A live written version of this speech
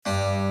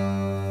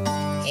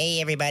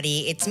Hey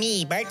everybody, it's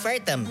me, Bart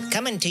Fartham,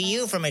 coming to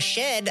you from a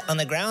shed on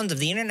the grounds of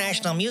the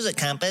International Music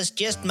Campus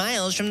just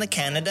miles from the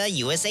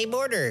Canada-USA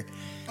border.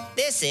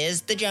 This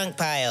is The Junk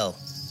Pile.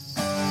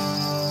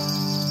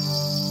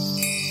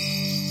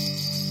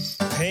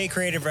 Hey,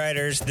 creative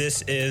writers,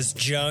 this is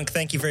Junk.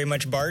 Thank you very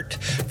much, Bart,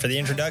 for the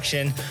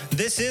introduction.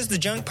 This is The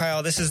Junk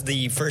Pile. This is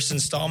the first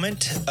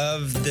installment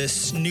of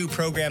this new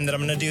program that I'm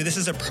going to do. This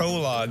is a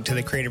prologue to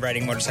the Creative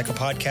Writing Motorcycle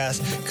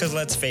Podcast, because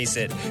let's face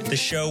it, the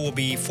show will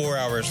be 4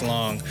 hours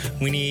long.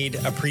 We need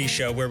a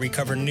pre-show where we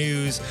cover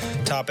news,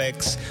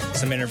 topics,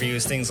 some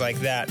interviews, things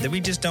like that we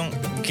just don't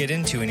get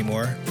into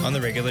anymore on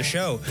the regular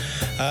show.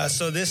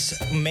 So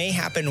this may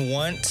happen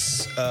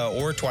once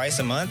or twice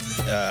a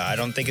month. I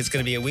don't think it's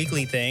going to be a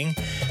weekly thing.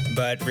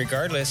 But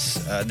regardless,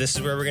 this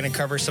is where we're going to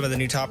cover some of the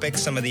new topics,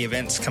 some of the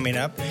events coming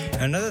up,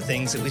 and other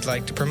things that we'd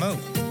like to promote.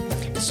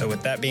 So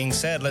with that being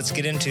said, let's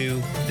get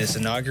into this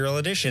inaugural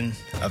edition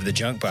of The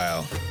Junk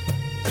Pile.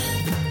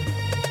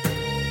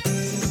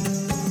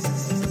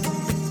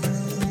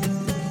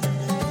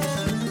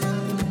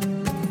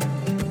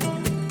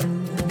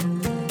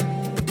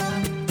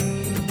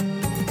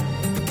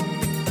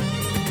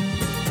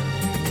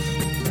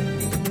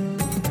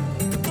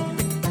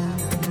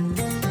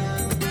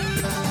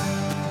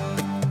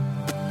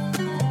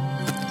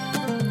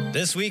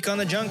 This week on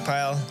The Junk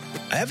Pile,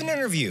 I have an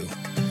interview.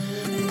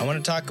 I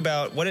want to talk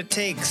about what it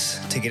takes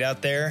to get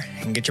out there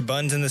and get your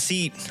buns in the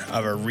seat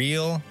of a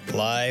real,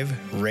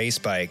 live race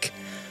bike.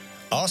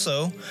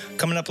 Also,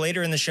 coming up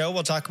later in the show,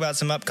 we'll talk about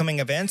some upcoming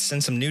events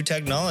and some new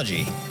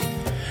technology.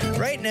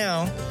 Right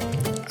now,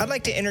 I'd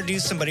like to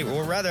introduce somebody,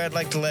 or rather, I'd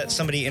like to let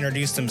somebody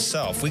introduce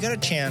themselves. We got a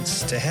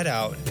chance to head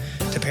out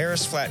to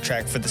Paris Flat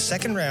Track for the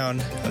second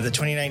round of the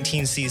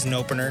 2019 season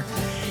opener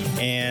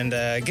and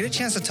get a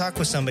chance to talk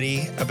with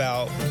somebody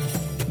about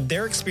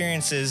their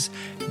experiences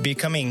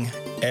becoming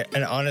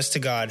an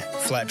honest-to-God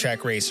flat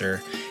track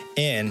racer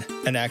in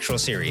an actual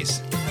series.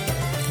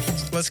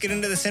 So let's get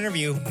into this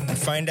interview and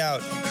find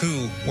out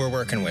who we're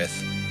working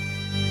with.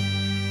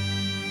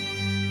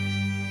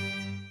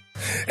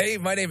 Hey,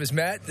 my name is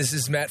Matt. This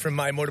is Matt from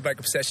My Motorbike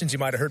Obsessions. You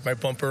might have heard my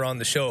bumper on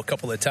the show a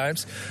couple of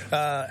times.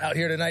 Out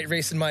here tonight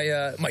racing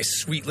my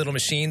sweet little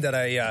machine that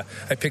I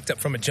picked up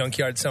from a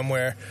junkyard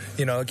somewhere.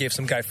 You know, gave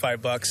some guy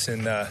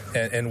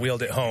 $5 and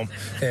wheeled it home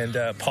and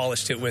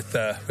polished it with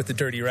the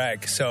dirty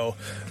rag. So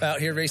out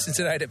here racing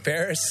tonight at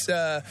Paris.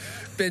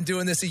 Been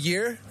doing this a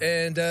year,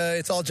 and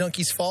it's all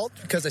Junkie's fault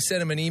because I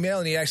sent him an email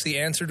and he actually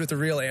answered with a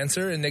real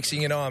answer. And next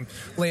thing you know, I'm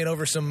laying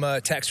over some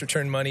tax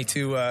return money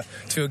to a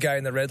guy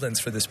in the Redlands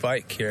for this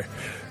bike here.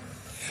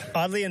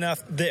 Oddly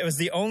enough, it was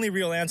the only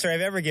real answer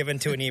I've ever given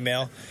to an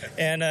email.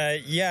 And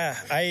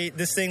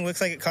this thing looks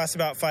like it costs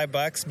about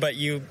 $5, but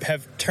you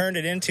have turned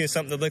it into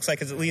something that looks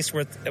like it's at least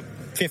worth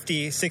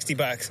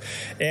 $50-$60.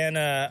 And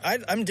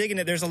I'm digging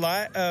it. There's a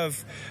lot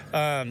of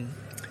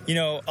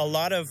a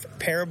lot of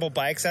parable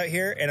bikes out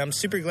here, and I'm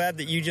super glad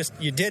that you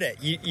did it.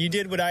 You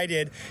did what I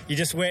did. You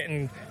just went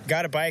and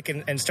got a bike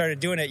and started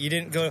doing it. You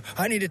didn't go,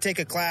 I need to take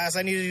a class,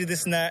 I need to do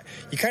this and that.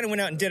 You kind of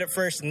went out and did it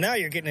first, and now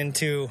you're getting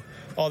into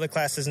all the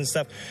classes and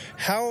stuff.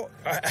 How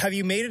have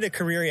you made it a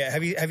career yet?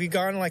 Have you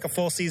gone like a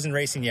full season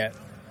racing yet?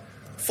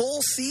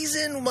 Full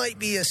season might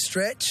be a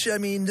stretch. I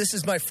mean, this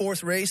is my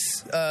fourth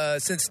race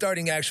since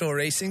starting actual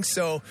racing.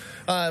 So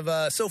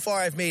so far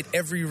I've made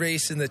every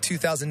race in the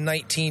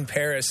 2019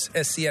 Paris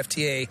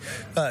SCFTA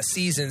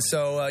season.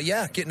 So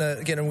getting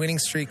a winning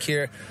streak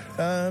here.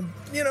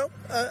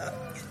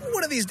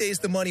 One of these days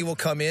the money will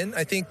come in.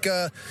 I think,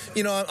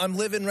 I'm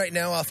living right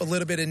now off a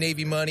little bit of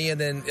Navy money, and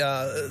then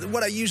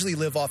what I usually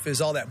live off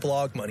is all that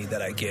blog money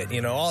that I get.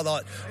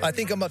 I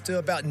think I'm up to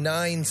about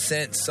 9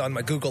 cents on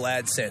my Google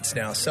AdSense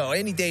now. So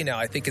any day now,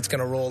 I think it's going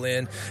to roll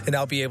in, and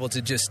I'll be able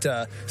to just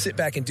sit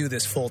back and do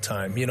this full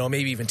time.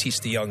 Maybe even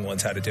teach the young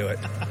ones how to do it.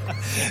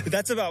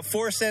 That's about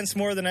 4 cents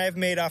more than I've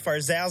made off our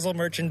Zazzle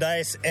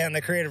merchandise and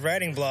the Creative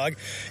Writing blog.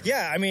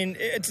 Yeah, I mean,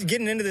 it's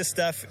getting into this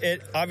stuff.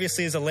 It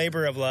obviously is a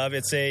labor of love.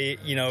 It's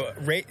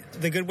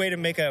the good way to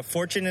make a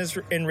fortune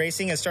in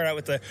racing is start out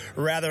with a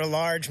rather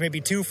large,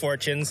 maybe 2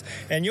 fortunes,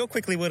 and you'll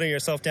quickly whittle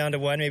yourself down to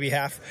 1, maybe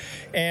half.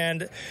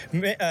 And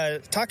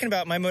talking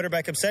about My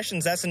Motorbike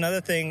Obsessions, that's another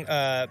thing.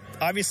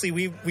 Obviously,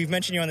 we've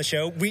mentioned you on the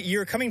show.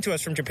 You're coming to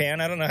us from Japan.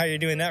 I don't know how you're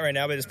doing that right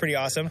now, but it's pretty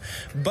awesome.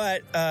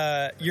 But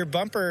your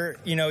bumper,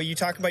 you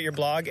talk about your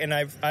blog, and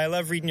I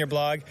love reading your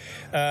blog.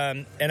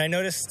 And I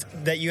noticed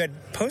that you had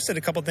posted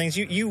a couple things.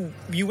 You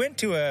went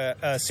to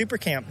a super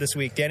camp this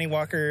week, Danny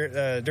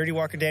Walker, Dirty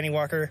Walker, Danny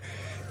Walker.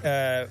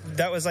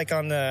 That was like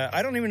on the,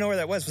 I don't even know where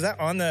that was. Was that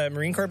on the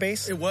Marine Corps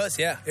base? It was,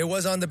 yeah. It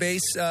was on the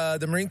base.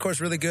 The Marine Corps is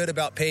really good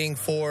about paying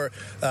for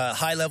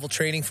high-level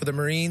training for the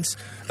Marines.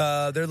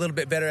 They're a little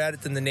bit better at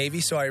it than the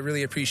Navy, so I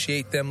really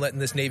appreciate them letting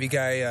this Navy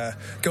guy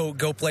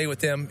go play with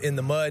them in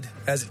the mud,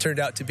 as it turned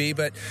out to be.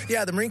 But,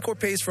 yeah, the Marine Corps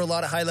pays for a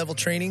lot of high-level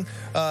training.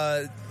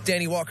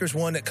 Danny Walker's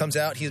one that comes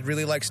out. He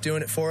really likes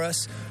doing it for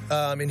us,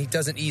 and he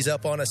doesn't ease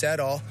up on us at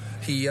all.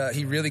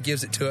 He really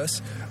gives it to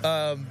us.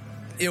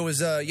 It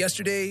was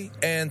yesterday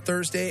and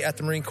Thursday at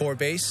the Marine Corps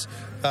base.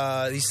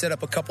 He set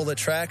up a couple of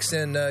tracks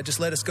and just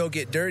let us go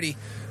get dirty.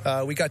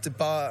 We got to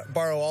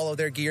borrow all of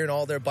their gear and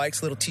all their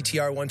bikes, little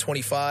TTR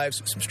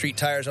 125s, some street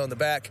tires on the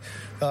back.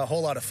 A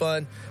whole lot of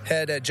fun.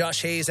 Had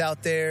Josh Hayes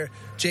out there,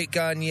 Jake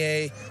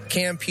Gagne,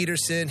 Cam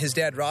Peterson, his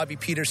dad Robbie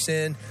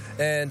Peterson,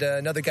 and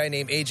another guy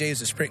named AJ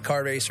who's a sprint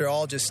car racer,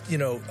 all just,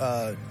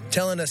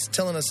 telling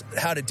us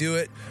how to do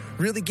it,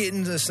 really getting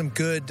into some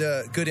good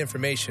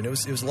information. It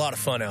was a lot of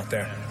fun out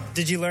there.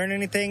 Did you learn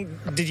anything?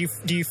 Do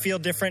you feel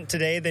different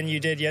today than you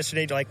did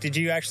yesterday? Like, did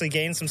you actually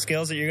gain some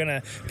skills that you're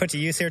going to put to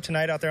use here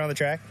tonight out there on the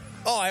track?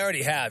 Oh, I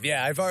already have.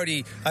 Yeah,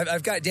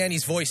 I've got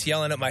Danny's voice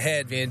yelling at my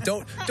head, man.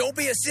 Don't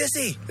be a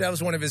sissy. That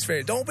was one of his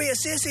favorites. Don't be a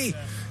sissy.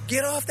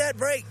 Get off that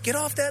brake. Get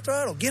off that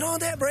throttle. Get on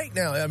that brake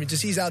now. I mean,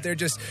 he's out there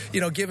just,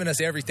 giving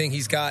us everything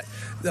he's got,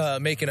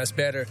 making us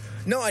better.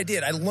 No, I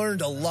did. I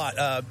learned a lot.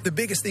 The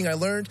biggest thing I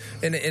learned,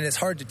 and it's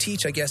hard to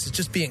teach, I guess, is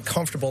just being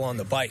comfortable on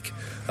the bike,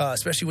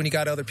 especially when you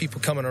got other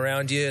people coming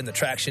around you and the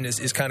traction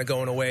is kind of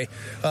going away.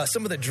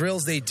 Some of the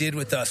drills they did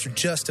with us are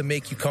just to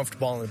make you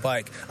comfortable on the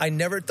bike. I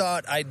never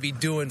thought I'd be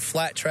doing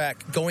flat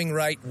track, going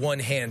right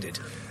one-handed.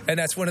 And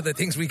that's one of the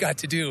things we got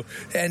to do.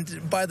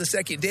 And by the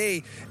second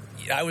day,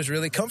 I was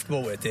really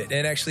comfortable with it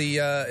and actually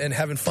and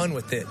having fun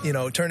with it.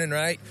 Turning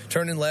right,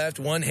 turning left,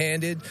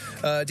 one-handed.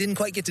 Didn't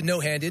quite get to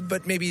no-handed,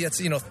 but maybe that's,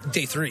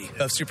 day 3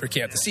 of Super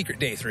Camp, the secret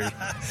day 3.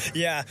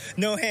 Yeah,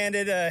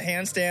 no-handed,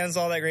 handstands,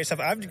 all that great stuff.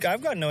 I've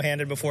gotten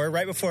no-handed before,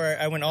 right before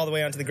I went all the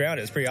way onto the ground.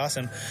 It was pretty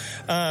awesome.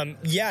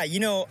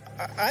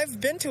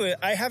 I've been to it.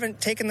 I haven't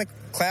taken the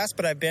class,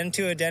 but I've been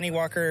to a Danny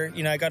Walker.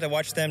 I got to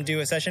watch them do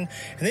a session,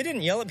 and they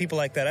didn't yell at people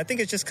like that. I think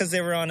it's just because they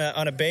were on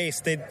a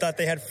base. They thought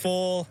they had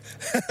full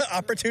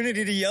opportunity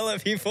to yell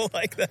at people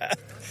like that.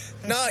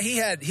 No, he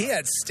had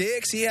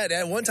sticks.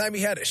 At one time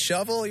he had a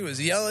shovel. He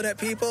was yelling at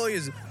people. He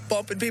was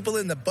bumping people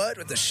in the butt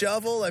with the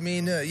shovel. I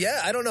mean,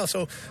 I don't know.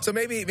 So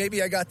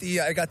maybe I got the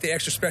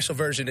extra special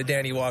version of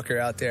Danny Walker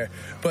out there.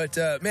 But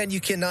man,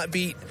 you cannot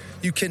beat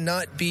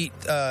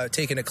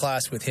taking a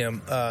class with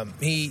him.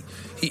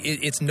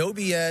 It's no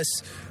BS.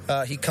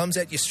 He comes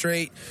at you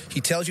straight.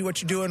 He tells you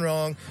what you're doing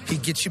wrong. He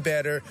gets you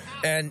better,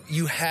 and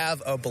you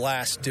have a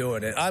blast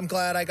doing it. I'm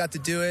glad I got to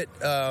do it.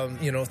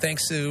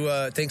 Thanks to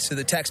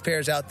the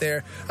taxpayers out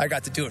there, I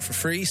got to do it for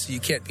free, so you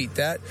can't beat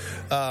that.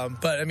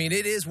 But I mean,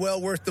 it is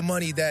well worth the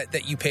money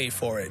that you pay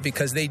for it,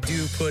 because they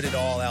do put it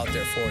all out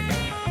there for you.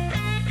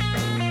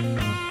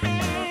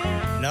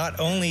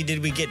 Not only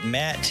did we get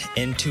Matt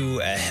into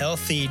a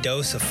healthy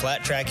dose of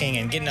flat tracking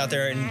and getting out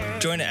there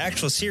and join an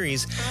actual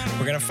series,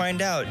 we're going to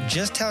find out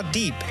just how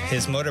deep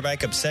his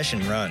motorbike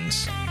obsession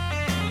runs.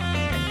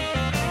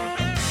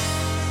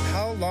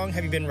 How long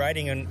have you been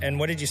riding, and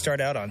what did you start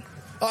out on?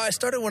 I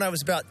started when I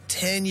was about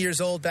 10 years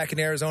old back in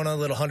Arizona, a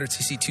little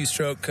 100cc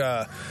two-stroke.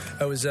 I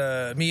was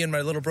me and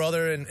my little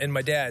brother and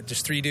my dad,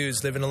 just 3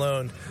 dudes living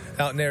alone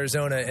out in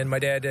Arizona. And my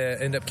dad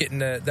ended up getting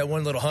that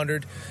one little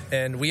 100.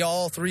 And we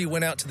all 3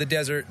 went out to the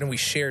desert and we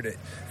shared it.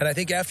 And I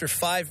think after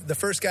 5, the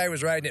first guy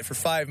was riding it for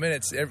 5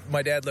 minutes,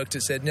 my dad looked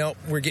and said, "No,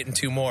 we're getting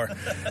 2 more."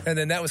 And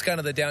then that was kind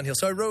of the downhill.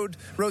 So I rode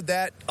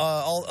that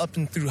all up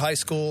and through high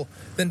school,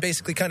 then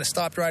basically kind of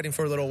stopped riding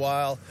for a little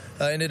while,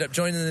 ended up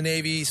joining the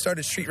Navy,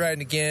 started street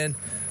riding again.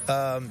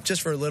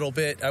 Just for a little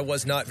bit. I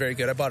was not very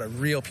good. I bought a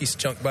real piece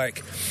of junk bike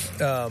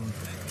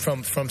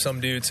from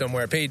some dude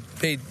somewhere. Paid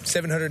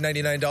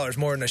 $799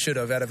 more than I should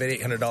have out of an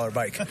 $800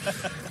 bike.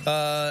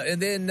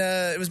 And then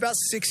it was about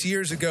 6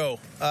 years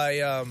ago.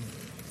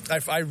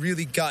 I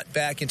really got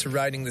back into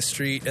riding the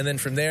street, and then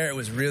from there it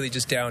was really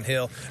just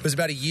downhill. It was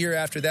about a year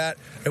after that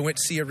I went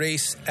to see a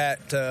race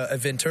at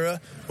Ventura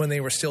when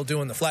they were still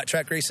doing the flat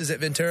track races at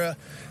Ventura,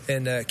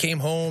 and came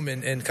home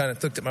and kind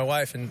of looked at my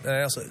wife, and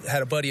I also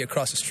had a buddy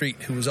across the street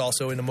who was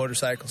also into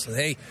motorcycles. So,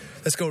 hey,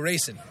 let's go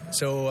racing.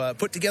 So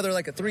put together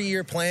like a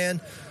 3-year plan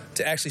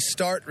to actually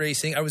start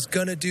racing. I was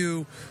gonna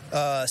do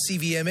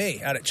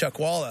CVMA out at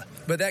Chuckwalla,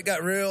 but that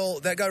got real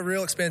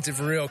expensive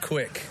real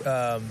quick.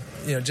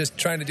 Just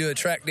trying to do a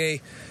track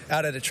day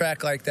out at a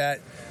track like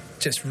that,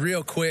 just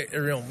real quick.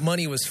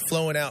 Money was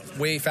flowing out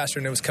way faster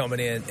than it was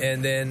coming in.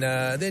 And then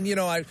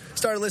I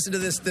started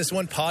listening to this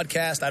one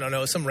podcast. I don't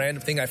know, some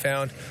random thing I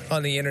found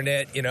on the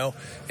internet,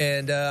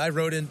 and I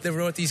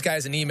wrote these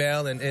guys an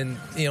email, and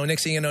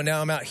next thing you know,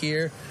 now I'm out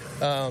here.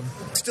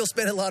 Still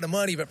spend a lot of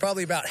money, but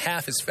probably about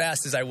half as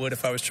fast as I would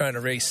if I was trying to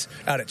race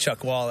out at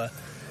Chuckwalla.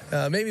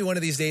 Maybe one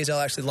of these days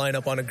I'll actually line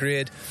up on a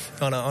grid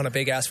on a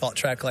big asphalt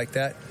track like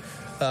that.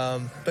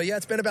 But yeah,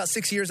 it's been about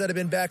 6 years that I've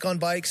been back on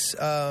bikes.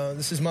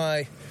 This is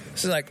my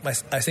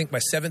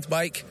 7th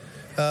bike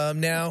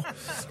now.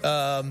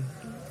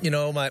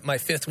 My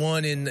 5th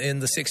one in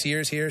the 6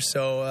 years here.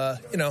 So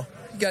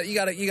you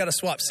gotta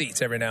swap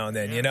seats every now and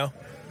then,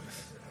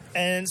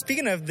 And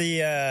speaking of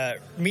the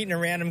meeting a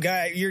random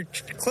guy, you're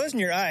closing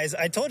your eyes.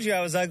 I told you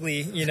I was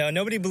ugly.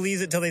 Nobody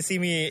believes it till they see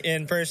me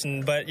in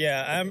person. But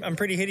yeah, I'm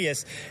pretty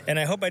hideous, and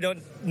I hope I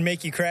don't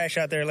make you crash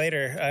out there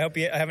later. I hope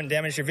I haven't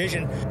damaged your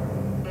vision.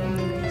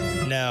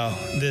 Now,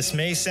 this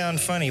may sound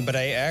funny, but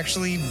I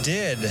actually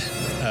did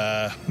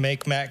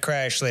make Matt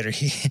crash later.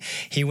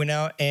 He went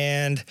out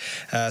and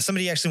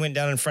somebody actually went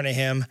down in front of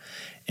him,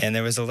 and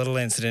there was a little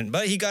incident.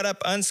 But he got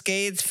up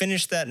unscathed,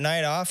 finished that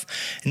night off,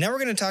 and now we're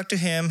going to talk to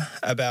him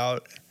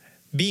about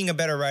being a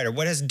better rider.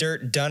 What has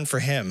dirt done for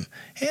him?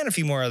 And a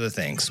few more other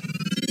things.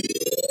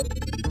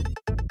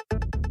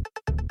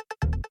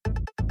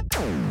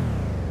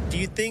 Do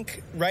you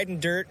think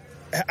riding dirt,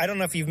 I don't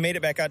know if you've made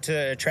it back out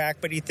to a track,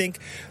 but do you think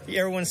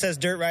everyone says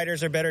dirt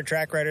riders are better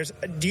track riders?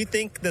 Do you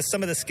think that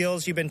some of the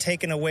skills you've been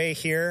taking away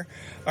here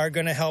are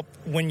going to help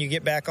when you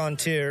get back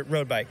onto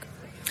road bike?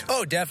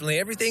 Oh, definitely.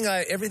 Everything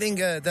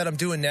that I'm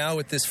doing now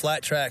with this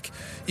flat track,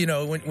 you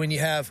know, when you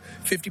have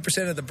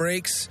 50% of the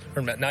brakes,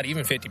 or not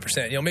even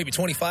 50%, you know, maybe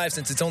 25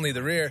 since it's only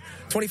the rear,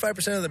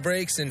 25% of the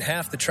brakes and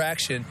half the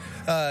traction.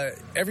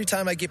 Every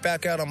time I get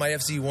back out on my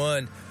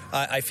FZ1,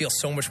 I feel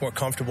so much more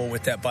comfortable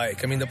with that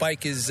bike. I mean, the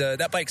bike is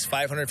that bike's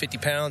 550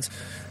 pounds,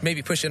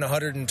 maybe pushing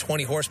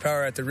 120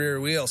 horsepower at the rear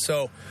wheel.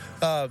 So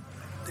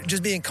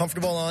just being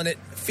comfortable on it,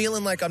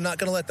 feeling like I'm not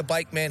going to let the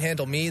bike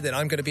manhandle me, that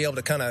I'm going to be able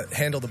to kind of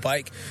handle the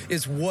bike,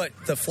 is what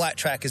the flat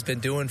track has been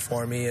doing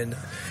for me. And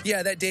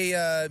yeah, that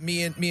day,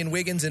 me and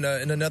Wiggins and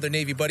another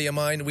Navy buddy of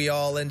mine, we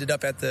all ended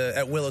up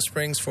at Willow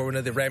Springs for one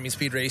of the Ramming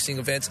Speed Racing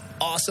events.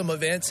 Awesome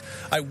events.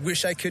 I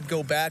wish I could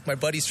go back. My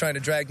buddy's trying to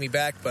drag me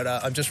back, but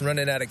I'm just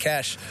running out of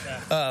cash.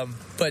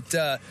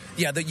 Yeah.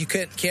 You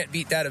can't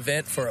beat that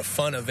event for a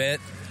fun event.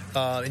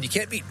 And you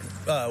can't beat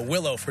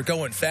Willow for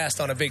going fast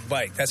on a big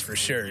bike, that's for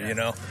sure. You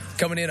know,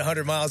 coming in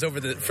 100 miles for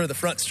the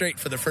front straight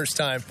for the first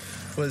time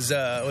was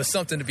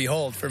something to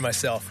behold for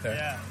myself there.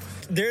 Yeah.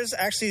 There's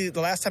actually,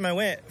 the last time I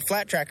went,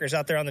 flat trackers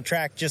out there on the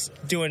track just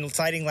doing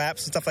sighting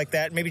laps and stuff like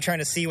that, maybe trying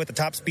to see what the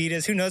top speed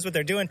is. Who knows what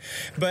they're doing?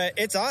 But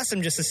it's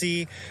awesome just to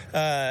see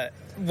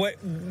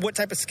what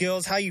type of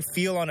skills, how you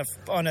feel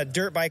on a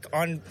dirt bike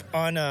on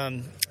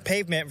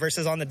pavement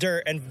versus on the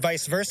dirt, and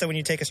vice versa when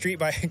you take a street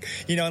bike.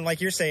 You know, and like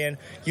you're saying,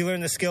 you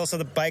learn the skill so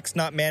the bike's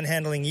not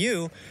manhandling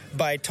you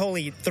by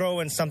totally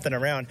throwing something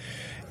around.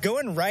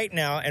 Going right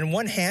now and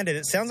one-handed,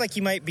 it sounds like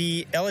you might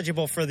be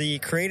eligible for the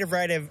Creative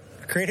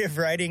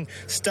Riding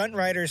Stunt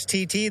Riders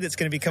TT that's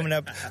going to be coming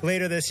up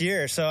later this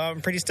year. So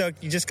I'm pretty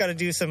stoked. You just got to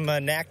do some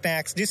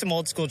knack-knacks, do some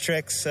old school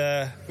tricks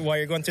while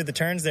you're going through the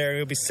turns there.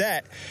 You'll be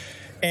set.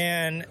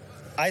 And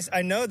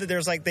I know that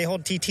there's they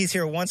hold TTs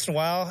here once in a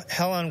while.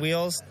 Hell on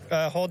Wheels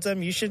holds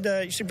them. You should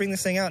bring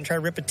this thing out and try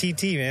to rip a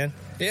TT, man.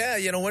 Yeah,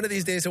 you know, one of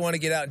these days I want to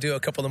get out and do a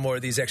couple of more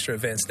of these extra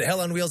events. The Hell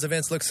on Wheels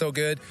events look so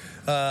good.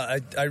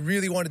 I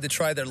really wanted to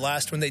try their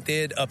last one they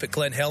did up at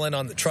Glen Helen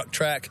on the truck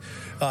track.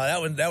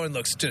 That one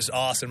looks just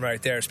awesome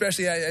right there.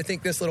 Especially, I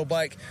think this little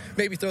bike,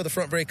 maybe throw the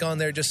front brake on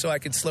there just so I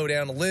could slow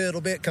down a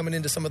little bit coming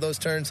into some of those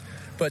turns.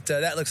 But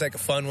that looks like a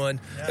fun one,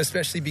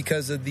 especially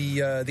because of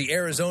the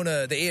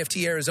AFT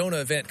Arizona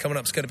event coming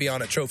up is going to be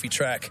on a trophy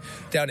track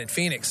down in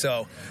Phoenix.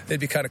 So it'd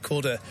be kind of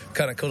cool to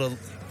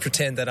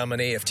pretend that I'm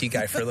an AFT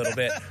guy for a little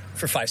bit,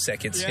 for 5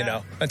 seconds, you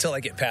know, until I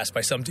get passed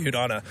by some dude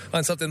on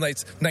something like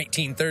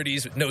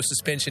 1930s with no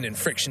suspension and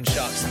friction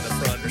shocks in the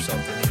front or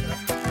something. You know?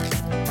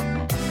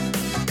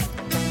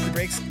 The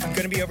brake's going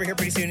to be over here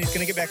pretty soon. He's going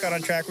to get back out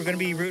on track. We're going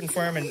to be rooting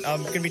for him, and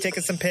I'm going to be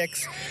taking some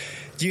pics.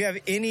 Do you have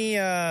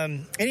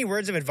any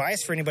words of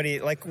advice for anybody,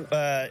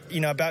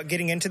 about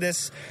getting into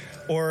this,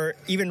 or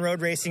even road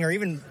racing, or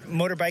even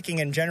motorbiking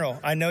in general?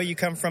 I know you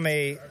come from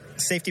a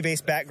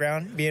safety-based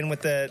background, being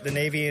with the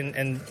Navy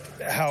and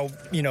how,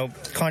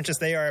 conscious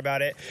they are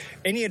about it.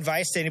 Any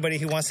advice to anybody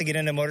who wants to get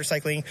into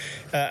motorcycling,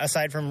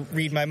 aside from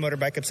read my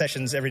motorbike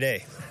obsessions every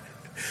day?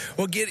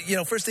 Well,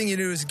 first thing you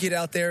do is get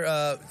out there,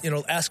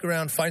 ask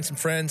around, find some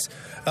friends.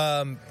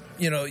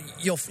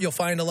 You'll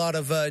find a lot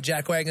of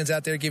jack wagons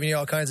out there giving you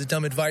all kinds of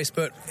dumb advice,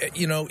 but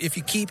if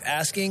you keep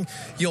asking,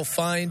 you'll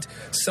find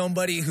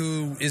somebody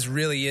who is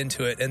really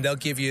into it, and they'll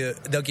give you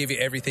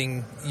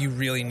everything you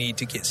really need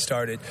to get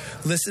started.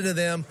 Listen to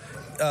them,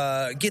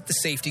 get the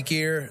safety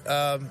gear.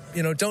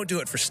 Don't do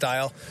it for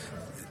style.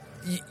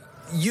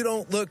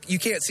 You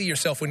can't see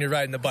yourself when you're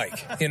riding the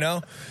bike,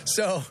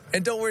 So,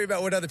 and don't worry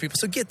about what other people.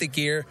 So get the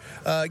gear,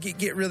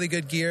 get really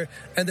good gear.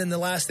 And then the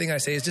last thing I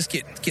say is just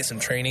get some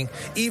training.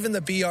 Even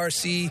the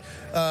BRC,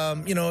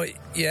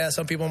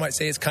 some people might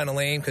say it's kind of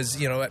lame because,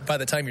 by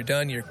the time you're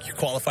done, you're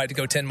qualified to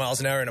go 10 miles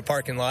an hour in a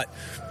parking lot.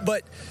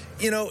 But,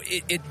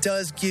 it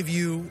does give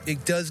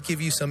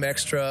you some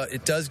extra,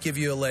 it does give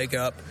you a leg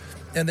up.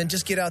 And then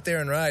just get out there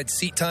and ride.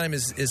 Seat time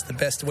is the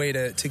best way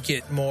to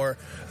get more.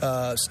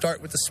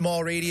 Start with a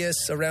small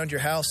radius around your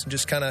house and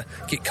just kind of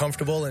get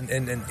comfortable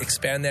and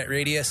expand that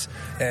radius,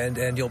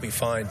 and you'll be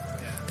fine.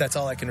 That's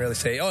all I can really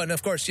say. Oh, and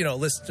of course,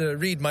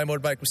 read My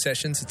Motorbike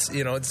Obsessions.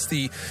 It's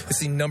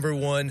the number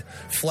one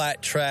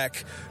flat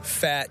track,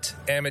 fat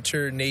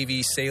amateur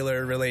Navy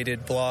sailor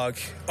related blog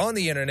on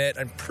the internet.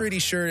 I'm pretty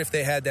sure if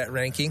they had that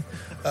ranking.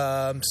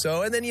 And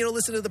then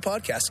listen to the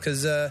podcast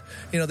because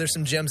there's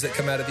some gems that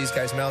come out of these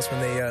guys' mouths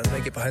when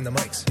they get behind the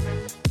mics.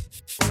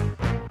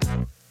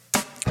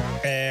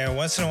 And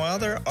once in a while,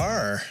 there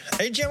are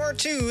a gem or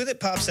two that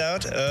pops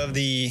out of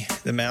the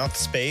mouth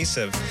space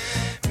of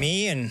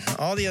me and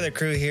all the other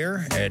crew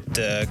here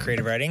at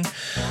Creative Writing.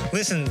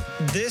 Listen,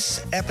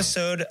 this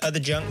episode of The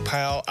Junk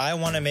Pile, I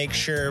want to make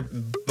sure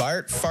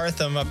Bart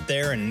Fartham up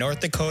there in North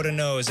Dakota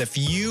knows if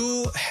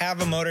you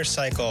have a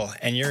motorcycle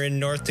and you're in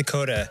North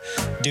Dakota,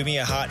 do me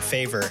a hot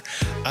favor.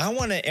 I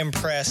want to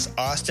impress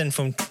Austin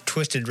from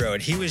Twisted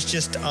Road. He was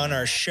just on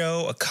our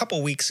show a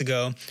couple weeks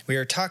ago. We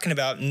were talking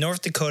about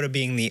North Dakota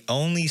being the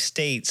only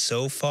state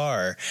so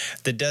far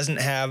that doesn't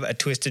have a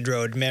Twisted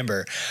Road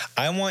member.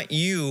 I want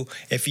you,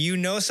 if you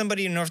know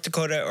somebody in North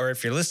Dakota, or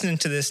if you're listening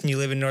to this and you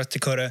live in North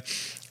Dakota,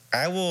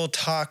 I will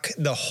talk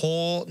the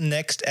whole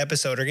next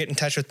episode, or get in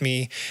touch with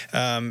me,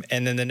 and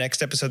then the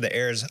next episode that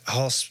airs,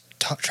 I'll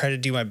try to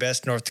do my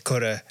best North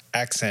Dakota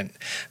accent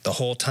the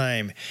whole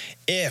time.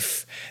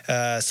 If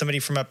somebody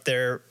from up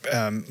there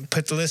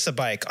puts Alyssa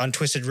Bike on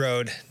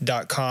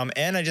twistedroad.com,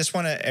 and I just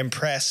want to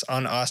impress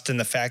on Austin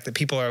the fact that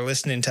people are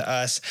listening to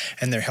us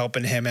and they're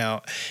helping him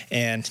out.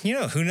 And, you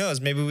know, who knows,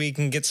 maybe we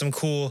can get some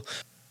cool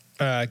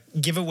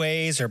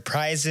giveaways or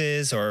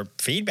prizes or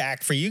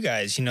feedback for you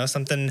guys, you know,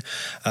 something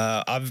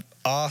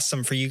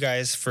awesome for you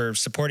guys for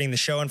supporting the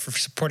show and for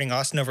supporting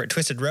Austin over at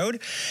Twisted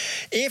Road.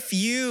 If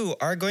you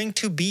are going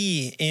to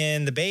be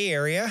in the Bay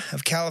Area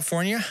of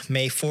California,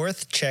 May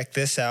 4th, check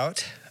this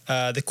out.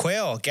 The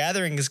Quail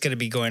Gathering is going to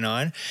be going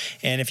on.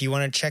 And if you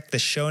want to check the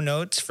show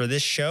notes for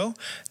this show,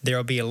 there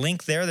will be a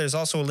link there. There's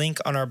also a link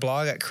on our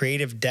blog at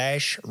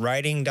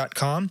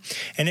creative-writing.com.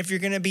 And if you're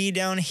going to be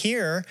down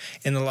here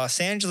in the Los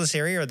Angeles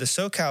area or the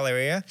SoCal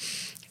area,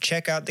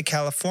 check out the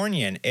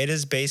Californian. It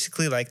is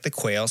basically like the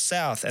Quail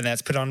South, and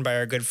that's put on by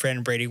our good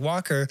friend Brady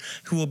Walker,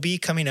 who will be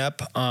coming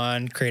up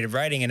on Creative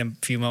Writing in a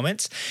few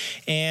moments.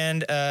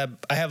 And I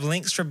have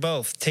links for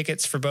both,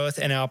 tickets for both,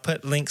 and I'll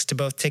put links to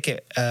both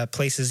ticket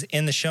places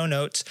in the show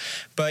notes.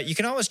 But you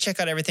can always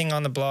check out everything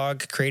on the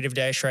blog,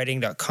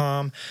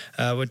 creative-writing.com.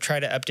 We'll try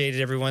to update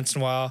it every once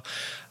in a while.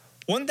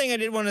 One thing I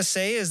did want to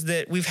say is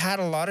that we've had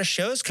a lot of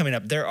shows coming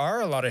up. There are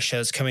a lot of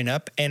shows coming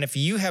up. And if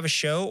you have a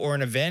show or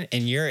an event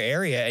in your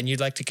area and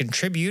you'd like to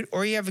contribute,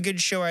 or you have a good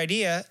show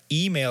idea,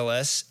 email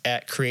us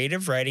at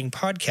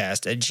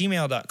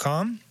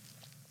creativewritingpodcast@gmail.com.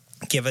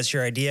 Give us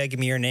your idea, give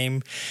me your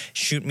name,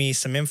 shoot me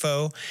some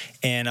info,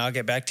 and I'll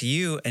get back to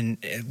you, and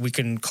we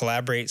can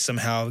collaborate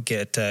somehow,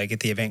 get the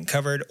event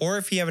covered. Or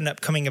if you have an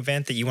upcoming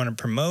event that you want to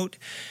promote,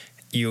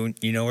 you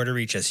know where to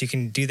reach us. You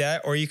can do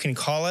that, or you can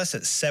call us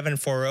at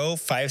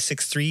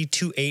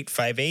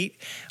 740-563-2858.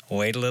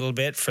 Wait a little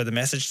bit for the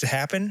message to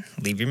happen.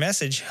 Leave your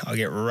message. I'll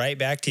get right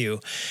back to you.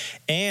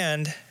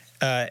 And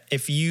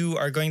if you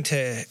are going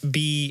to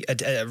be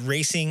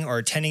racing or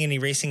attending any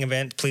racing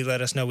event, please let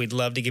us know. We'd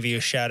love to give you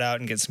a shout out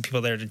and get some people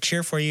there to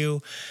cheer for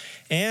you.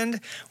 And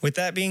with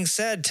that being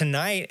said,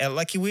 tonight at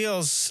Lucky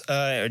Wheels,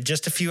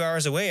 just a few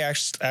hours away,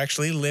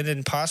 actually,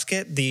 Lyndon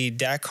Poskett, the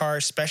Dakar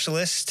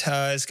specialist,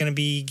 is going to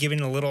be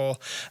giving a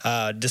little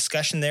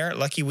discussion there at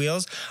Lucky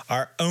Wheels.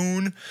 Our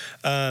own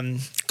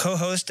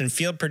co-host and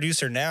field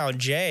producer now,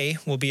 Jay,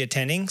 will be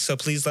attending, so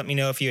please let me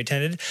know if you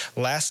attended.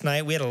 Last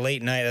night, we had a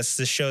late night.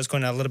 This show is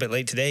going out a little bit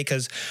late today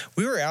because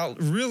we were out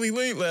really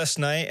late last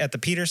night at the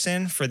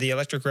Peterson for the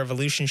Electric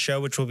Revolution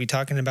show, which we'll be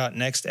talking about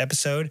next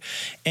episode.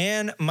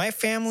 And my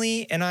family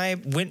and I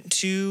went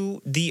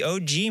to the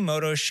OG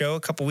Moto show a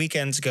couple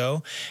weekends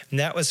ago, and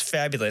that was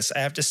fabulous. I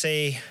have to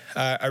say,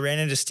 I ran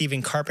into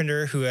Stephen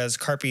Carpenter, who has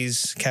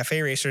Carpy's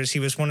Cafe Racers. He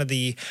was one of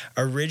the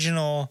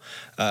original,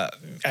 I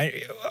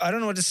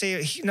don't know what to say,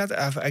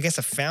 I guess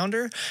a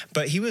founder,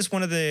 but he was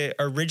one of the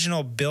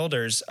original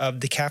builders of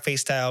the cafe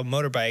style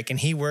motorbike, and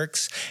he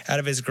works out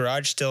of his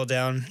garage still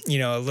down,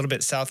 a little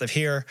bit south of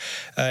here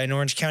in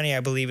Orange County, I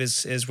believe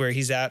is where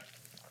he's at.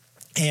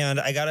 And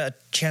I got a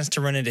chance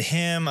to run into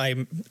him.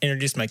 I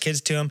introduced my kids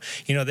to him.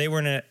 They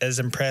weren't as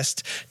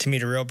impressed to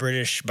meet a real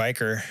British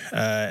biker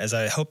as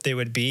I hoped they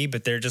would be,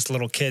 but they're just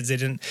little kids. They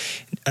didn't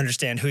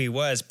understand who he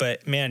was.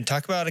 But, man,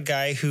 talk about a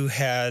guy who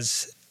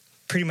has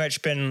pretty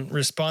much been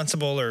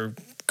responsible or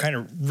kind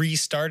of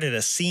restarted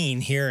a scene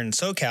here in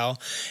SoCal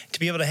to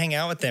be able to hang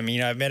out with them.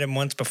 I've met him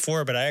once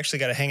before, but I actually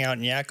got to hang out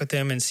and yak with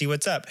him and see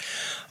what's up.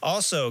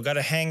 Also, got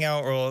to hang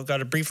out or got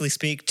to briefly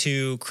speak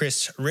to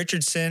Chris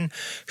Richardson,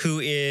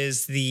 who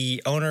is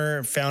the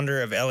owner,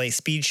 founder of LA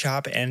Speed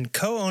Shop and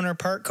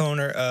part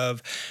co-owner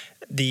of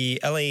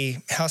the LA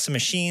House of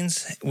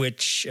Machines,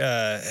 which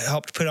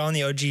helped put on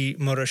the OG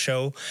Moto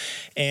Show.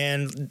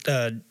 And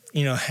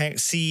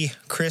see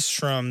Chris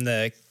from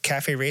the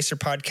Cafe Racer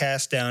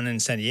podcast down in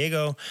San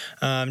Diego.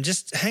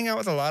 Just hang out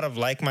with a lot of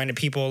like-minded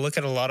people, look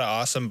at a lot of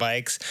awesome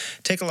bikes,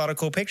 take a lot of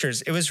cool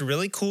pictures. It was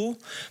really cool.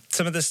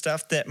 Some of the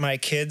stuff that my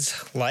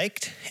kids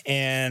liked,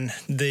 and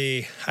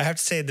I have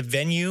to say the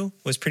venue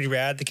was pretty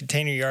rad. The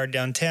container yard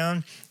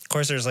downtown. Of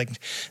course, there's like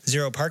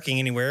zero parking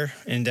anywhere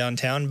in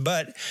downtown,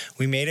 but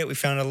we made it. We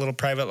found a little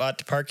private lot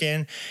to park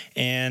in,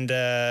 and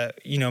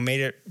made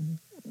it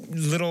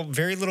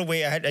very little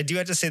wait. I do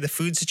have to say the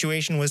food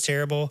situation was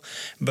terrible,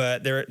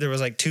 but there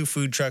was like 2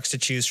 food trucks to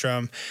choose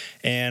from,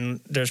 and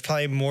there's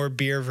probably more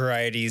beer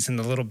varieties in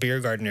the little beer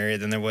garden area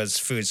than there was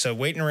food. So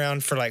waiting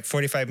around for like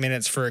 45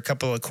 minutes for a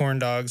couple of corn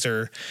dogs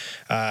or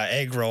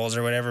egg rolls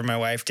or whatever my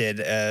wife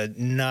did,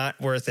 not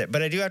worth it.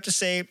 But I do have to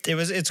say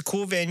it's a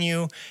cool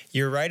venue.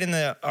 You're right in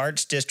the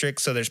arts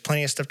district, so there's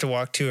plenty of stuff to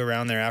walk to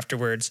around there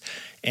afterwards,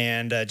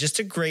 and just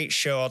a great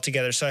show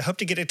altogether. So I hope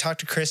to get to talk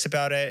to Chris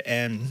about it,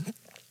 and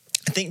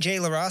I think Jay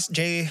LaRossa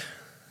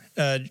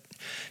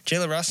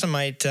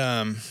might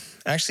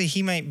actually,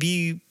 he might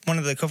be one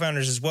of the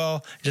co-founders as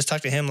well. I just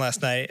talked to him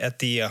last night at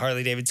the at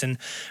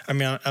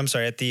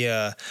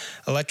the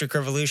Electric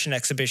Revolution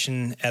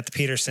exhibition at the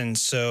Peterson.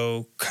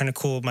 So kind of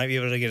cool. Might be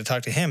able to get to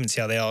talk to him and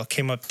see how they all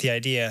came up with the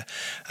idea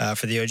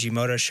for the OG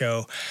Moto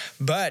show.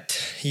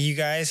 But you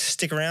guys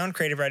stick around.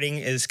 Creative Riding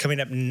is coming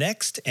up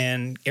next,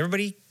 and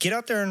everybody get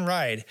out there and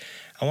ride.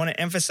 I want to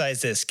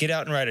emphasize this. Get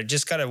out and ride. I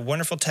just got a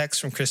wonderful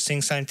text from Chris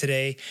Singstein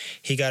today.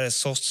 He got his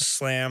Solstice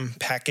Slam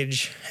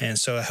package, and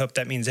so I hope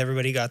that means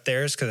everybody got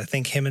theirs, because I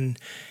think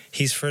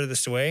he's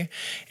furthest away.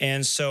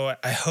 And so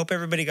I hope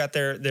everybody got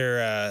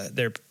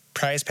their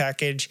prize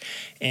package.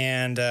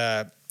 And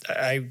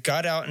I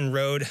got out and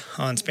rode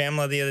on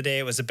Spamla the other day.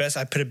 It was the best.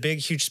 I put a big,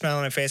 huge smile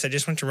on my face. I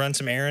just went to run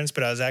some errands,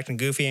 but I was acting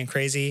goofy and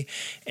crazy,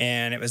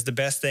 and it was the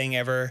best thing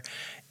ever.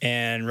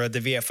 And rode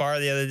the VFR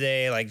the other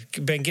day, like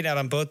been getting out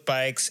on both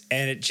bikes,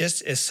 and it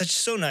just is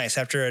so nice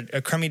after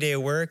a crummy day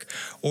of work,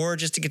 or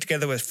just to get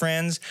together with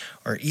friends,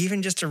 or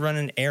even just to run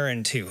an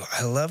errand too.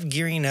 I love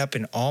gearing up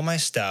in all my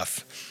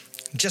stuff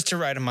just to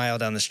ride a mile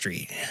down the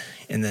street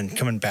and then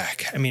coming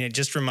back. I mean, it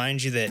just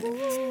reminds you that,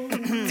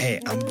 hey,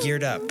 I'm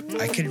geared up.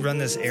 I could run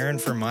this errand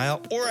for a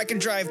mile, or I could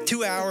drive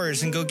 2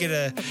 hours and go get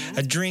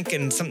a drink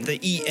and something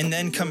to eat, and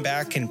then come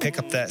back and pick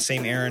up that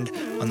same errand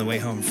on the way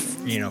home,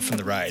 from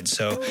the ride.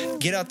 So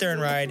get out there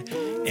and ride,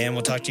 and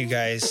we'll talk to you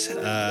guys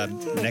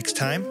next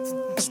time.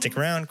 Stick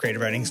around. Creative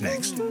Riding's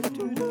next.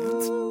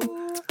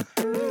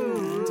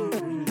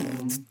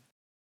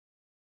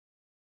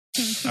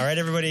 All right,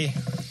 everybody.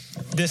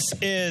 This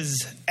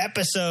is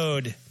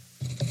episode...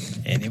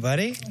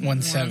 Anybody?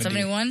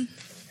 171.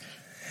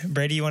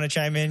 Brady, you want to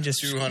chime in?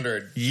 Just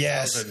 200.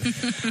 Yes.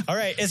 All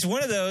right. It's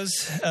one of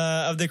those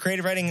of the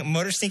Creative Riding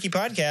Motor Stinky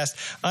podcast.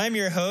 I'm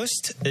your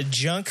host,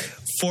 Junk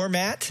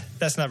Format.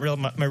 That's not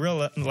my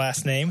real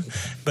last name,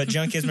 but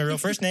Junk is my real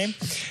first name.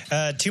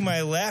 To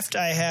my left,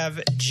 I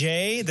have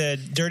Jay, the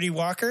Dirty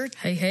Walker.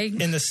 Hey.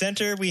 In the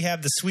center, we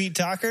have the Sweet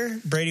Talker,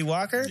 Brady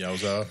Walker.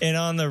 Yowza. And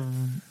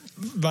on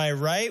my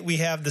right, we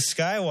have the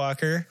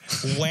Skywalker,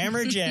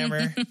 Whammer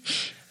Jammer.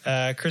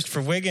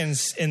 Christopher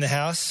Wiggins in the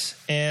house.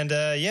 And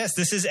yes,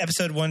 this is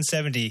episode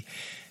 170.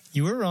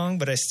 You were wrong,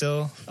 but I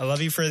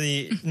love you for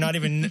the not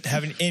even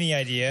having any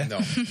idea. No.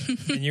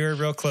 And you were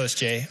real close,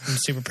 Jay. I'm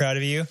super proud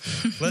of you.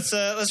 Let's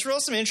roll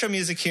some intro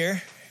music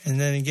here and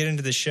then get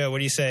into the show. What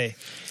do you say?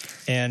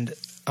 And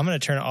I'm going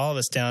to turn all of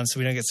us down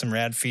so we don't get some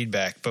rad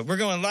feedback. But we're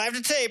going live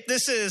to tape.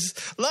 This is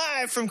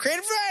live from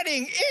Creative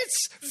Riding.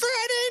 It's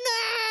Friday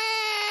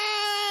night!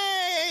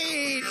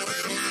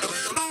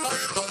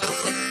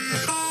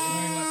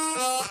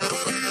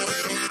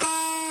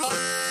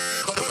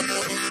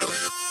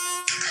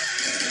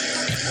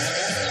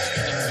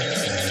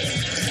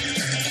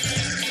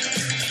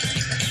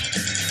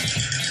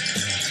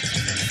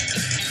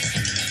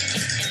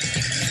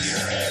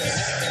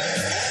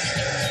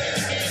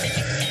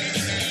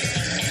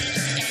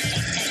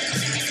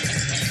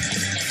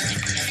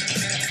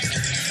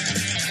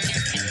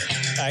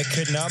 I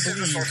could not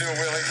believe.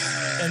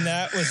 And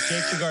that was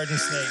Jake the Garden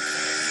Snake.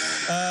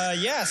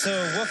 So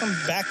welcome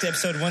back to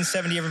episode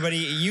 170, everybody.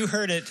 You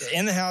heard it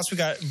in the house. We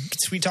got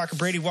Sweet Talker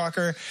Brady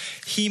Walker.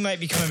 He might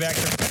be coming back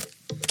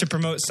to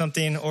promote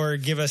something or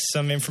give us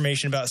some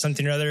information about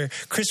something or other.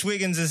 Chris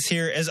Wiggins is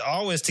here, as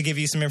always, to give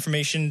you some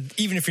information,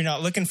 even if you're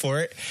not looking for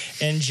it.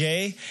 And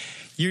Jay,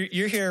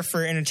 you're here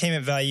for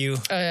entertainment value.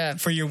 Oh, yeah.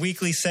 For your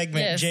weekly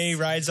segment, yes. Jay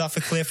rides off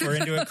a cliff or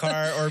into a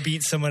car or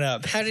beats someone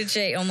up. How did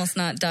Jay almost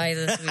not die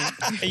this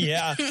week?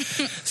 Yeah.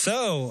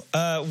 So,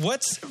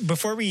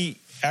 before we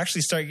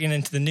actually start getting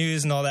into the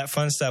news and all that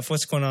fun stuff,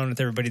 what's going on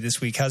with everybody this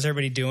week? How's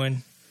everybody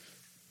doing?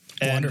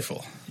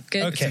 Wonderful.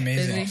 Good. Okay. It's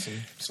amazing. Busy.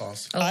 Awesome.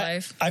 Sauce.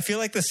 Alive. I feel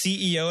like the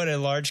CEO at a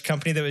large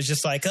company that was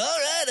just like, all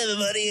right,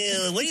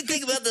 everybody, what do you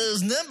think about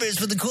those numbers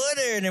for the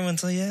quarter? And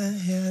everyone's like,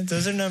 yeah,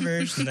 those are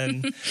numbers. And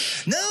then,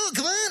 no,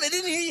 come on, I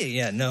didn't hear you.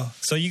 Yeah, no.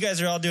 So you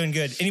guys are all doing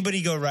good.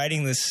 Anybody go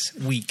riding this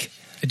week?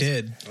 I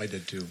did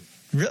too.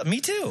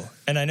 Me too.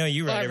 And I know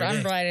you ride every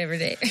day. I ride every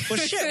day. Well,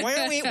 shit, why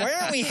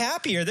aren't we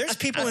happier? There's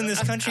people in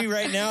this country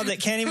right now that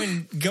can't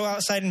even go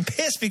outside and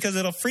piss because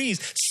it'll freeze.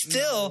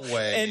 Still. No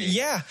way.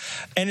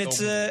 And it's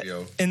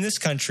in this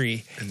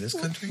country. In this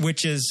country?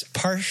 Which is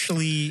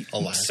partially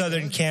Alaska?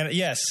 southern Canada.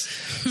 Yes.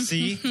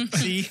 See?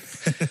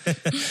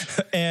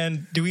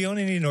 And do we own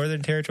any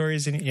northern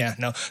territories? Yeah,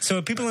 no.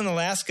 So people in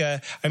Alaska,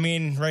 I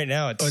mean, right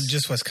now it's...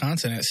 just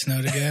Wisconsin. It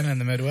snowed again in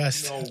the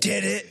Midwest. No.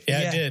 Did it?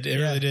 Yeah, it did. It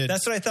really did.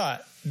 That's what I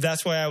thought.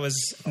 that's why I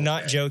was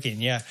not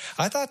joking. Yeah,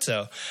 I thought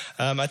so.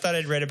 I thought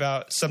I'd read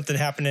about something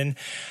happening.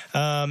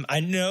 I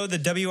know the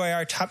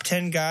WIR top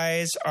 10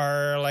 guys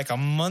are like a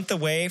month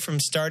away from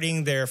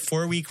starting their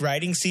 4-week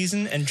riding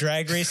season and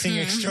drag racing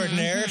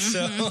extraordinaire.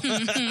 So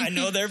I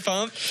know they're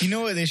pumped. You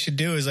know what they should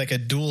do is like a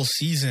dual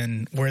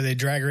season where they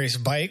drag race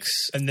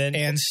bikes and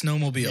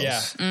snowmobiles.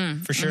 Yeah,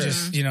 for sure.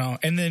 Just,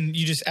 and then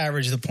you just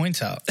average the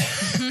points out.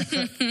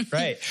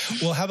 Right.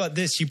 Well, how about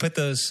this? You put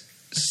those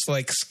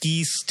like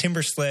ski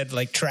timber sled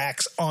like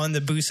tracks on the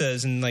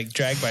Busas and like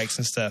drag bikes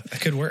and stuff. That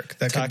could work.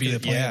 That could be the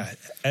plan. Yeah.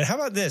 And how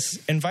about this?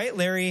 Invite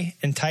Larry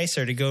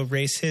Enticer to go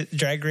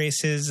drag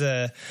race his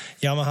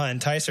Yamaha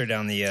Enticer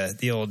down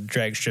the old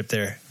drag strip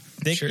there.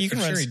 You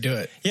can he'd do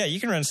it. Yeah,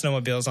 you can run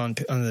snowmobiles on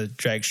the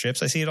drag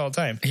strips. I see it all the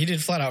time. He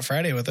did Flat Out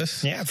Friday with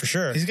us. Yeah, for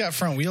sure. He's got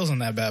front wheels on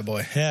that bad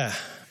boy. Yeah.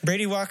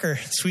 Brady Walker,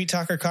 Sweet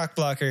Talker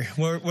Cockblocker.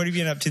 What have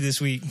you been up to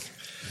this week?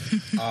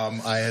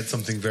 I had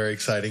something very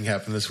exciting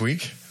happen this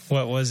week.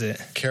 What was it?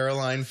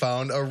 Caroline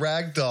found a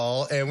rag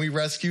doll, and we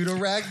rescued a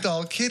rag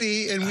doll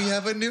kitty, and we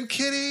have a new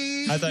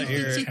kitty. I thought you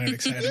were kind of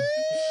excited.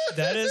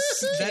 That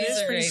is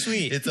pretty great.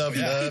 sweet. It's a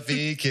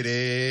fluffy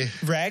kitty.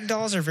 Rag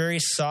dolls are very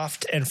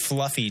soft and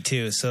fluffy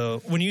too.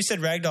 So when you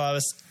said rag doll,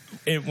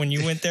 when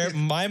you went there,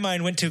 my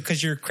mind went to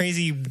because your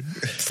crazy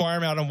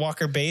farm out on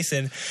Walker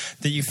Basin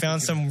that you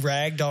found some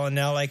rag doll and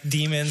now like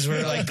demons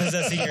were like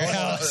possessing your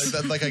house.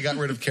 Like I got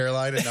rid of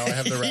Caroline and now I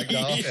have the rag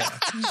doll. Yeah.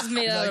 It's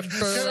made out of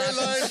burlap.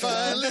 Caroline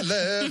finally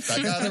left.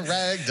 I got a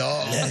rag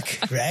doll.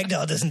 Look, rag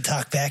doll doesn't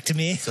talk back to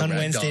me So on rag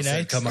Wednesday doll said,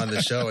 nights. come on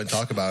the show and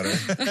talk about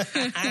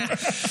her.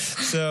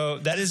 So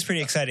that is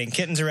pretty exciting.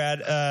 Kittens are rad.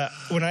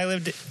 When I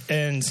lived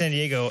in San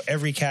Diego,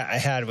 every cat I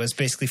had was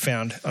basically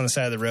found on the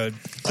side of the road,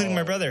 including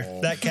my brother.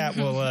 That cat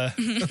will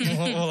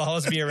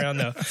always be around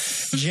though.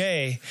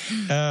 Jay,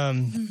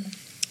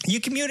 you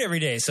commute every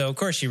day, so of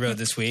course you rode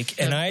this week,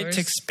 and I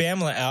took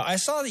Spamla out. I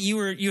saw that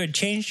you had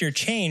changed your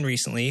chain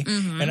recently,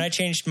 and I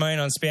changed mine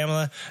on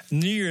Spamla.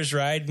 New Year's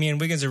ride, me and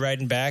Wiggins are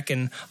riding back,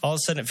 and all of a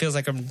sudden it feels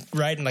like I'm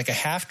riding like a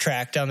half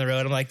track down the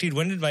road. I'm like, dude,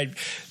 when did my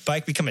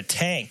bike become a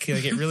tank?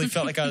 Like it really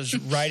felt like I was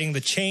riding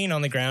the chain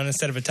on the ground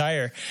instead of a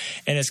tire,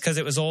 and it's because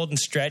it was old and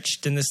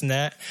stretched and this and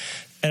that.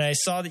 And I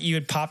saw that you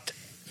had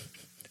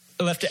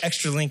left an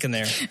extra link in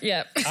there.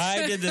 Yep.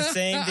 I did the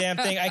same damn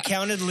thing. I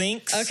counted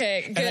links.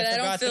 Okay, good. And I I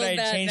forgot don't feel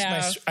bad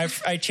now.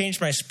 I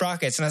changed my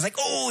sprockets, and I was like,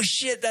 "Oh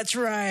shit, that's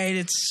right.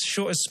 It's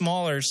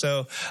smaller."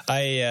 So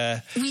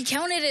We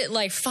counted it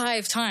like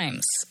 5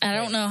 times. I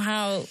don't know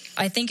how.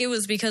 I think it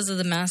was because of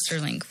the master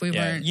link. We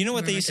weren't. You know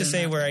what they used to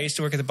say where I used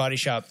to work at the body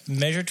shop?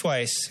 Measure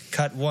twice,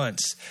 cut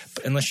once.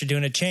 But unless you're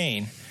doing a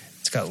chain,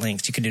 it's got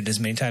links. You can do it as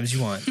many times as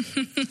you want.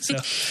 So,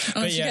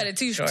 unless you got it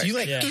too short. Do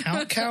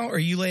you count or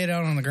you lay it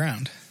out on the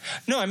ground?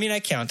 No, I mean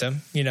I count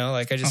them.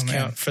 I just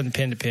count from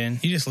pin to pin.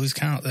 You just lose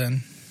count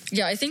then.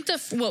 Yeah, I think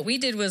what we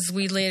did was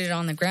we laid it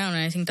on the ground,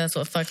 and I think that's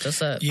what fucked us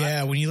up.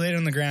 Yeah, when you lay it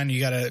on the ground, you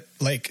gotta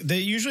they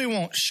usually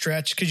won't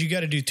stretch because you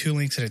got to do 2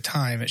 links at a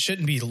time. It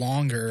shouldn't be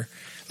longer.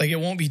 Like it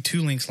won't be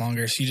 2 links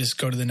longer, so you just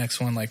go to the next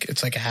one like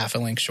it's like a half a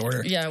link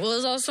shorter. Yeah, well, it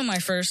was also my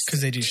first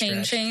they do chain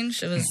stretch.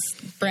 change. It was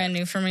brand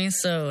new for me,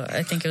 so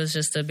I think it was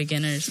just a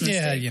beginner's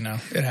mistake. Yeah,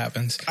 it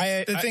happens.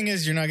 The thing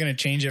is, you're not going to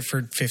change it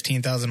for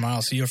 15,000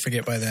 miles, so you'll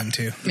forget by then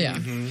too. Yeah.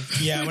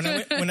 Yeah,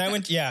 when I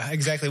went, yeah,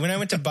 exactly. When I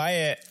went to buy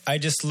it, I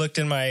just looked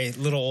in my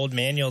little old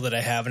manual that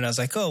I have, and I was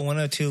like,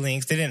 102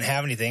 links. They didn't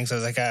have anything, so I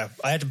was like, I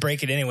had to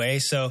break it anyway.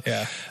 So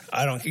yeah,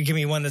 give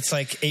me one that's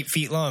like 8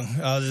 feet long.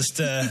 I'll just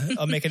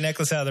I'll make a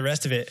necklace out of the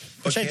rest of it,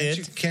 which I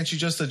did. Can't you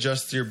just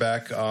adjust your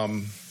back?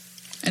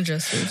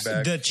 Adjusters.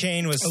 The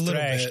chain was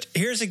thrashed.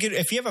 Here's a good.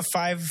 If you have a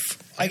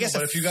 5, I guess.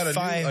 But if you got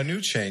a new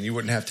chain, you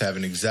wouldn't have to have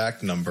an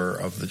exact number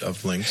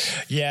of links.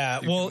 Yeah.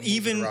 Well,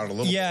 even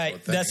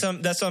that's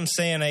what I'm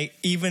saying.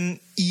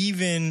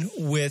 Even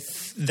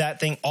with that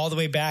thing all the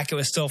way back, it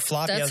was still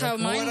floppy. That's how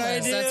mine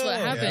was. That's what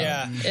happened.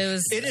 Yeah.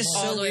 It is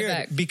all so the way weird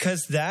back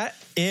because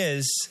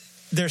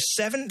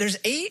there's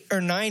 8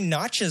 or 9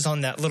 notches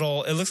on that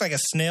little. It looks like a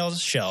snail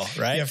shell,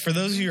 right? Yeah. For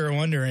those of you who are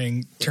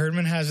wondering,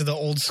 Turdman has the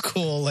old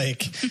school I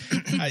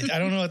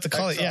don't know what to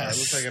call it. Yeah, it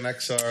looks like an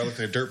XR. It looks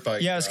like a dirt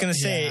bike. Yeah, I was going to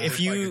say if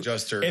you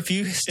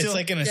still, it's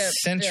like an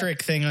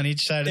eccentric thing on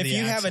each side of the axle.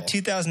 If you have a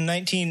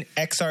 2019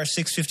 XR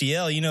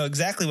 650L, you know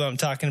exactly what I'm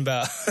talking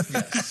about.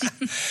 Yes,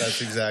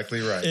 that's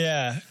exactly right.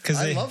 Yeah, because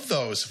I love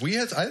those. I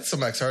had some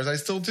XRs. I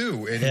still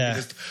do.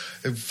 And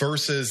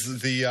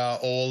versus the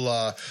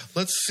old.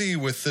 Let's see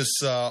with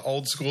this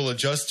old school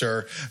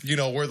adjuster.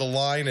 Where the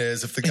line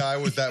is. If the guy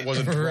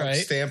wasn't drunk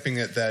stamping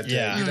it that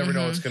day, you never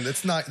know what's going to.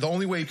 It's not the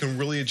only way you can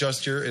really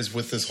adjust is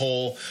with this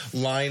whole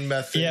line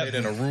method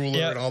and a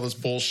ruler and all this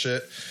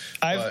bullshit.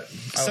 I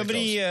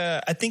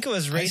think it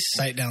was Race.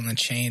 I sight down the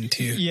chain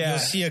too. Yeah, you'll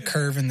see a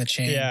curve in the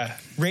chain. Yeah,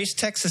 Race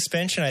Tech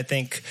Suspension, I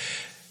think,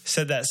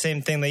 said that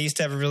same thing. They used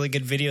to have a really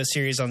good video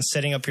series on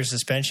setting up your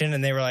suspension,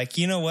 and they were like,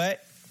 you know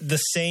what? the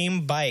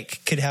same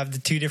bike could have the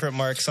two different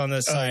marks on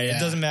the side. yeah. It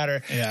doesn't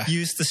matter. Yeah.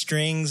 Use the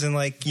strings and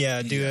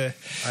do a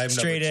I've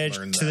straight never edge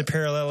learned to the that.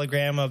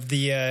 parallelogram of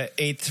the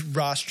eighth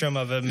rostrum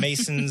of a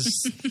mason's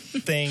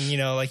thing. You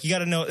know, like you got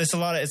to know. It's a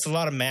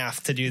lot of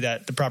math to do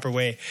that the proper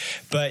way.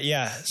 But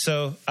yeah,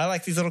 so I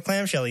like these little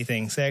clamshelly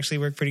things. They actually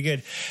work pretty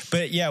good.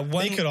 But yeah,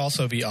 They could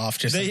also be off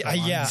just they,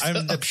 like the yeah,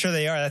 lines. I'm sure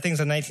they are. That thing's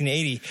a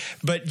 1980.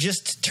 But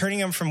just turning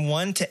them from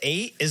 1 to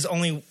 8 is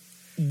only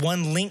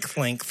one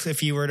length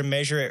if you were to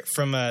measure it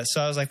from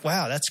so I was like,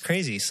 wow, that's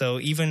crazy. So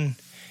even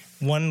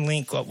one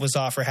link was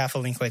off, or half a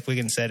link, like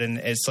Wiggins said, and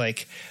it's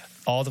like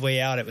all the way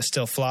out it was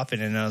still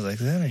flopping, and I was like,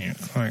 that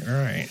ain't quite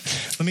right.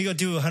 Let me go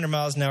do 100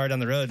 miles an hour down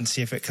the road and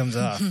see if it comes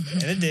off.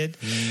 And it did.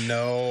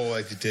 No,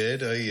 I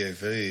did.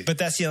 Yeah. But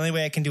that's the only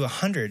way I can do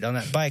 100 on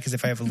that bike is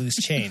if I have a loose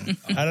chain.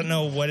 I don't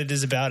know what it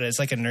is about it. It's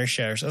like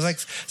inertia, or so it's like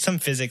some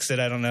physics that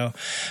I don't know.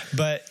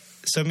 But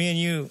so me and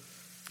you,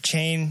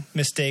 chain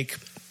mistake,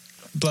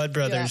 blood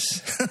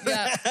brothers.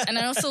 Yeah, and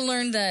I also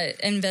learned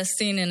that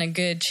investing in a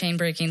good chain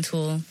braking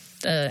tool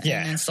and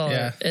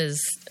installer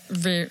is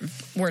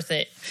worth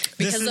it.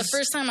 Because the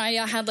first time I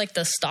had like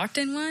the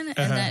Stockton one,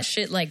 and that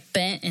shit like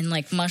bent and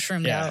like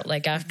mushroomed out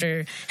like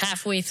after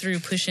halfway through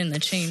pushing the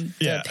chain,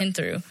 the pin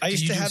through. I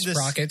used Did to you have do this.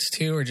 sprockets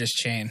too, or just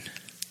chain?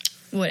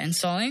 What,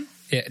 installing?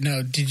 Yeah,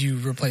 no. Did you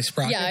replace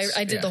sprockets? Yeah,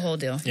 I did the whole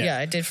deal. Yeah,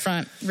 I did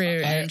front,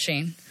 rear, and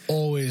chain.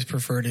 Always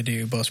prefer to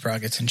do both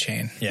sprockets and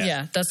chain.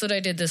 Yeah, that's what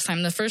I did this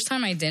time. The first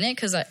time I didn't,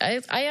 because I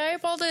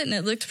eyeballed it and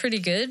it looked pretty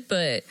good,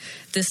 but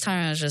this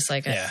time I was just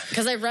like,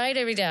 because I ride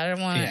every day. I don't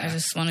want. I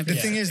just want to be.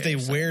 The thing is, they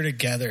wear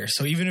together,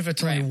 so even if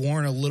it's only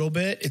worn a little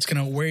bit, it's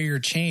going to wear your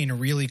chain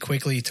really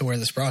quickly to where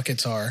the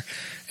sprockets are,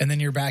 and then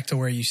you're back to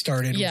where you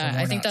started. Yeah,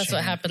 I think that's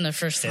what happened the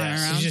first time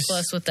around. So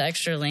Plus, with the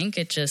extra link,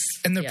 it just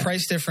and the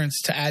price difference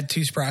to add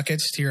 2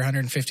 sprockets to your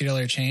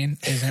 $150 chain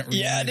isn't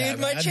really dude,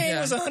 my chain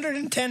was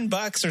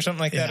 $110 or something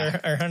like that,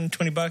 or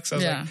 $120. I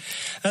was like,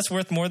 that's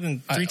worth more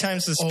than 3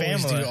 times the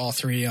always Spamla. do all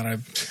 3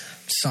 on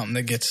something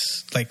that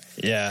gets like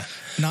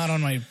not on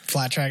my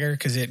flat tracker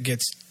because it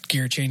gets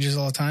gear changes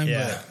all the time.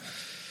 But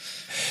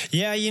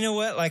yeah, you know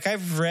what? Like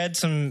I've read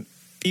some,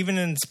 even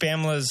in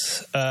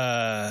Spamla's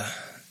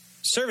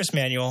service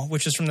manual,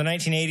 which is from the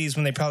 1980s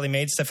when they probably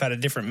made stuff out of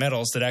different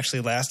metals that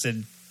actually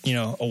lasted,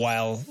 a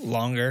while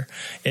longer.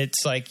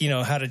 It's like,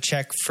 how to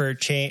check for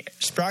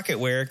sprocket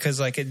wear, because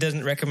like it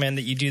doesn't recommend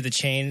that you do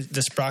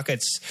the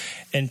sprockets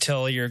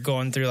until you're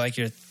going through like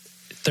your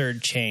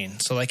 3rd chain.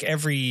 So like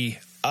every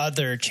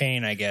other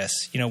chain, I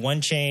guess,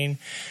 1 chain,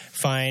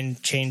 fine,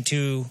 chain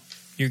 2,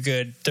 you're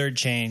good, 3rd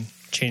chain,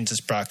 change the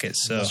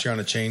sprockets. So unless you're on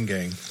a chain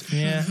gang.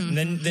 Yeah. And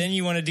then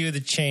you want to do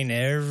the chain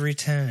every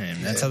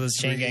time. That's how those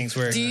chain gangs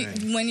work.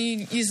 When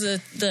you use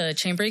the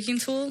chain braking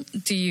tool,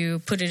 do you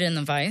put it in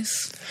the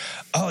vise?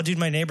 Oh, dude,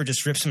 my neighbor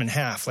just rips them in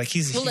half. Like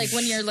like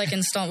when you're like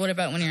what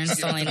about when you're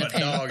installing the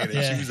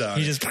pin?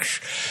 He just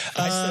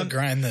I still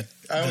grind the.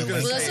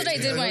 That's what I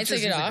did when I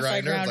took it off.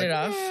 I ground it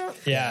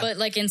off. Yeah. But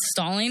like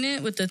installing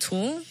it with the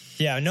tool.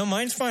 Yeah, no,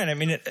 mine's fine. I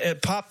mean,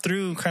 it popped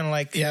through kind of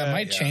like...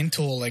 my chain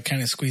tool like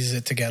kind of squeezes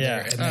it together,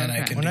 and then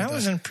I can When I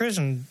was in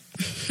prison,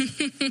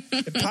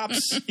 it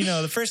pops,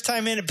 the first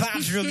time in, it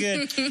pops real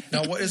good.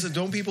 Now, what is it?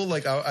 Don't people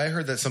like... I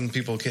heard that some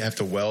people have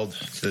to weld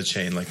to the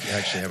chain, like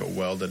actually have it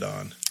welded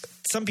on.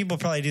 Some people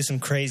probably do some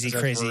crazy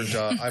things.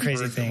 Well,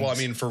 I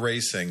mean, for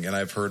racing, and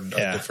I've heard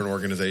a different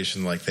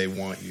organization, like they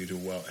want you to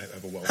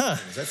have a weld.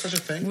 Is that such a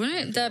thing?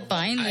 Wouldn't that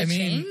bind the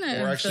chain?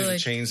 Or actually the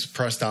chain's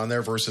pressed on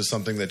there versus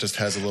something that just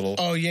has a little...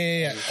 Oh,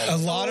 yeah. A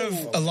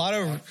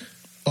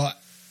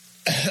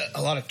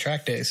lot of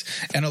track days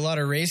and a lot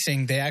of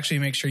racing, they actually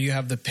make sure you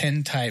have the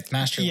pin type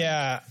master link.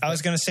 Yeah, I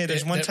was going to say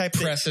there's one type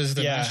that presses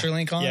the master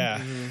link on.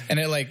 Yeah. And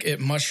it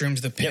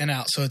mushrooms the pin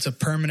out, so it's a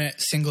permanent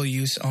single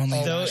use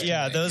only.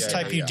 Those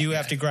type you do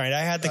have to grind. I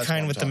had the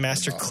kind with the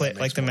master clip,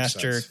 like the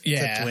master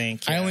clip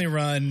link. I only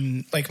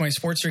run, like my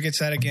Sportster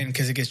gets that again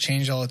because it gets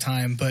changed all the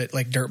time, but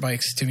like dirt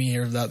bikes to me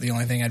are the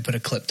only thing I'd put a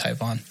clip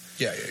type on.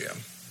 Yeah.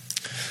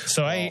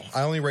 So I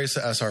only race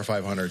the SR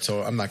 500,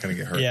 so I'm not going to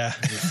get hurt. Yeah.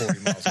 40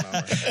 miles an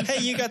hour.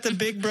 Hey, you got the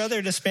big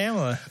brother to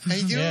Spamla.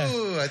 I do.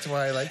 Yeah. That's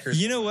why I like her.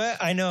 You know what?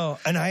 I know.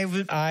 And I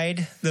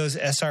eyed those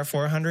SR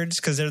 400s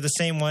because they're the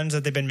same ones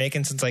that they've been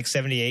making since like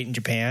 78 in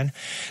Japan.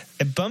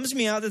 It bums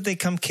me out that they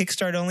come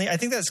kickstart only. I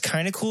think that's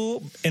kind of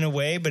cool in a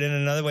way, but in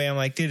another way, I'm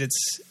like, dude,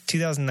 it's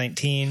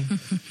 2019.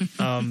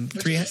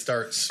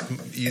 Starts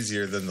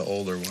easier than the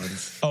older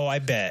ones. Oh, I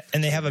bet.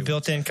 And they have a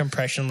built-in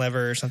compression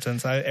lever or something.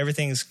 So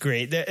everything's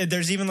great.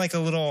 There's even like a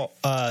little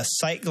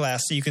sight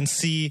glass so you can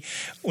see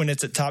when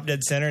it's at top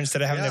dead center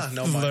instead of having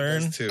to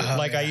learn.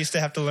 I used to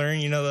have to learn,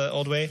 the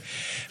old way.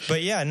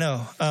 But yeah,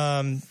 no.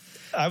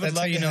 I would That's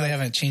love how you know they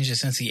haven't changed it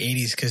since the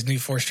 80s because new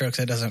 4-strokes,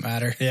 it doesn't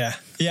matter. Yeah.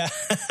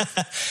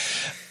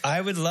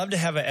 I would love to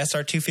have a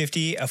SR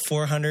 250, a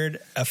 400,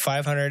 a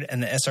 500,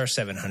 and the SR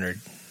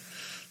 700.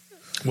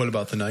 What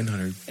about the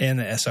 900? And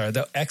the SR.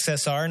 The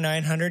XSR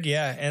 900,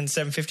 yeah, and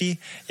 750.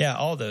 Yeah,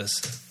 all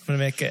those. I'm going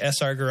to make an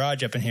SR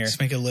garage up in here. Just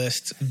make a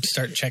list.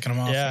 Start checking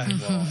them off. Yeah.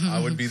 Well, I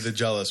would be the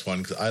jealous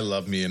one because I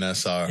love me an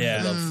SR. Yeah.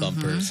 I love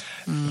thumpers.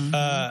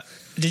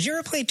 Did you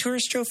ever play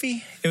Tourist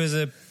Trophy? It was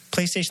a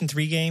PlayStation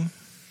 3 game.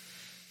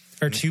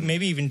 Or 2,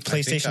 maybe even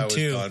PlayStation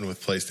 2. I was done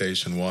with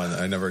PlayStation 1.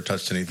 I never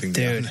touched anything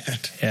Dude, beyond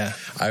that. Yeah.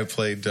 I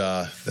played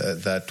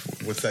that.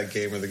 What's that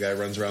game where the guy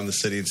runs around the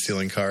city and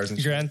stealing cars?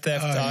 And Grand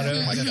Theft Auto.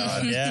 Oh my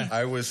god! Yeah.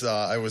 I was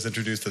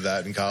introduced to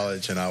that in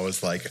college, and I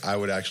was like, I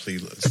would actually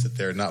sit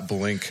there and not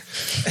blink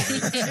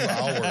for 2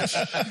 hours,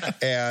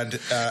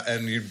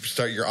 and you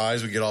start your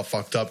eyes would get all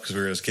fucked up because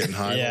we were just getting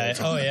high. Yeah.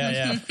 Oh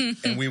yeah.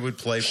 And we would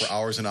play for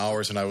hours and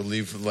hours, and I would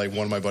leave like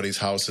one of my buddies'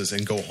 houses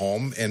and go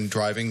home. And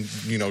driving,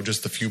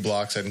 just a few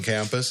blocks out in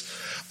campus,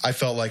 I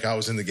felt like I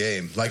was in the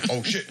game. Like,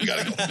 oh shit, we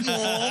gotta go.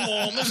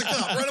 Mom, there's a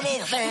cop, run him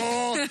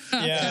over.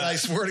 Yeah. And I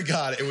swear to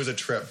God, it was a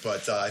trip.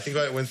 But I think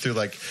I went through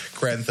like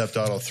Grand Theft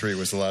Auto 3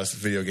 was the last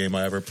video game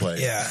I ever played.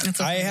 Yeah,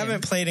 I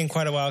haven't played in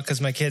quite a while because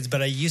my kids,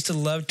 but I used to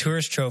love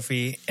Tourist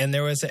Trophy, and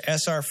there was a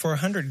SR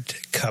 400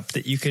 Cup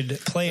that you could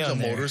play on a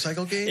there.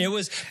 Motorcycle game? It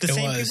was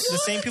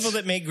the same people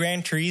that made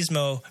Gran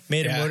Turismo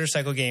made a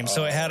motorcycle game.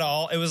 So it had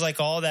it was like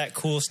all that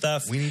cool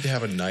stuff. We need to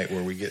have a night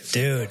where we get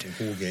some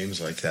cool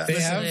games like that. They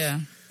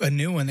have a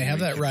new one. They have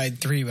that Ride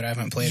 3, but I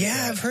haven't played it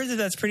yet. I've heard that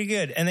that's pretty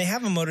good. And they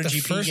have a MotoGP game. The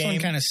first one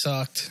kind of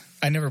sucked.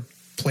 I never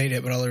played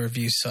it, but all the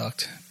reviews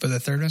sucked. But the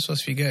third one's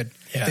supposed to be good.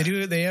 Yeah.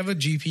 They have a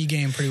GP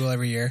game pretty well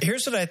every year.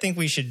 Here's what I think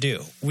we should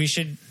do. What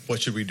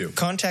should we do?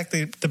 Contact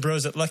the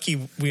bros at Lucky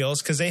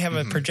Wheels because they have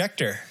a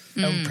projector.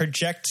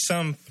 Project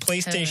some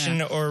PlayStation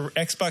or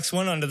Xbox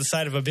One onto the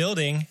side of a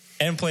building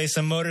and play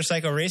some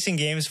motorcycle racing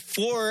games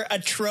for a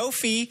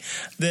trophy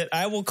that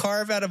I will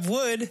carve out of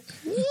wood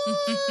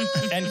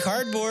and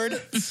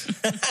cardboard.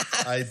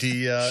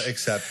 Idea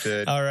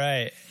accepted. All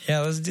right.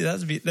 Yeah, let's do that.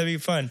 That'd be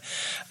fun.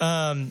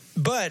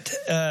 But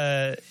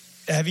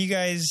have you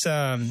guys,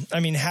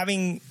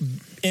 having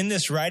in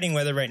this riding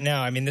weather right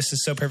now, this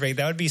is so perfect.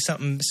 That would be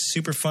something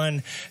super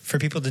fun for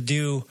people to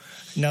do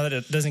now that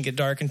it doesn't get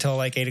dark until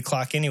like 8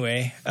 o'clock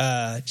anyway.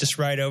 Just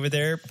ride over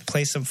there,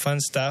 play some fun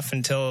stuff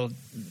until,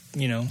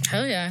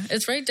 Hell yeah.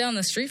 It's right down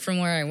the street from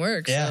where I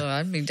work, so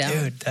I'd be down.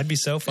 Dude, that'd be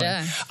so fun.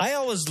 Yeah.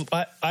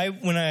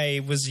 When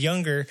I was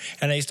younger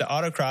and I used to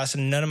autocross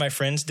and none of my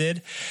friends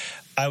did,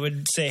 I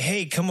would say,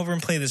 hey, come over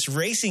and play this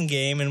racing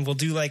game and we'll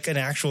do like an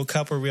actual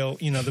cup where we'll,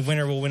 the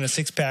winner will win a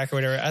 6-pack or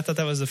whatever. I thought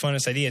that was the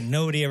funnest idea.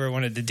 Nobody ever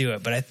wanted to do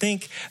it, but I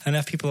think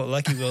enough people at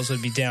Lucky Wheels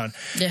would be down.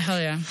 Yeah, hell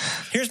yeah.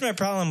 Here's my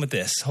problem with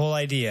this whole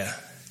idea.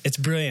 It's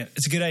brilliant.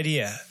 It's a good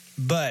idea.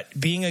 But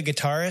being a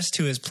guitarist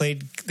who has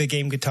played the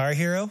game Guitar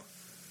Hero,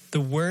 the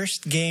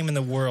worst game in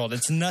the world.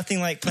 It's nothing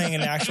like playing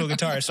an actual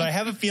guitar. So I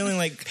have a feeling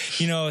like,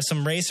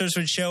 some racers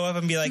would show up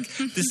and be like,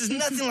 this is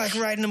nothing like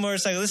riding a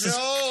motorcycle. This is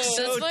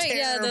so terrible.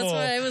 Yeah, that's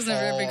why I was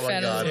never a big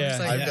fan of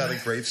it. I've got a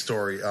great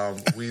story.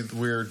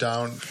 We're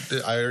down,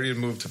 I already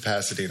moved to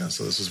Pasadena,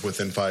 so this was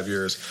within 5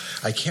 years.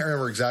 I can't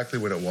remember exactly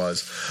when it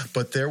was,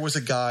 but there was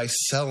a guy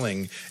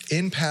selling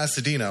in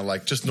Pasadena,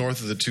 like just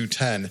north of the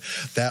 210,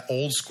 that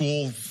old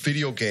school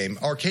video game,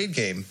 arcade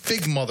game,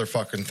 big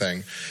motherfucking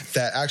thing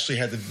that actually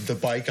had the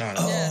bike on it.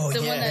 Oh, the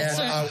one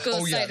that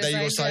goes you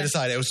go side to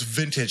side. It was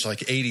vintage, like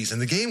 80s, and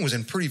the game was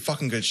in pretty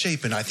fucking good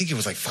shape, and I think it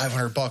was like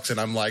 $500, and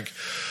I'm like,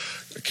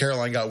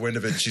 Caroline got wind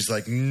of it and she's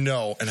like,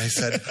 no. And I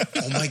said,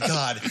 oh my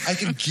God, I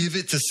can give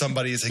it to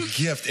somebody as a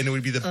gift and it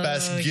would be the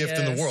best gift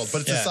in the world.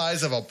 But it's the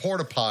size of a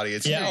porta potty.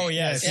 It's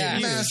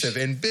massive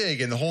and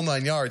big and the whole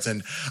 9 yards.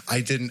 And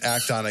I didn't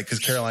act on it because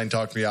Caroline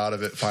talked me out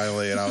of it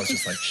finally. And I was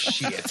just like,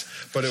 shit.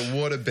 But it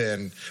would have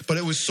been, but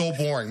it was so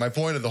boring. My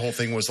point of the whole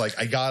thing was like,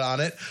 I got on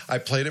it. I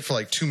played it for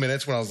like 2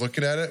 minutes when I was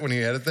looking at it, when he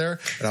had it there.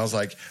 And I was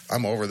like,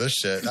 I'm over this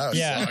shit. That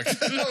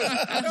sucked.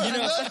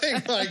 Nothing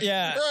like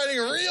riding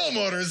a real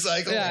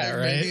motorcycle. Yeah,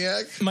 right.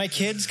 My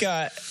kids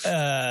got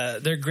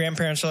their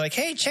grandparents were like,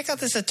 hey, check out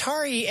this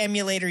Atari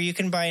emulator you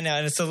can buy now.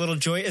 And it's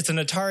it's an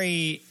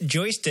Atari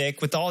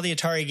joystick with all the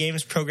Atari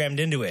games programmed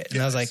into it.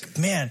 And I was like,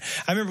 man,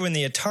 I remember when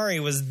the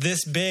Atari was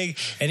this big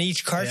and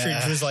each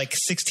cartridge was like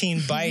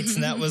 16 bytes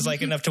and that was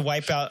like enough to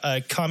wipe out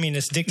a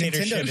communist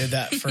dictatorship. Nintendo did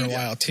that for a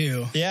while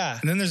too. Yeah.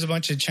 And then there's a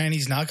bunch of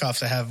Chinese knockoffs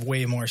that have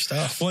way more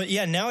stuff. Well,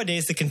 yeah,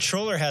 nowadays the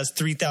controller has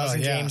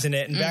 3,000 games in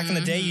it. And back in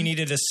the day, you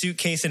needed a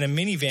suitcase and a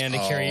minivan to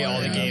carry all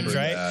the games,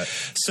 right? That.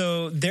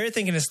 So they're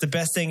thinking it's the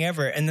best thing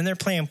ever. And then they're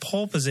playing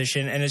pole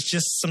position and it's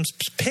just some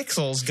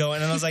pixels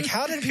going. And I was like,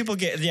 how did people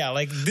get,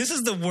 this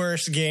is the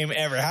worst game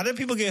ever. How did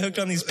people get hooked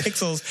on these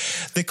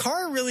pixels? The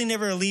car really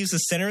never leaves the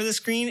center of the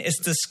screen. It's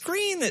the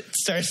screen that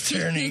starts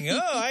turning. Oh,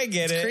 I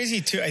get it. It's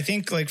crazy too. I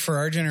think like for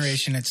our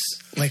generation, it's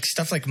like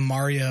stuff like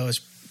Mario's,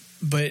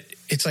 but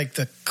it's like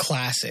the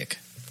classic.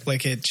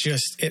 Like it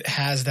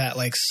has that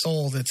like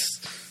soul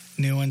that's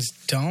new ones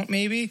don't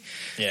maybe.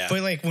 Yeah.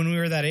 But like when we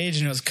were that age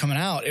and it was coming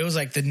out, it was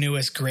like the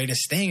newest,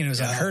 greatest thing and it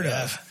was unheard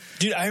of.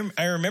 Dude,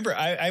 I remember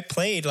I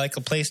played like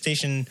a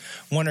PlayStation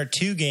 1 or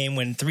 2 game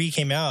when 3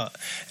 came out,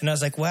 and I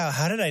was like, wow,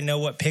 how did I know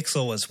what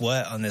pixel was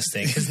what on this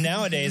thing? Because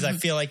nowadays I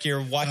feel like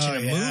you're watching a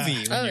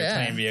movie when you're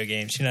playing video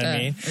games. You know what I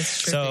mean?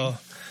 So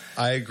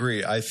I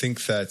agree. I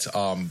think that,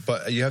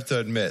 but you have to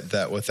admit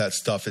that with that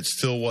stuff, it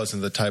still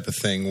wasn't the type of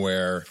thing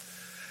where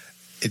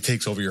it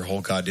takes over your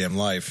whole goddamn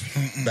life.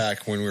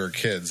 Back when we were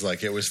kids,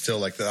 like it was still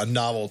like a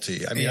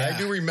novelty. I mean, I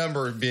do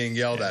remember being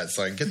yelled at,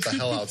 saying, "Get the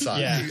hell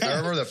outside!" I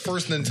remember the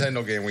first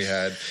Nintendo game we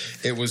had.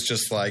 It was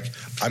just like,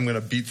 "I'm going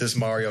to beat this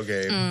Mario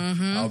game.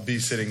 I'll be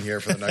sitting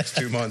here for the next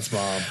 2 months,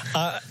 Mom."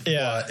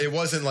 It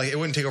wasn't like it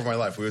wouldn't take over my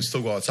life. We would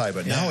still go outside.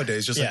 But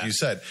nowadays, just like you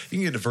said, you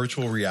can get to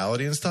virtual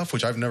reality and stuff,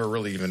 which I've never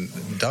really even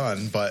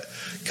done. But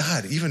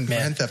God, even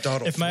Grand Theft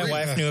Auto. If my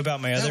wife knew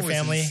about my other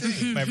family,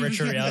 my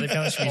virtual reality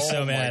family, she'd be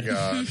so mad.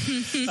 God.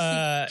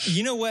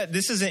 You know what?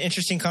 This is an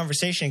interesting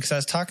conversation because I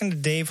was talking to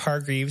Dave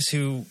Hargreaves,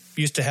 who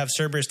used to have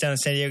Cerberus down in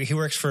San Diego. He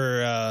works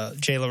for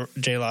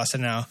Jay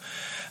Lawson now.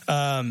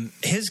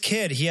 His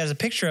kid, he has a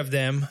picture of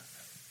them.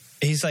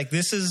 He's like,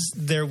 this is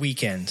their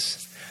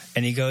weekends.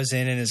 And he goes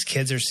in and his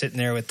kids are sitting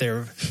there with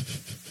their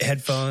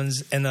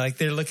headphones and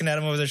they're looking at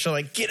him over their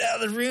shoulder like, get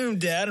out of the room,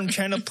 Dad. I'm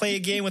trying to play a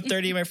game with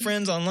 30 of my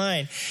friends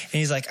online. And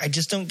he's like, I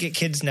just don't get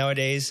kids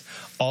nowadays.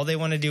 All they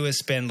want to do is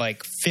spend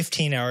like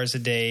 15 hours a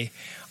day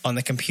on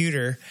the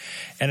computer.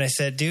 And I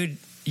said, dude,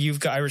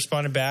 I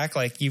responded back,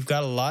 like, you've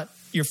got a lot.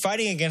 You're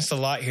fighting against a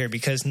lot here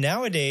because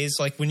nowadays,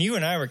 like when you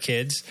and I were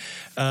kids,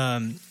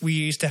 we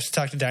used to have to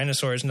talk to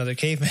dinosaurs and other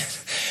cavemen.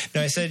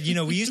 No, I said,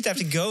 we used to have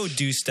to go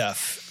do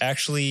stuff.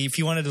 Actually, if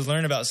you wanted to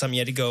learn about something,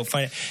 you had to go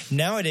find it.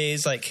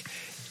 Nowadays, like,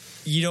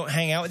 you don't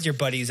hang out with your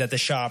buddies at the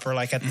shop or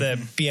like at the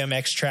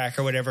BMX track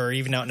or whatever, or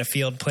even out in the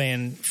field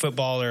playing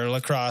football or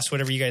lacrosse,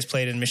 whatever you guys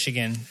played in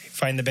Michigan.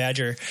 Find the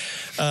badger.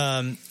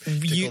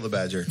 Tickle the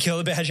badger. Kill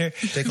the badger.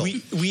 Tickle.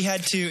 We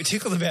had to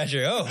tickle the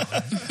badger. Oh,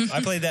 I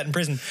played that in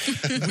prison.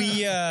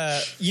 We,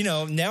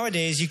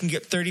 nowadays you can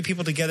get 30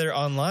 people together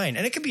online,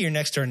 and it could be your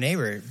next door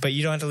neighbor, but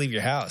you don't have to leave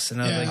your house.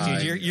 And I was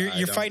like, dude,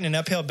 you're fighting an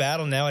uphill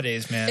battle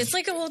nowadays, man. It's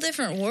like a whole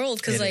different world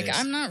because, like,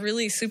 I'm not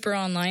really super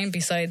online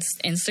besides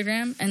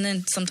Instagram, and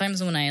then sometimes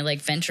when I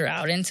like venture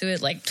out into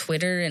it, like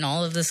Twitter and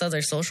all of this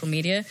other social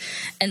media,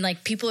 and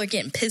like people are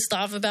getting pissed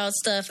off about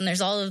stuff, and there's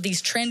all of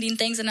these trending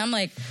things, and I'm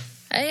like,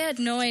 I had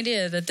no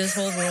idea that this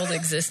whole world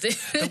existed.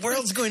 The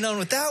world's going on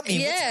without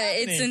me. Yeah,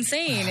 it's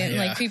insane. And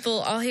like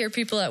I'll hear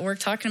people at work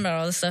talking about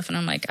all this stuff, and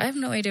I'm like, I have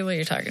no idea what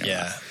you're talking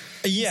about.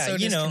 Yeah, so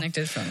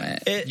disconnected from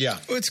it.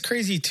 Well, it's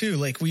crazy too.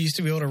 Like we used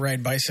to be able to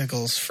ride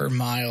bicycles for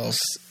miles.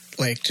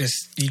 Like you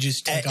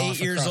just take at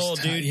off 8 years old,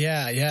 town. dude.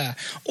 Yeah.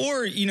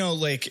 Or,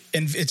 like,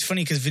 and it's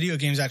funny because video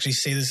games actually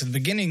say this at the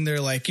beginning.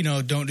 They're like,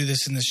 don't do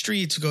this in the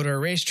streets, go to a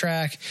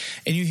racetrack.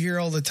 And you hear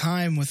all the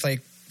time with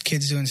like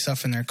kids doing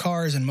stuff in their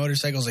cars and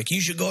motorcycles, like,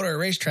 you should go to a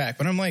racetrack.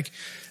 But I'm like,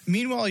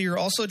 meanwhile, you're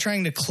also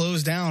trying to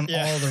close down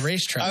all the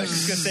racetracks. I was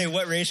just going to say,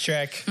 what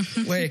racetrack?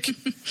 Like,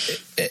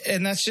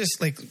 and that's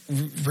just like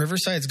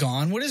Riverside's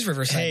gone. What is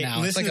Riverside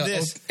now? It's like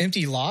an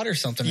empty lot or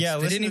something. Yeah,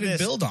 they didn't even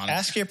build on it.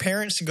 Ask your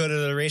parents to go to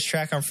the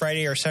racetrack on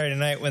Friday or Saturday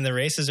night when the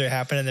races are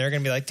happening. They're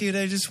going to be like, dude,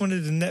 I just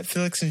wanted to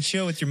Netflix and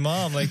chill with your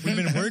mom. Like, we've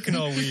been working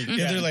all week.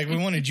 Yeah, they're like, we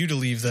wanted you to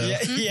leave, though.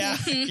 Yeah,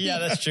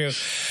 that's true.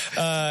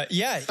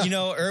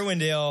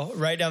 Irwindale,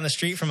 right down the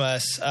street from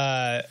us,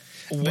 but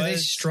they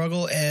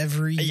struggle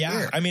every year.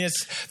 Yeah, I mean,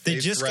 they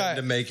just got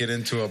to make it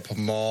into a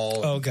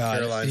mall. Oh God,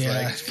 Caroline's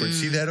like,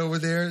 see that over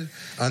there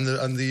on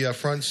the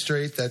front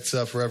straight? That's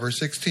Forever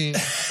 16.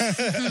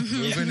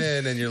 Moving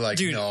in, and you're like,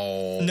 dude,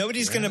 no,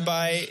 nobody's gonna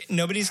buy.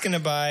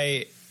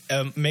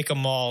 Make a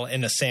mall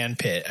in a sand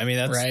pit. I mean,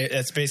 that's right.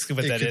 That's basically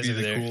what that is. It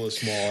could be the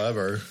coolest mall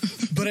ever.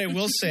 But I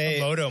will say,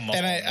 a moto mall.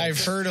 And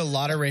I've heard a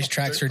lot of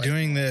racetracks are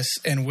doing this,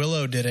 and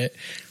Willow did it.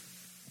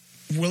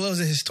 Willow's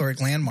a historic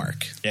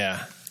landmark.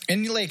 Yeah.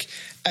 And like,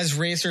 as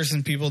racers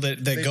and people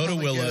that go to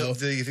Willow,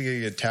 do you think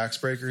you get a tax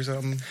break or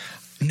something?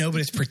 No,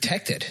 but it's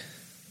protected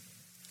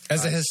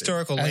as a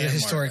historical landmark. As a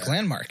historic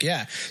landmark,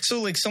 yeah.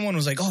 So like, someone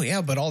was like, "Oh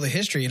yeah, but all the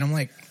history," and I'm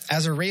like,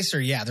 as a racer,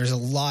 yeah, there's a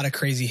lot of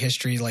crazy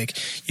history. Like,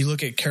 you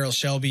look at Carroll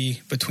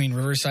Shelby between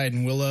Riverside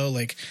and Willow,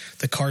 like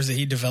the cars that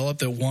he developed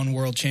that won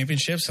world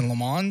championships in Le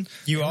Mans.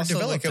 You also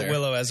look at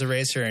Willow as a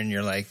racer, and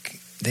you're like,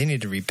 they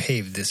need to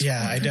repave this.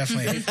 Yeah, I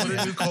definitely put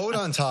a new coat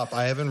on top.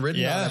 I haven't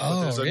ridden on it,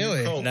 but there's a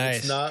new coat. Nice.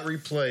 It's not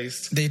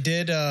replaced. They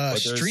did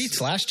streets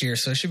last year,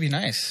 so it should be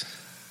nice.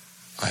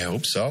 I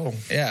hope so.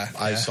 Yeah.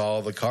 I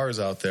saw the cars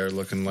out there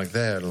looking like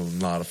they had a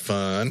lot of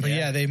fun. But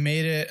yeah, they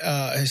made it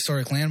a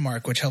historic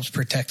landmark, which helps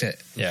protect it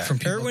from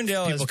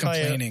Irwindale people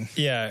complaining.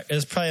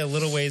 It's probably a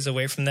little ways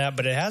away from that,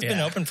 but it has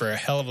been open for a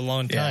hell of a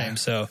long time.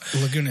 So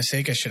Laguna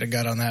Seca should have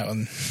got on that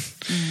one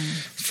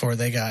before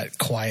they got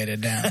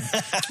quieted down.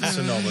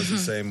 Sonoma's the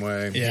same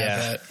way.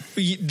 Yeah.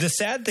 The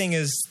sad thing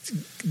is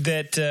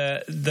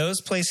that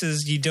those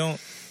places you don't,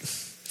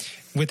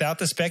 without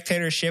the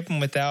spectatorship and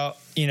without,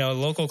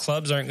 local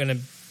clubs aren't going to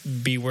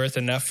be worth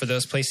enough for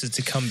those places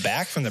to come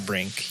back from the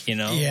brink,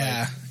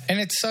 Yeah. And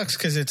it sucks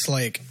because it's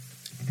like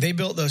they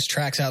built those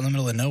tracks out in the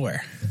middle of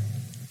nowhere.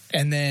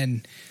 And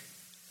then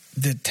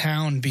the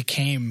town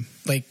became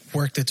like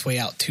worked its way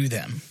out to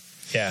them.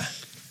 Yeah.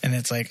 And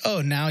it's like,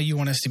 oh, now you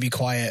want us to be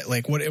quiet.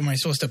 Like, what am I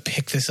supposed to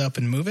pick this up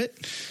and move it?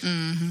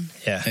 Mm-hmm.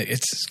 Yeah.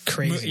 It's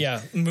crazy.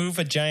 Move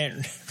a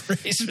giant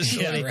race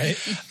facility.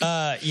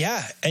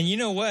 Yeah, right? And you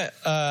know what?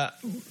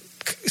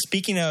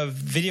 Speaking of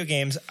video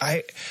games,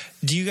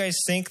 do you guys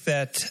think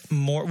that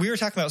we were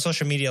talking about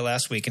social media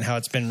last week and how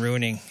it's been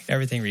ruining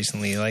everything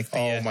recently? Like,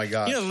 oh my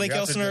god, Lake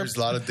Elsinore. There's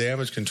a lot of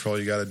damage control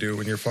you got to do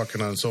when you're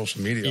fucking on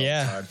social media.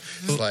 All the time.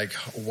 It's like,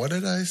 what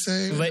did I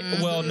say?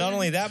 Well, not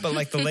only that, but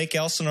like the Lake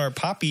Elsinore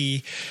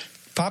Poppy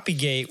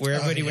Gate, where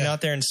everybody went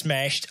out there and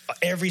smashed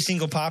every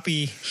single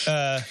poppy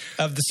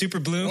of the Super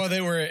Bloom. Well, they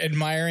were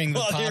admiring the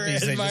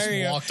poppies. They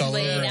just walked all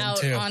over them, out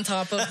too. on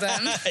top of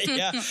them.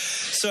 Yeah.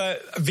 So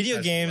video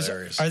That's games,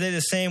 hilarious. are they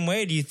the same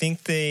way? Do you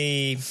think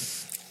they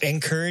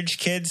encourage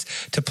kids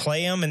to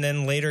play them and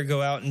then later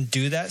go out and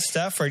do that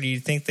stuff? Or do you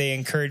think they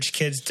encourage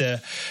kids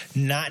to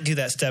not do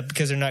that stuff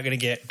because they're not going to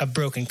get a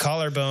broken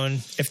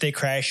collarbone if they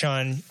crash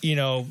on,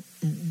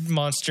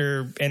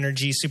 Monster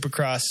Energy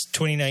Supercross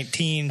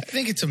 2019? I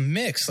think it's a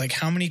mix. Like,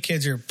 how many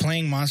kids are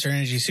playing Monster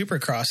Energy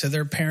Supercross that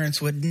their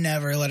parents would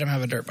never let them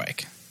have a dirt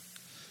bike?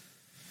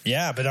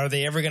 Yeah, but are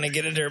they ever going to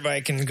get a dirt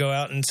bike and go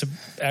out and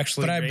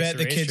actually? But I bet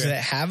the kids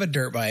that have a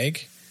dirt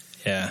bike,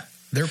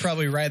 they're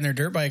probably riding their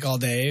dirt bike all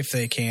day if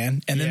they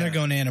can, and then they're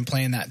going in and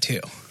playing that too.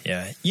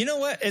 Yeah. You know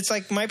what? It's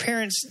like my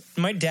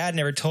dad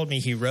never told me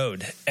he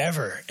rode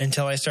ever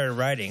until I started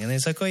riding, and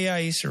he's like, "Oh yeah, I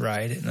used to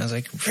ride," and I was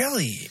like,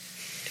 "Really?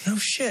 No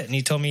shit." And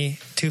he told me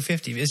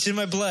 250. It's in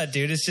my blood,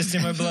 dude. It's just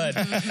in my blood.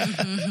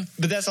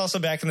 But that's also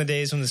back in the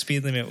days when the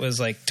speed limit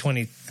was like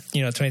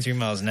 23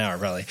 miles an hour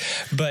probably.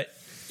 But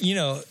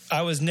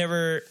I was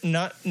never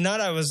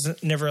I was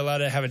never allowed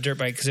to have a dirt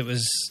bike because it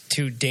was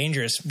too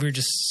dangerous. We were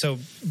just so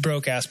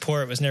broke ass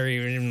poor. It was never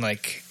even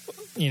like,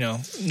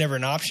 never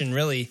an option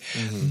really.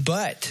 Mm-hmm.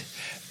 But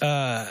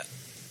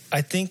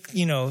I think,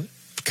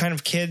 kind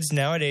of kids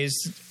nowadays,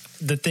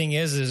 the thing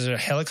is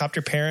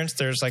helicopter parents.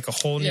 There's like a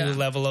whole new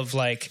level of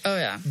like,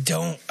 I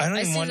don't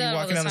even want you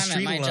walking down the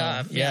street alone.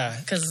 Job. Yeah,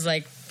 because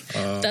like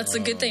that's the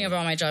good thing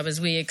about my job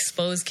is we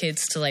expose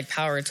kids to like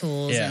power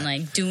tools and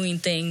like doing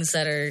things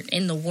that are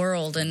in the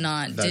world and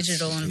not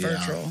digital and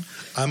virtual.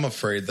 I'm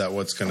afraid that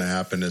what's going to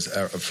happen is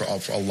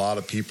for a lot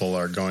of people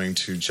are going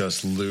to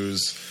just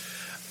lose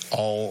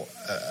all.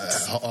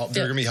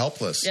 They're going to be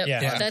helpless. Yep.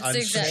 Yeah, that's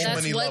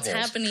what's levels.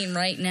 Happening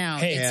right now.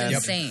 It's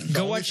insane.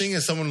 The only thing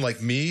is, someone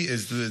like me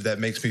that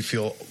makes me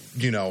feel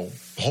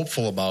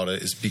hopeful about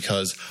it is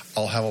because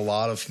I'll have a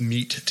lot of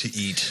meat to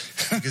eat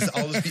because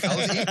I'll just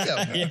eat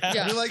them.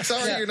 I'll be like,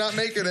 sorry, you're not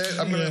making it.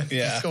 I'm gonna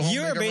just go home.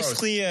 You are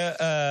basically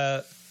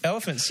a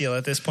elephant seal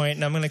at this point,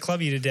 and I'm going to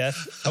club you to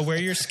death. I'll wear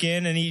your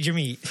skin and eat your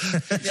meat.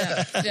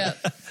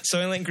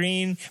 Soylent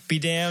Green, be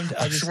damned.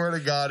 I swear to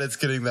God, it's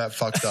getting that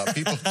fucked up.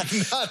 People do not have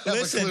a clue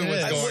what's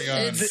going on.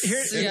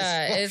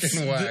 It's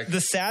whack. The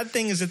sad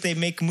thing is that they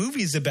make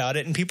movies about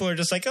it, and people are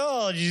just like,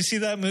 "Oh, did you see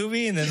that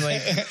movie?" And then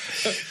like,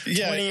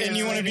 and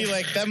you want to be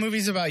like, "That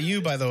movie's about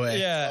you," by the way.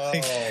 Yeah.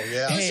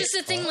 It's just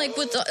a thing like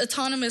with the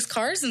autonomous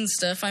cars and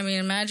stuff. I mean,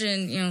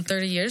 imagine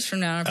 30 years from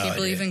now, are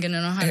people even going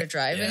to know how to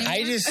drive anymore?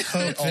 I just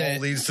hope that all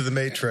leads to the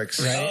Matrix.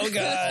 Right? Oh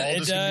God, all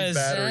it does.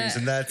 Batteries,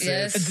 and that's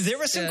it. There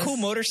were some cool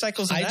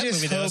motorcycles in that movie. I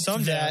just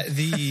hope that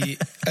the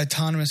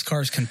autonomous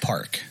cars can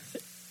park.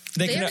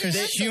 Because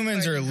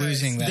humans are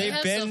losing that. They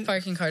have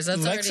self-parking cars.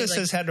 That's Lexus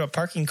has had a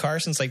parking car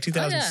since like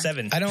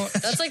 2007.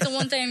 That's like the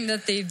one thing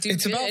that they do.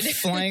 It's about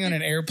flying on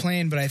an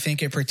airplane, but I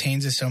think it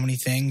pertains to so many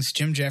things.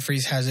 Jim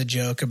Jeffries has a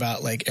joke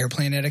about like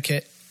airplane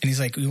etiquette. And he's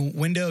like,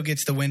 window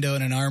gets the window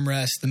and an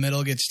armrest, the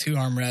middle gets 2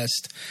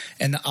 armrests,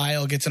 and the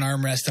aisle gets an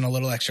armrest and a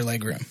little extra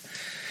leg room.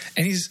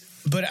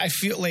 But I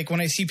feel like when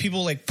I see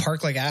people like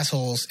park like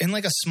assholes in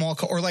like a small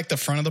car or like the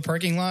front of the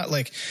parking lot,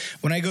 like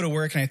when I go to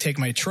work and I take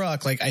my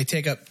truck, like I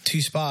take up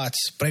 2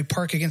 spots, but I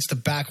park against the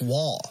back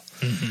wall.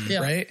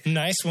 Mm-hmm. Right?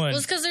 Nice one. Well,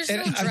 it's because there's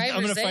no drivers.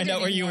 I'm going to find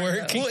out where you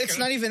work. Well, it's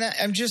not even that.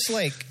 I'm just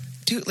like,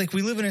 dude, like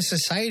we live in a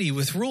society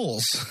with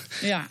rules.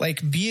 Yeah.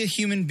 Like be a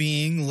human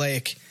being,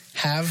 like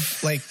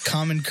have like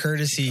common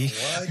courtesy.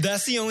 What?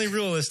 That's the only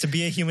rule is to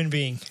be a human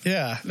being.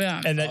 Yeah.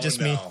 And that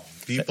me.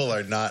 People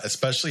are not,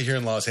 especially here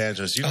in Los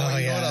Angeles. You know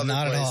what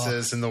other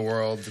places in the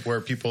world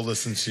where people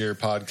listen to your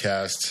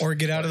podcast or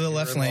get out of the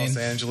left lane. Los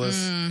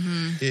Angeles,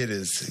 it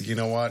is. You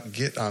know what?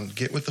 Get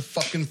with the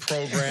fucking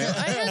program.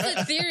 I have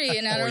a theory,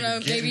 and I don't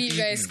know. Maybe you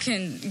guys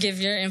can give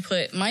your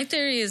input. My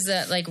theory is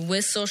that like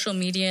with social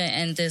media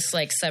and this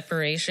like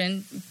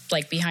separation,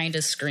 like behind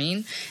a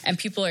screen, and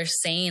people are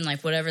saying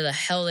like whatever the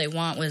hell they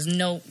want with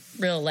no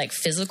real like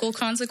physical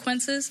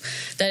consequences,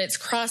 that it's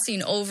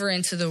crossing over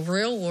into the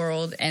real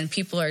world, and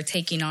people are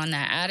taking on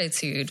that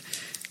attitude,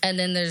 and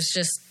then there's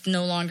just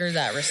no longer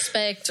that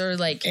respect or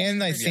like.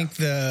 And I think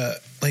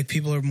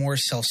people are more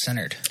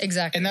self-centered.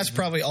 Exactly. And that's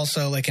probably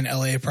also like an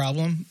LA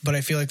problem, but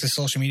I feel like the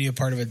social media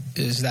part of it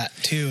is that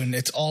too, and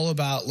it's all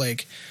about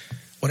like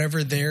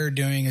whatever they're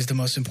doing is the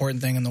most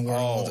important thing in the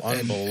world. Oh,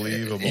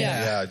 unbelievable.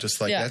 Yeah, just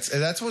like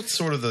that's what's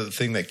sort of the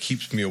thing that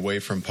keeps me away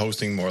from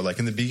posting more. Like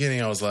in the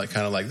beginning, I was like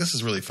kind of like, this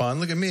is really fun.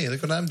 Look at me.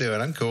 Look what I'm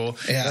doing. I'm cool.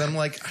 Yeah. And I'm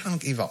like,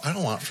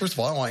 first of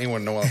all, I don't want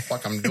anyone to know what the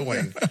fuck I'm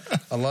doing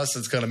unless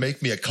it's going to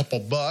make me a couple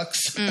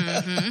bucks.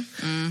 And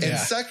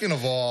second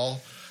of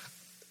all,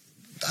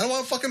 I don't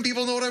want fucking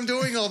people to know what I'm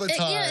doing all the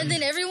time. Yeah, and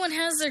then everyone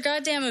has their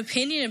goddamn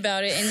opinion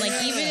about it, and like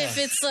even if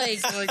it's like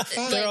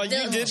they'll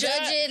judge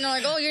it and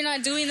like, oh, you're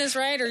not doing this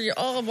right, or you're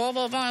blah blah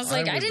blah. It's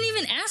like I didn't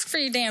even ask for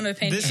your damn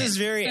opinion. This is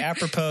very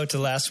apropos to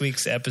last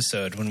week's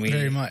episode when we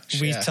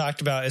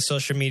talked about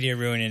social media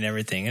ruining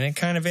everything, and it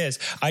kind of is.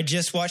 I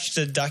just watched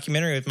a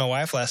documentary with my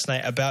wife last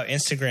night about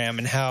Instagram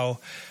and how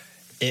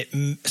it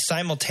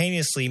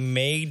simultaneously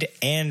made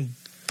and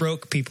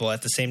broke people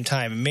at the same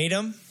time. It made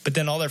them, but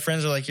then all their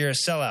friends were like, you're a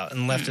sellout,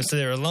 and left them. So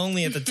they were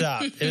lonely at the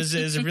top. It was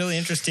a really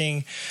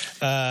interesting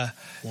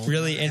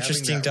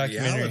interesting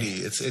documentary.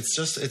 Reality. It's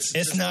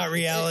just not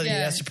reality.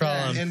 That's the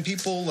problem. And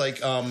people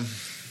like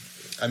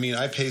I mean,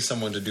 I pay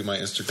someone to do my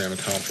Instagram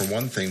account for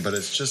one thing, but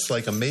it's just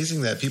like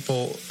amazing that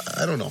people,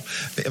 I don't know.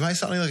 Am I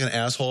sounding like an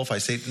asshole if I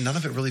say none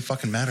of it really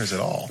fucking matters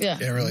at all? Yeah.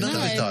 It really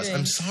does.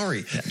 I'm sorry.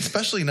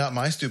 Especially not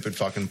my stupid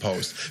fucking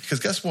post. Because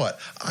guess what?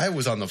 I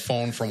was on the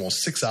phone for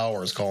almost 6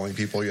 hours calling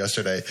people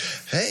yesterday.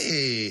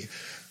 Hey,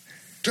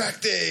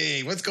 track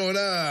day, what's going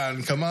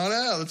on? Come on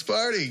out, let's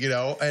party, you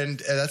know? And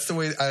that's the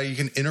way you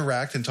can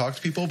interact and talk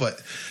to people,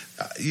 but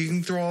you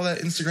can throw all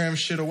that Instagram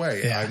shit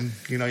away. Yeah.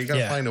 You got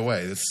to find a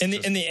way. In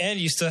the end,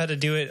 you still had to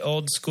do it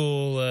old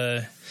school,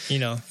 selling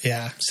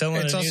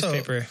a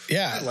newspaper.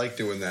 Yeah. I like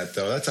doing that,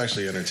 though. That's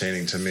actually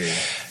entertaining to me.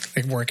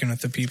 Like working with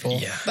the people.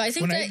 Yeah. But I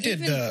think go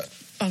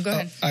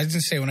ahead. I was going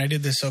to say, when I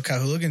did the SoCal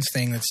Hooligans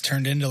thing that's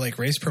turned into like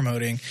race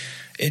promoting,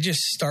 it just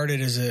started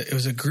it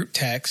was a group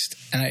text,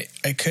 and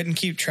I couldn't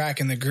keep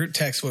track in the group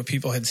text what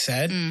people had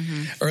said.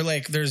 Or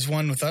like there's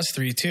one with us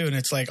three too, and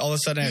it's like all of a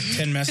sudden I have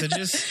 10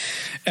 messages,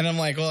 and I'm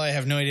like, well, I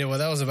have no idea what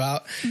that was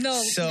about.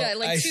 No, so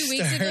like 2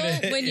 weeks ago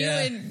when you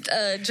and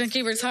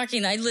Junkie were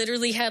talking, I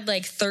literally had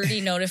like 30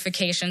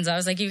 notifications. I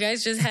was like, you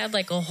guys just had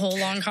like a whole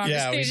long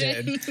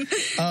conversation.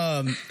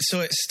 Yeah, we did.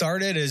 So it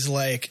started as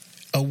like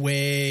a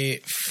way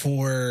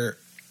for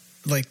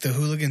like the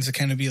hooligans to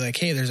kind of be like,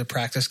 hey, there's a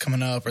practice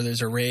coming up or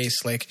there's a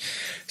race. Like,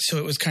 so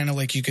it was kind of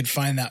like you could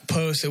find that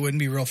post. It wouldn't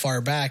be real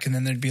far back. And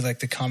then there'd be like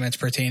the comments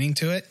pertaining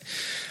to it.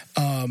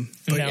 But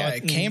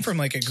it came from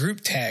like a group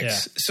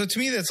text. Yeah. So to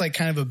me, that's like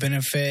kind of a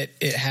benefit.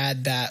 It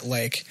had that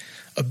like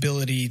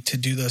ability to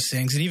do those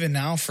things. And even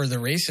now for the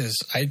races,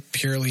 I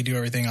purely do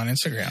everything on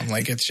Instagram.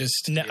 Like it's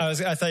just, I thought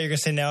you were going to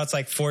say now it's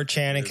like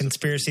 4chan and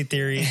conspiracy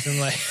theories and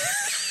like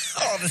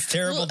all this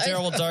terrible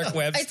dark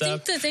web stuff. I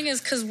think the thing is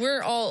because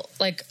we're all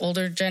like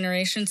older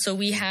generation, so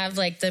we have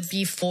like the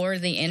before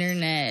the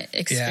internet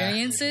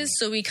experiences,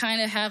 so we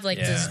kind of have like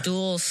this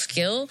dual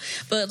skill.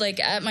 But like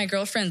at my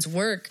girlfriend's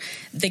work,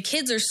 the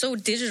kids are so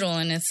digital,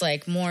 and it's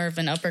like more of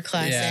an upper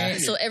class area,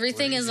 so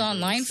everything is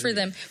online for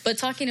them. But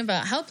talking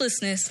about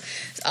helplessness,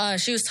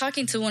 she was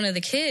talking to one of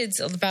the kids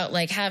about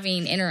like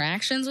having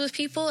interactions with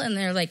people, and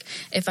they're like,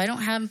 if I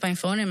don't have my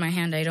phone in my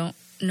hand, I don't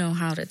know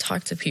how to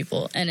talk to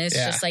people. And it's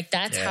just like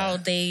that's how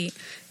they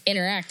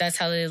interact, that's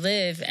how they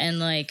live. And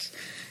like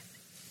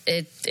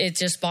it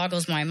just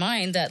boggles my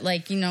mind that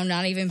like, you know,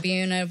 not even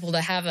being able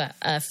to have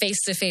a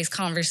face-to-face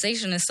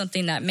conversation is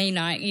something that may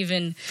not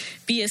even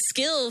be a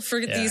skill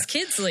for these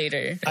kids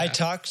later. I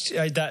talked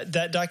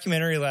that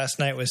documentary last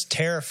night was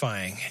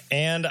terrifying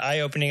and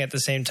eye-opening at the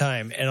same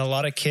time. And a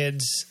lot of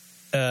kids,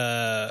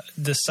 the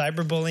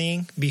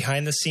cyberbullying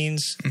behind the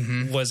scenes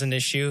was an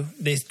issue.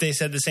 They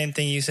said the same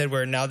thing you said,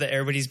 where now that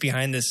everybody's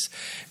behind this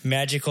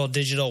magical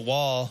digital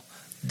wall,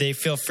 they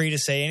feel free to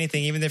say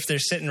anything, even if they're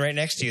sitting right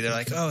next to you. They're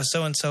like, oh,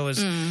 so-and-so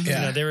is, you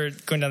know, they were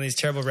going down these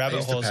terrible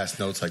rabbit holes. I used to pass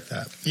notes like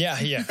that. Yeah.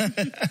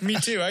 Me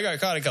too. I got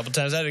caught a couple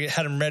times. I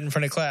had them read in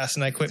front of class,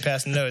 and I quit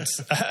passing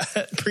notes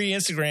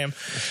pre-Instagram.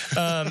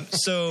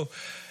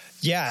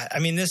 I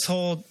mean, this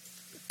whole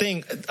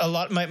thing, a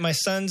lot, my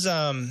son's,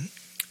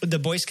 the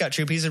Boy Scout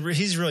troop,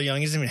 he's real young.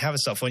 He doesn't even have a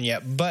cell phone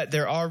yet, but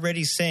they're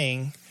already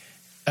saying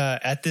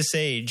at this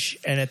age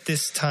and at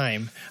this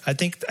time, I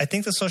think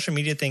the social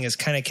media thing is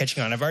kind of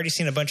catching on. I've already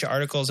seen a bunch of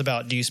articles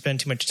about, do you spend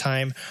too much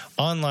time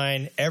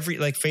online?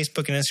 Like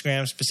Facebook and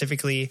Instagram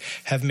specifically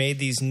have made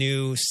these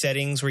new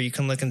settings where you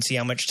can look and see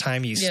how much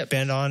time you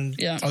spend on.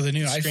 Yeah. Oh, the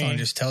new iPhone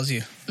just tells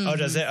you. Oh,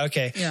 does it?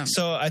 Okay. Yeah.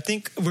 So I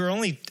think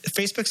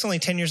Facebook's only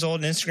 10 years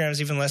old and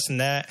Instagram's even less than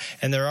that,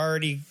 and they're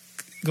already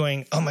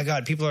going, oh my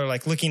God, people are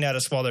like looking at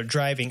us while they're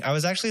driving. I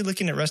was actually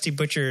looking at Rusty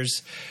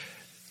Butcher's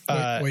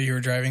What you were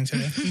driving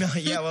today? No,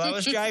 yeah. Well, I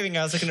was driving.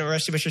 I was looking at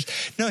Rusty Butcher's.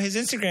 No, his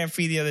Instagram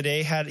feed the other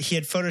day he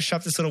had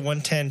photoshopped this little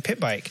 110 pit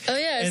bike. Oh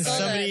yeah, I saw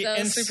that. That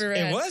was super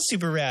rad. It was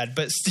super rad.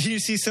 But you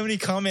see, somebody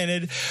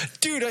commented,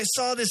 "Dude, I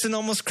saw this and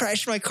almost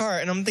crashed my car."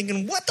 And I'm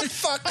thinking, what the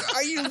fuck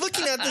are you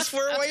looking at this for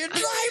while you're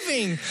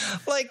driving?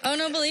 Like, oh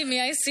no, believe me,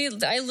 I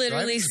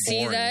literally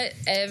see that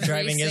every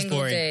driving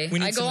single day.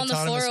 I go on the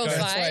 405.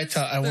 That's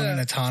why I want an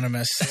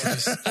autonomous.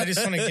 I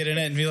just want to get in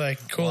it and be like,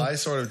 cool. Well, I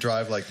sort of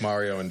drive like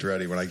Mario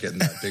Andretti when I get in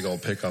that big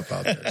old pickup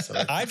out there. So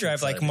I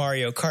drive like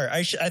Mario Kart.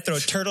 I throw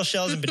turtle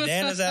shells and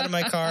bananas out of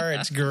my car.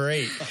 It's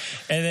great.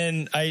 And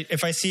then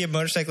if I see a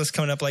motorcyclist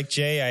coming up like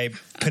Jay, I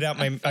put out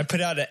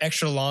an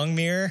extra long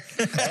mirror.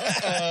 Look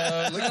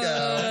out!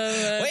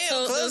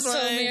 Those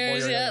tow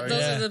mirrors,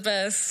 those are the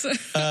best.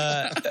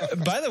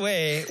 By the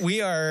way,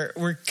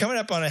 we're coming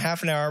up on a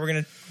half an hour. We're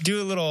gonna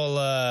do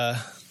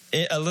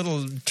a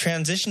little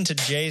transition to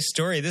Jay's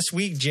story. This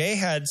week, Jay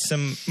had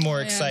some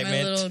more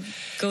excitement. My little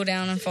go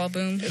down and fall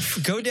boom.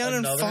 Go down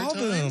and fall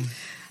boom.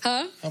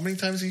 Huh? How many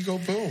times did you go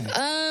boom?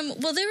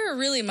 Well, they were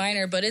really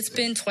minor, but it's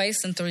been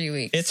twice in 3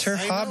 weeks. It's her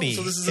hobby.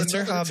 So this is it's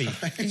her hobby.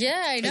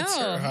 Yeah, I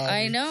know.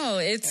 I know.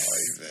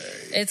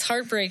 It's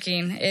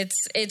heartbreaking.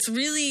 It's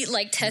really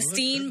like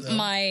testing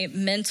my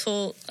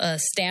mental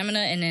stamina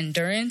and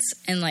endurance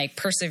and like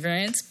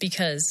perseverance,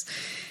 because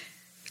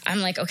I'm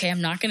like, okay, I'm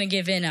not going to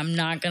give in. I'm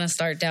not going to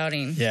start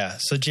doubting. Yeah.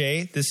 So,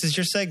 Jay, this is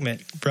your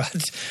segment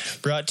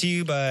brought to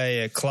you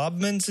by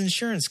Klobman's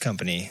Insurance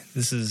Company.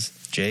 This is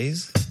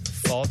Jay's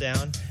Fall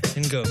Down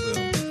and Go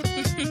Boom.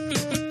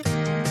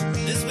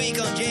 This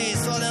week on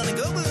Jay's Fall Down and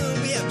Go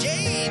Boom, we have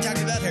Jay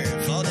talking about her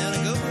fall down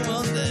and go boom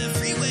on the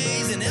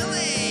freeways in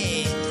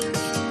L.A.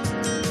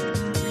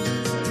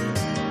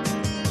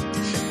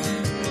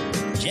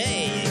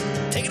 Jay,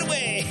 take it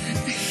away.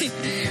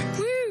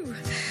 Woo!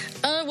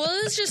 Well,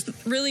 it was just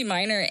really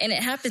minor, and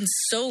it happened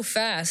so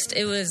fast.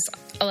 It was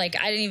like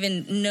I didn't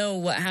even know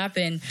what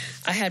happened.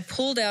 I had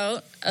pulled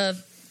out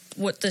of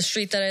the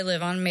street that I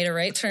live on, made a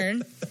right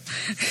turn.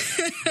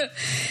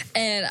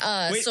 And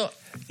Wait, so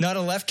not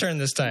a left turn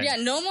this time. Yeah,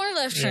 no more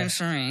left turns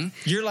for me.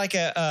 You're like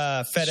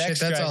a FedEx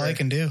driver. That's all I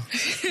can do.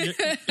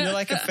 You're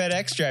like a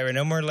FedEx driver.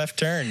 No more left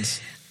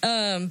turns.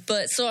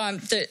 But so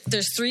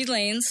there's 3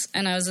 lanes,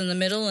 and I was in the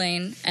middle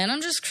lane, and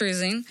I'm just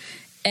cruising,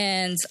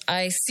 and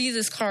I see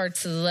this car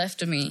to the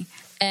left of me,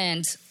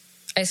 and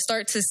I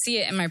start to see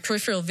it in my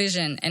peripheral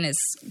vision, and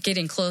it's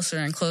getting closer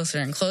and closer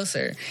and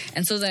closer.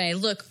 And so then I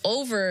look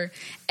over,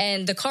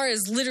 and the car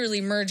is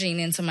literally merging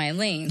into my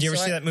lane. Do you ever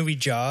see that movie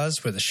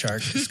Jaws where the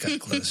shark just got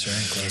closer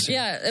and closer?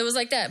 Yeah, it was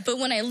like that. But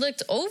when I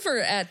looked over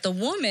at the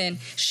woman,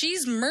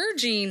 she's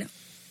merging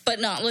but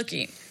not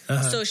looking.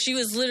 Uh-huh. So she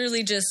was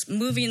literally just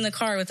moving the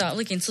car without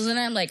looking. So then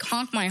I'm like,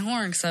 honk my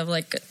horn, because I have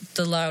like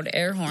the loud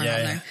air horn on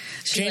there.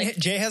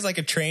 Jay has like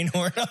a train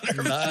horn on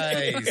her.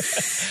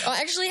 Nice. I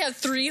actually have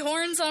 3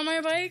 horns on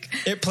my bike.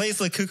 It plays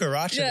La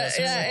Cucaracha.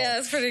 Yeah,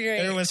 it's pretty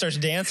great. Everyone starts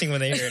dancing when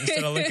they hear it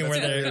instead of looking where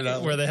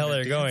the hell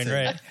they're going,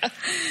 right?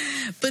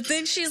 But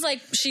then she's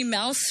like, she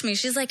mouths to me.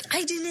 She's like,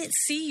 I didn't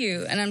see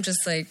you. And I'm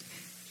just like,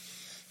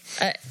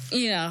 I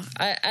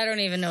don't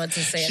even know what to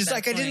say. She's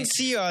like, I didn't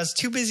see you. I was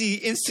too busy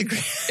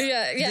Instagram.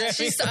 Yeah.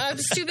 I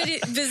was too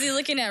busy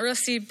looking at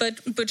Rusty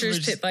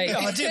Butcher's pit bike.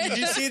 Oh, dude, did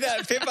you see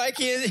that pit bike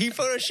he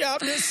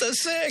photoshopped? It's so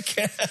sick.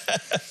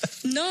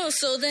 No,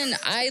 so then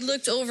I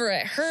looked over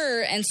at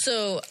her, and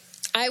so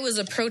I was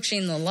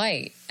approaching the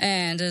light,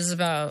 and it was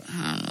about,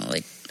 I don't know,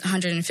 like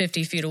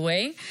 150 feet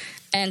away.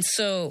 And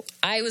so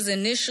I was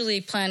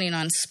initially planning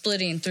on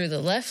splitting through the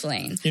left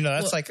lane.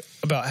 That's like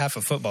about half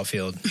a football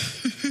field.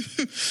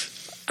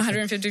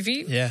 150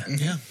 feet? Yeah.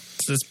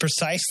 So it's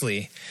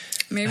precisely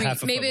maybe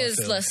it's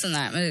field. less than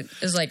that. It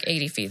was like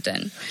 80 feet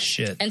then.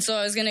 Shit. And so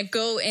I was going to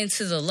go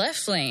into the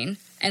left lane.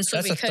 And so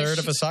that's a third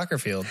of a soccer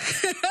field.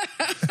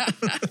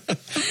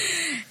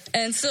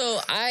 And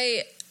so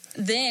I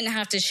then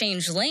have to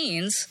change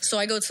lanes. So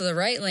I go to the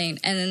right lane,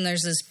 and then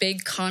there's this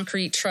big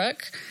concrete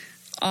truck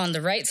on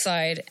the right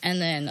side,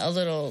 and then a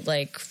little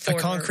like a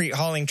concrete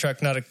hauling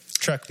truck, not a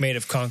truck made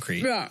of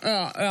concrete.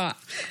 Yeah.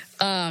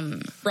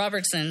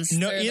 Robertson's.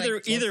 No,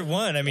 either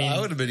one. I mean, I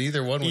would have been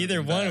either one.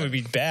 Either one would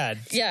be bad.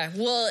 Yeah.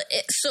 Well,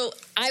 so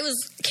I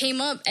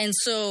came up, and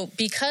so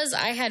because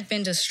I had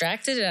been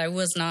distracted, and I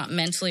was not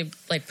mentally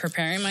like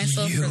preparing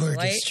myself for the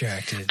light.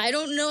 Distracted. I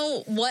don't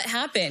know what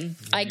happened.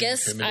 I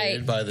guess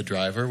intimidated by the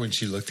driver when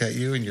she looked at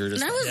you, and you're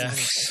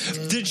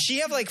just. Did she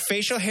have like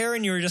facial hair,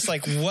 and you were just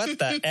like, "What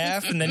the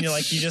f?" And then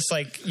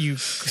you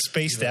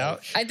spaced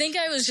out. I think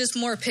I was just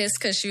more pissed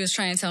because she was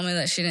trying to tell me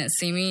that she didn't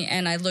see me,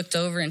 and I looked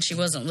over and she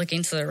wasn't looking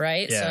to the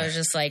right. Yeah. So I was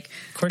just like,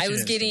 I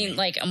was getting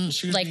like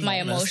my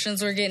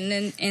emotions were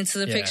getting into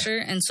the picture,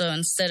 and so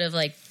instead of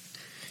like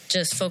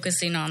just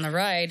focusing on the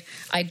ride,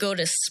 I go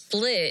to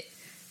split,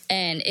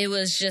 and it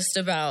was just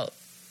about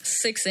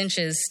 6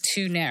 inches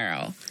too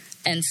narrow,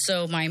 and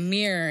so my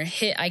mirror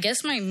hit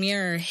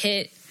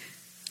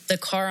the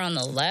car on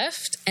the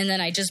left, and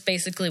then I just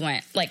basically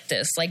went like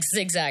this, like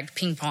zigzag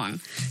ping pong.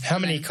 Through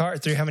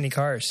how many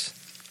cars?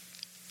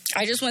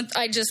 I just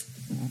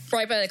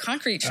right by the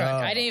concrete truck.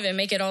 I didn't even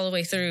make it all the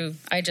way through.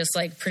 I just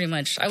like pretty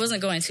much, I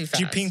wasn't going too fast.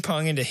 Did you ping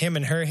pong into him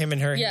and her, him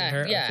and her, yeah, him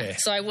and her? Yeah. Okay.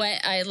 So I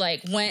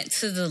went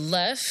to the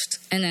left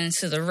and then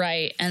to the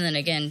right and then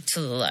again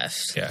to the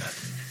left. Yeah.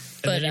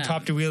 And then you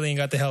popped a wheelie and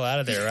got the hell out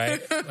of there,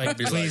 right? Like,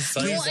 please.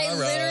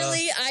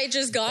 I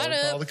just got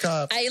up. Call the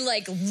cops. I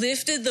like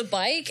lifted the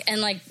bike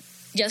and like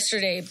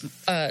yesterday,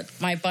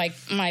 my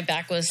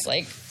back was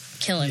like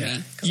killing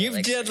me. You've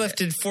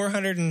deadlifted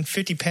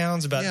 450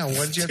 pounds about. Yeah,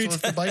 what did you have to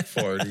lift the bike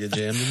for? Did you get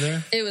jammed in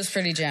there? It was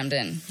pretty jammed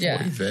in.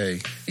 Yeah.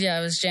 Yeah,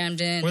 I was jammed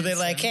in. Were they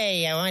like,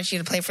 hey, I want you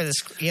to play for the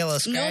yellow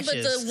scratches? No,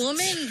 but the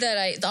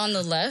woman on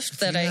the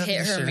left that I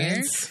hit her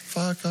mirror.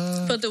 Fuck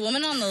off. But the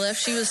woman on the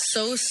left, she was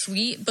so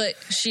sweet, but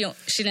she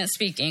didn't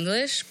speak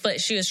English,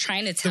 but she was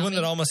trying to tell me. The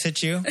one that almost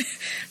hit you?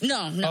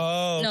 No.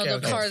 Oh, okay,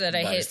 the car that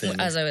I hit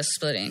as I was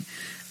splitting.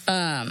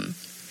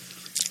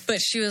 But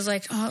she was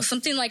like,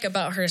 something like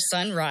about her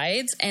son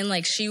rides, and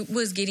like she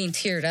was getting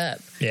teared up.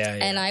 Yeah.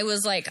 And I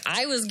was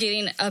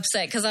getting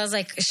upset because I was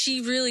like,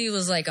 she really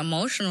was like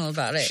emotional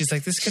about it. She's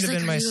like, this could have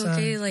been my son.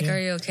 Okay? Like, are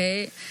you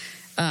okay?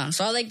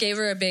 So I like gave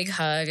her a big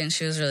hug, and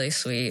she was really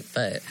sweet.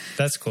 But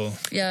that's cool.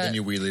 Yeah. Then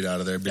you wheelied out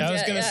of there. I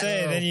was gonna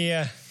say, then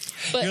you.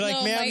 But you're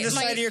like, man, the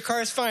side of your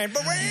car is fine,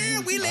 but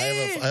we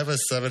live. I have a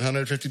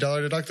 $750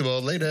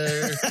 deductible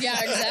later. Yeah,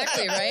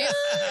 exactly, right?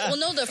 Well,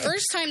 no, the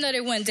first time that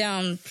it went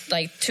down,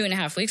 like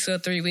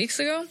 3 weeks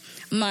ago,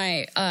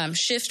 my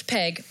shift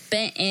peg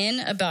bent in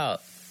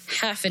about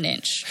half an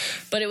inch,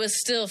 but it was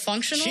still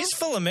functional. She's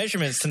full of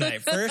measurements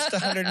tonight. First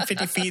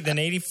 150 feet, then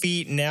 80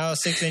 feet, now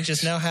 6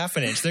 inches, now half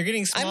an inch. They're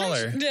getting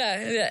smaller.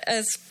 Yeah,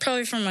 it's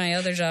probably from my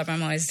other job.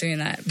 I'm always doing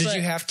that. Did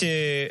you have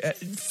to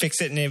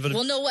fix it and able to?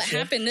 Well, no. What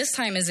happened this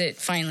time is it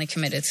finally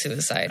committed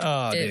suicide.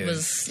 Oh, it dude.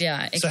 was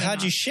So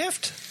how'd you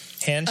shift?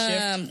 Hand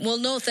shift? Well,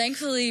 no,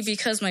 thankfully,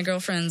 because my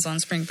girlfriend's on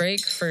spring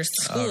break for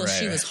school,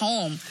 she was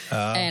home.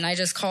 And I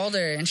just called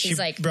her, and she's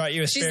like, brought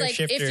you a spare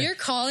shifter. if you're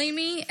calling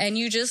me and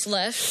you just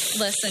left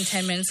less than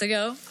 10 minutes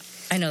ago,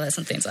 I know that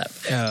something's up.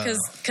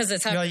 Because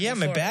it's happened before.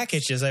 My back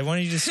itches. I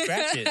wanted you to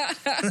scratch it.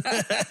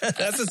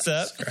 That's what's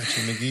up.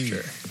 Scratchy McGee.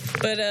 Sure.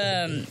 But,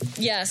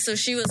 so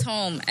she was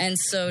home, and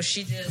so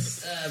she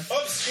just...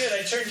 Oops, shit,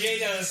 I turned Jay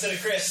down instead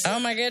of Chris. Oh,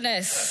 my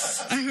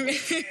goodness.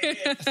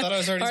 I thought I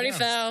was already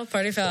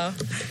Party foul.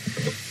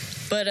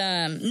 But,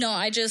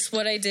 no,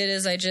 what I did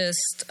is I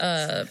just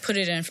put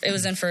it in, it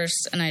was in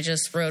first, and I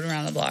just rode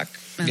around the block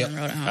and then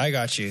rode it home. I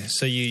got you.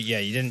 So you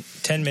didn't,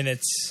 10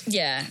 minutes.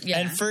 Yeah.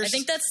 And first, I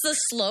think that's the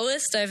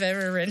slowest I've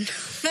ever ridden.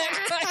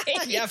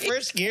 Yeah,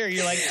 first gear,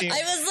 you're like, dude.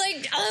 I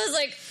was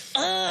like,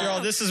 girl,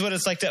 this is what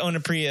it's like to own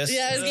a Prius.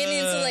 Yeah, I was getting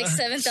into like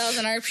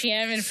 7,000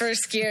 RPM in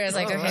first gear. I was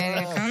like,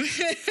 okay, come.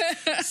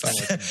 Sound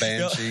like a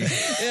banshee.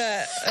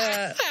 Yeah.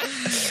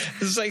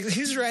 It's like,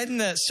 who's riding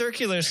that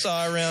circular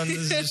saw around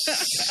the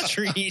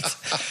street?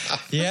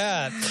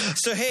 Yeah.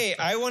 So, hey,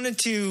 I wanted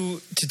to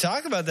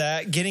talk about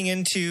that, getting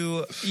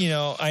into,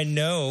 I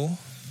know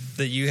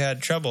that you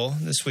had trouble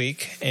this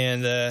week,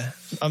 and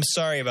I'm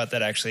sorry about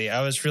that, actually.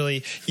 I was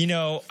really,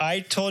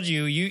 I told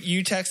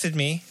you texted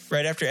me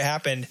right after it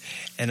happened,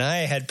 and I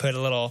had put a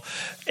little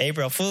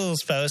April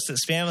Fool's post that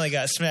Spamily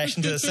got smashed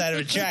into the side of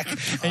a truck,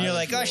 and you're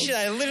like, oh shit,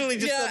 I literally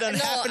just said that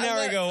half an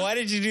hour ago. Why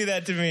did you do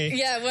that to me?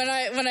 Yeah, when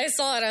I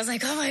saw it, I was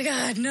like, oh my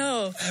God,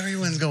 no.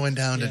 Everyone's going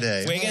down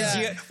today.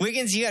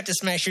 Wiggins, you have to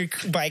smash your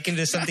bike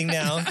into something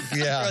now.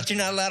 Yeah. Or else you're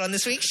not allowed on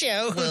this week's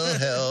show. Will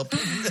help.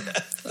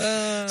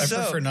 I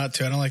prefer not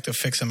to. I don't like to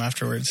fix them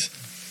afterwards.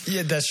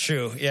 Yeah, that's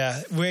true.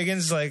 Yeah.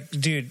 Wiggins, like,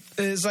 dude,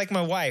 it's like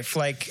my wife.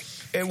 Like,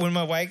 when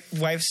my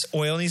wife's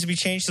oil needs to be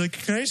changed, she's like,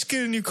 can I just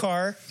get a new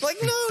car? I'm like,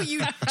 no, you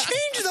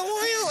change the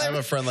oil. I have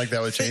a friend like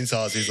that with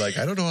chainsaws. He's like,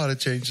 I don't know how to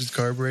change his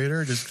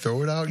carburetor. Just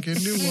throw it out and get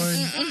a new one.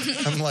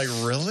 I'm like,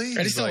 really?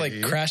 I just don't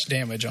like crash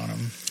damage on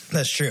them.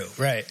 That's true.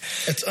 Right.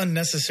 It's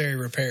unnecessary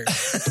repairs.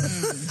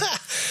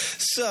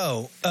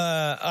 So,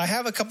 I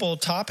have a couple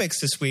topics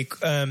this week.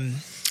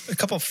 A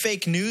couple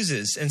fake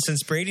newses, and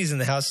since Brady's in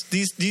the house,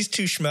 these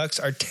two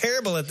schmucks are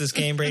terrible at this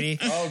game, Brady.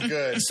 Oh,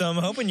 good. So I'm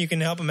hoping you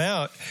can help them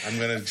out. I'm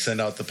going to send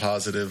out the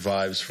positive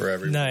vibes for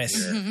everyone. Nice.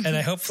 Here. And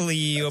I hopefully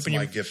you That's open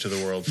my your gift to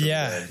the world. For the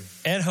day.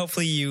 And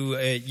hopefully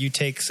you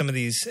take some of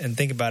these and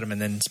think about them and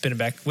then spin it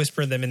back,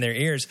 whisper them in their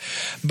ears.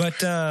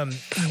 But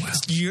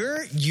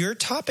your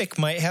topic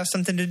might have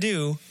something to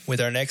do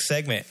with our next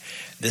segment.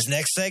 This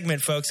next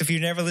segment, folks, if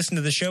you've never listened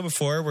to the show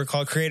before, we're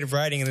called Creative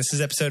Riding, and this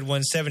is episode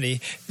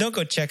 170. Don't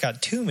go check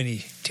out too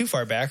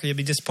far back or you'll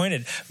be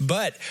disappointed.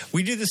 But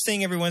we do this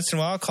thing every once in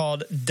a while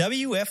called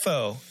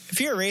WFO. If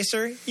you're a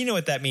racer, you know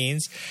what that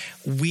means.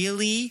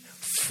 Wheelie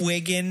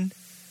Fwiggin'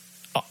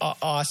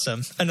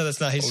 awesome. I know that's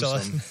not how you spell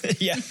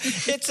it. Yeah.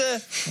 It's a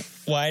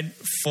wide,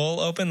 full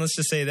open. Let's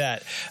just say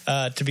that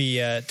to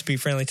be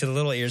friendly to the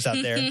little ears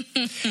out there.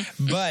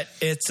 But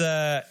it's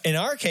in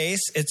our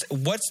case, it's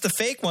what's the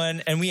fake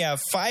one, and we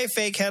have 5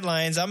 fake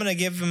headlines. I'm going to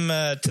give them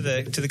to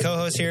the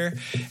co-host here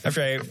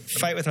after I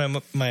fight with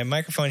my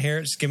microphone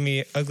here. Just give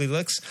me ugly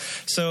looks.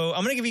 So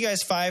I'm going to give you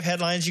guys 5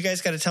 headlines. You guys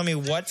got to tell me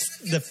what's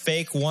the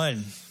fake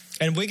one.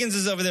 And Wiggins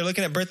is over there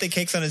looking at birthday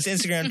cakes on his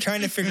Instagram,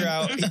 trying to figure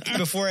out,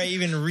 before I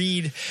even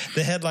read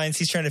the headlines,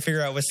 he's trying to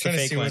figure out what's the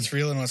fake one. What's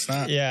real and what's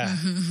not. Yeah.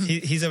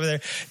 He's over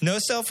there. No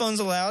cell phones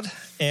allowed,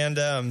 and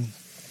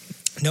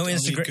no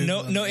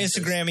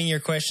Instagramming your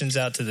questions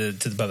out to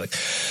the public.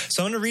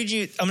 So I'm going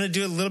to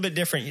do it a little bit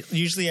different.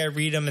 Usually I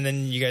read them and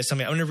then you guys tell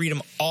me. I'm going to read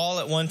them all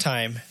at one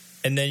time,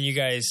 and then you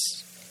guys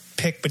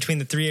pick between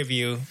the three of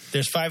you.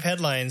 There's 5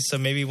 headlines, so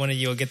maybe one of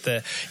you will get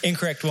the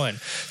incorrect one.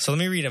 So let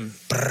me read them.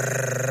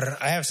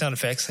 I have sound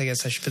effects. I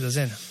guess I should put those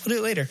in. We'll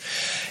do it later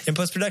in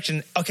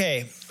post-production.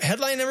 Okay,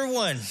 headline number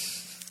 1.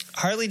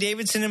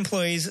 Harley-Davidson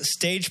employees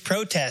stage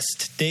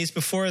protest days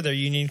before their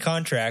union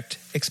contract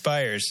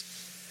expires.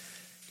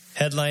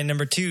 Headline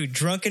number 2.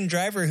 Drunken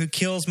driver who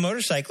kills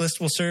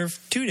motorcyclist will serve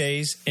 2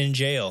 days in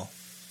jail.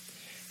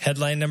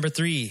 Headline number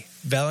 3.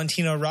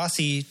 Valentino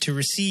Rossi to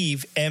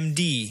receive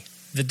MD.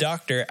 The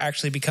doctor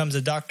actually becomes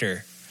a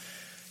doctor.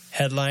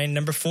 Headline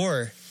number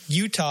 4.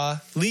 Utah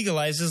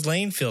legalizes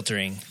lane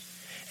filtering.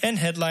 And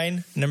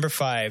headline number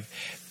 5.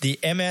 The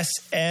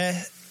MSMA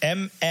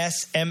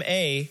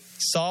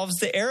solves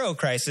the aero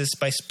crisis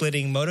by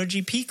splitting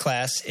MotoGP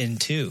class in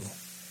 2.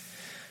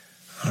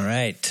 All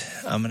right.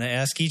 I'm going to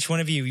ask each one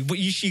of you.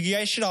 You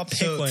guys should all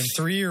pick one.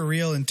 3 are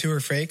real and 2 are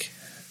fake?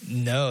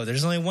 No,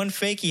 there's only one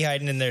fakie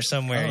hiding in there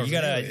somewhere. Oh, you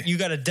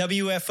got a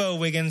WFO,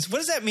 Wiggins. What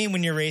does that mean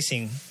when you're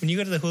racing? When you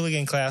go to the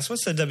hooligan class,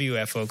 what's the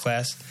WFO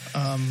class?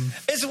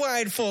 It's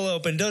wide, full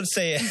open. Don't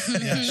say it.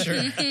 Yeah,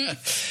 sure.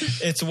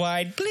 It's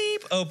wide,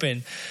 bleep,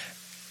 open.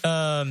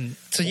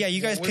 So yeah,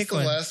 you guys pick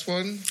one. What's the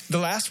last one? The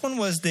last one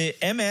was the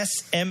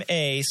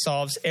MSMA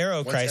solves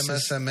aero crisis.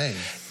 What's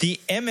MSMA? The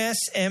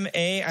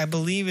MSMA, I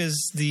believe,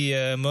 is the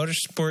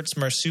Motorsports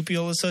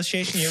Marsupial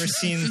Association. You ever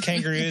seen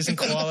kangaroos and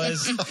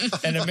koalas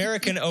and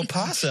American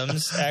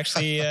opossums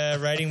actually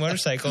riding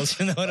motorcycles?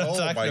 You know what I'm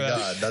talking about? Oh my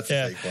God, that's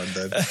a fake one.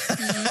 Then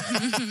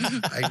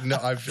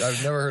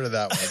I've never heard of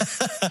that one.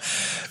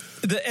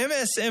 The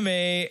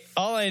MSMA,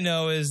 all I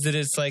know is that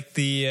it's like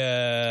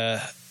the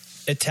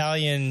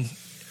Italian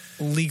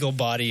legal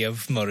body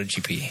of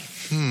MotoGP.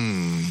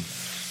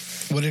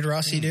 What did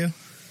Rossi do?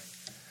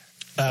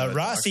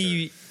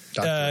 Rossi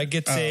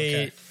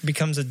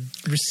becomes a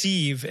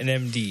receive an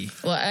MD.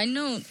 Well, I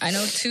know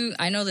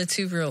the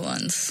 2 real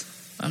ones.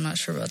 I'm not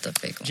sure about the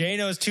fake one. Jay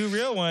knows 2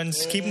 real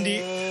ones. Keep them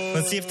deep.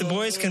 Let's see if the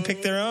boys can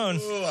pick their own.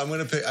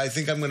 I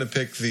think I'm gonna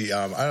pick the.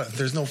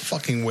 There's no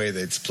fucking way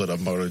they'd split up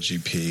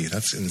MotoGP.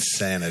 That's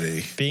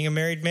insanity. Being a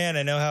married man,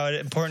 I know how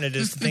important it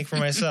is to think for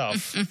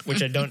myself,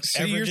 which I don't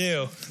ever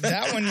do.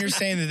 That one, you're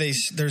saying that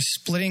they're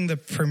splitting the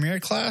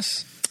Premier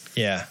class?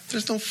 Yeah.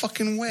 There's no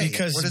fucking way.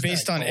 Because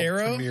based on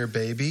aero? Premier,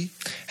 baby.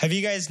 Have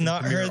you guys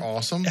not heard?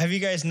 Awesome. Have you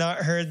guys not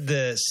heard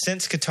the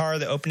Sense Qatar,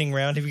 the opening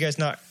round? Have you guys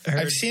not heard?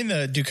 I've seen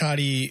the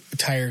Ducati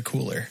tire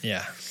cooler.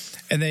 Yeah.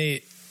 And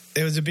it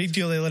was a big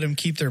deal. They let them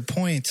keep their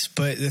points.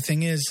 But the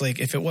thing is, like,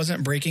 if it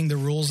wasn't breaking the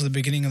rules at the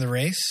beginning of the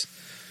race,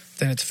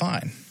 then it's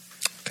fine.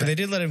 Okay. But they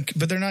did let them,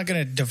 but they're not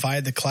going to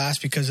divide the class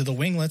because of the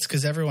winglets,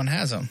 because everyone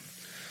has them.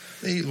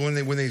 When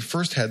they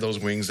first had those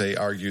wings, they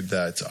argued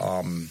that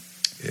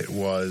it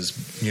was,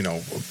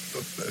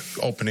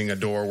 opening a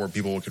door where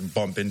people could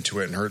bump into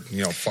it and hurt,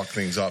 fuck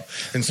things up.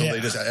 And so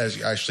they just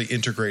actually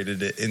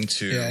integrated it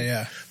into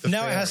the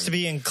now fairing. It has to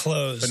be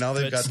enclosed. But now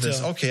they've got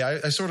this. Okay,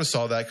 I sort of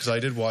saw that because I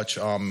did watch.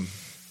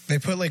 They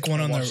put like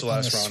one on the last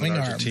round swing in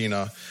arm.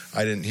 Argentina.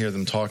 I didn't hear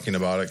them talking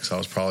about it because I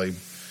was probably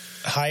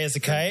high as a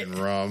kite.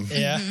 Drinking rum.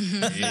 Yeah.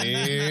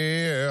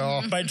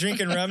 Yeah. By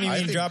drinking rum, you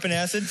mean dropping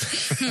acid?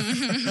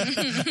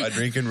 By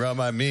drinking rum,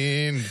 I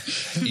mean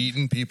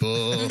eating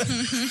people.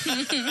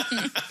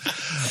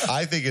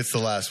 I think it's the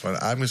last one.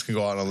 I'm just going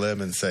to go out on a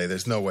limb and say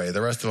there's no way.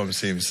 The rest of them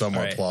seem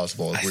somewhat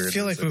plausible. I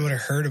feel like we would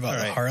have heard about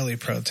the Harley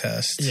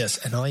protest. Yes,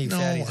 and all you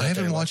fatties I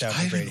haven't watched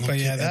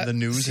the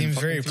news seems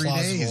in very 3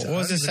 plausible. days. What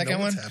was the second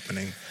one? What's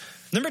happening?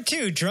 Number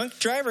 2, drunken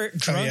driver.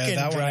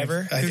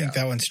 I think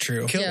that one's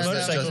true. Killed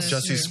motorcycles.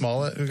 Jussie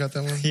Smollett, who got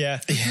that one? Yeah.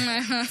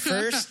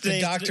 First, the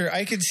doctor.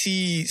 I could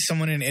see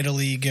someone in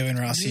Italy giving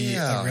Rossi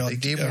a real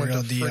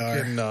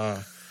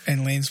DR.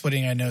 And lane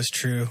splitting, I know, is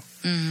true.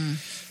 Mm-hmm.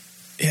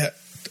 Yeah,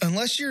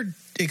 unless you're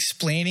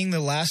explaining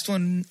the last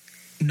one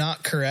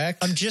not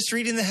correct. I'm just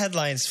reading the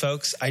headlines,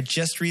 folks. I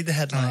just read the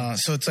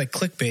headlines. So it's like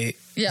clickbait.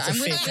 Yeah, it's I'm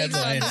with Wiggs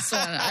on this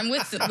one. I'm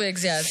with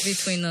Wiggs. Yeah, it's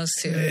between those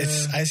 2.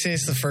 I say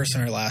it's the first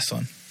one or last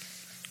one.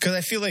 Because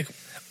I feel like,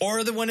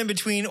 or the one in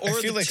between, or I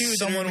feel the like 2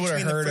 someone would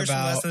have heard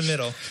about in the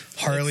middle.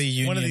 Harley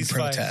union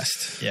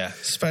protest. 5. Yeah,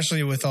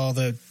 especially with all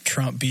the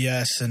Trump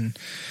BS and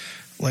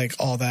like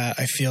all that.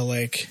 I feel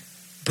like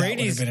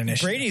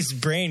Brady's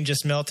brain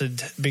just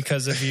melted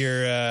because of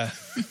your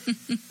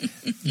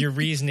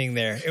reasoning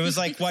there. It was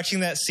like watching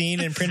that scene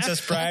in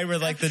Princess Bride where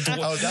like the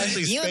I was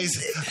actually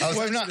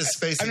I'm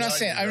not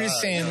saying. I'm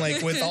just saying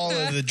like with all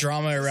of the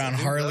drama around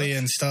Harley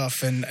and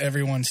stuff, and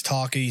everyone's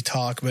talk,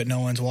 but no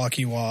one's walk.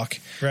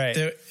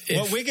 Right.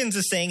 What Wiggins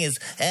is saying is,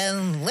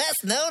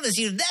 less known as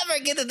you never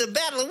get into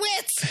battle of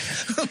wits.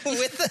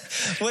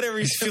 with whatever.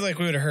 I feel like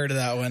we would have heard of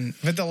that one,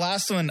 but the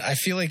last one, I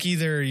feel like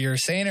either you're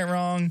saying it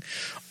wrong,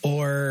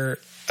 or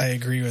I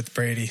agree with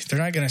Brady. They're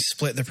not going to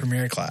split the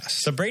premier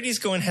class. So Brady's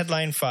going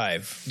headline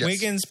 5. Yes.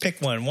 Wiggins,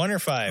 pick one or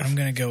 5. I'm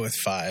going to go with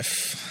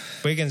 5.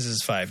 Wiggins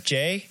is 5.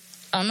 Jay?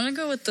 I'm going to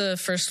go with the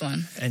first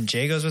one. And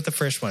Jay goes with the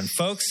first one.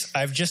 Folks,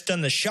 I've just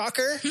done the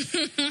shocker.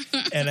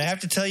 And I have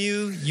to tell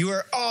you, you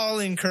are all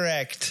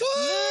incorrect.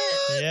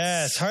 What?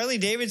 Yes.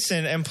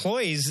 Harley-Davidson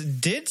employees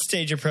did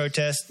stage a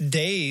protest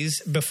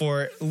days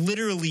before,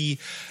 literally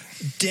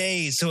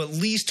days, so at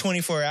least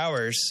 24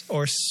 hours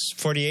or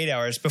 48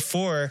 hours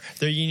before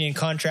their union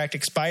contract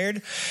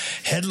expired.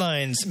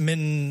 Headlines,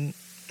 you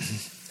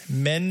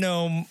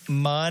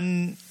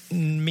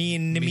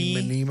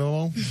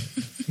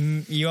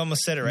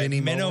almost said it right.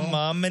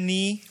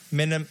 Menominee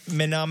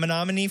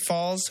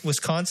Falls,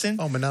 Wisconsin.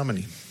 Oh,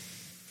 Menominee.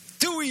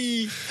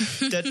 Dewey.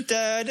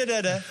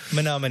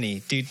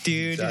 Menominee.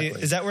 Exactly.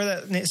 Is that where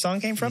that song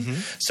came from?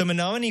 Mm-hmm. So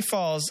Menominee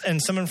Falls, and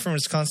someone from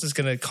Wisconsin is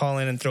going to call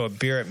in and throw a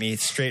beer at me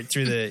straight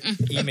through the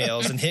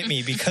emails and hit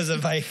me because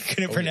I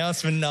couldn't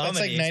pronounce Menominee.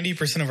 That's like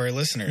 90% of our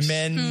listeners.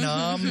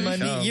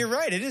 Menominee. You're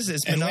right. It is.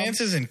 It's and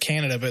Lance is in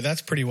Canada, but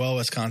that's pretty well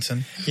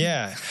Wisconsin.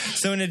 Yeah.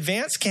 So in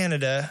Advanced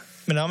Canada,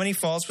 Menominee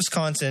Falls,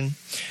 Wisconsin,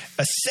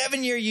 a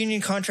 7-year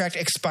union contract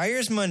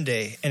expires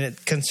Monday, and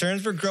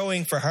concerns were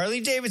growing for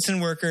Harley-Davidson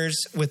workers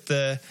with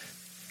the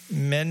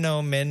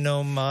Menominee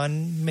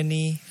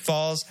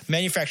Falls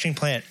manufacturing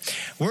plant.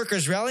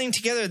 Workers rallying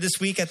together this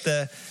week at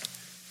the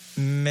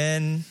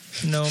Menominee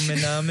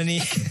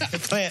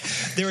plant.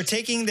 They were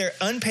taking their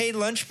unpaid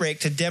lunch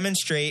break to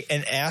demonstrate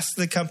and ask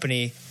the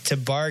company to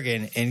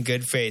bargain in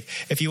good faith.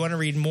 If you want to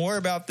read more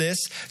about this,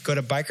 go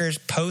to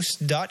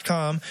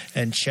bikerspost.com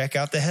and check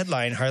out the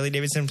headline.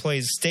 Harley-Davidson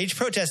employees stage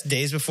protest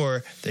days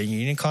before their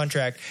union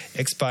contract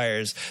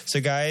expires. So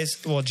guys,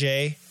 well,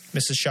 Jay,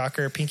 Mrs.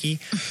 Shocker, Pinky,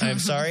 I'm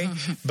sorry,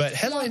 but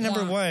headline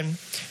number 1,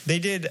 they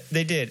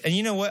did. And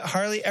you know what,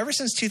 Harley, ever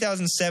since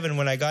 2007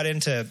 when I got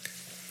into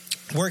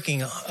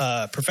working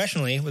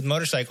professionally with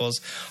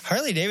motorcycles,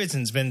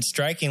 Harley-Davidson's been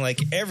striking like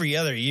every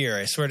other year.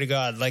 I swear to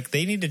God, like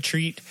they need to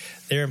treat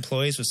their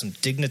employees with some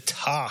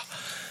dignità.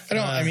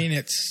 I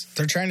mean,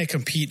 they're trying to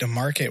compete in a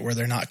market where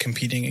they're not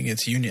competing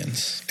against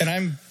unions. And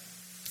I'm,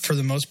 for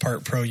the most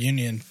part,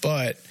 pro-union,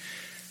 but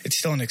it's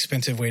still an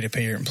expensive way to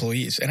pay your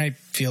employees. And I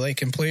feel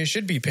like employees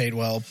should be paid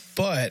well,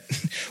 but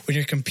when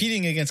you're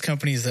competing against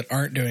companies that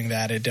aren't doing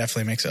that, it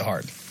definitely makes it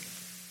hard.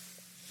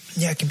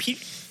 Yeah,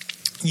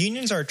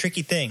 unions are a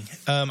tricky thing.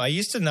 I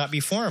used to not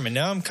be for them, and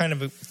now I'm kind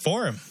of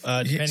for them.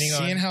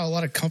 Seeing how a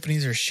lot of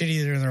companies are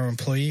shitty to their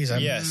employees,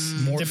 I'm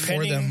more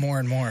for them more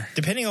and more.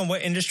 Depending on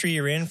what industry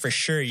you're in, for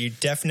sure, you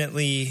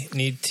definitely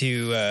need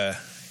to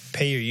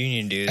pay your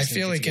union dues. I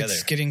feel like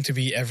it's getting to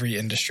be every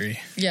industry.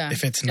 Yeah.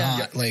 If it's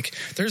not, like,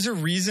 there's a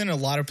reason a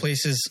lot of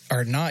places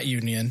are not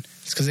union.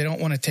 It's because they don't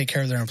want to take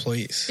care of their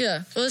employees.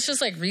 Yeah. Well, it's just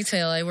like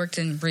retail. I worked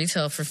in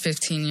retail for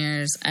 15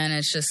 years, and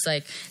it's just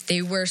like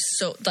they were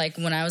so, like,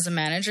 when I was a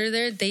manager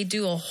there, they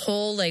do a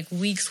whole, like,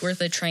 week's worth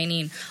of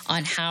training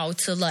on how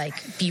to,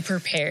 like, be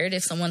prepared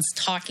if someone's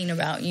talking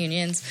about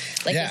unions.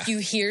 Like, if you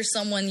hear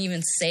someone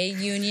even say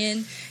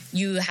union,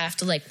 you have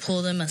to, like,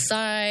 pull them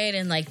aside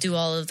and, like, do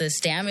all of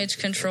this damage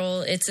control.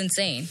 It's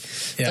insane.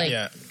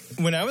 Yeah.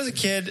 When I was a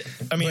kid,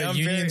 I mean,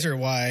 unions are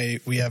why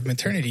we have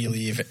maternity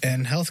leave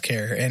and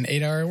healthcare and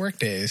 8-hour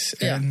workdays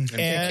and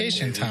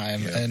vacation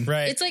time. And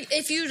it's like,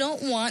 if you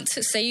don't want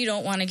to say you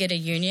don't want to get a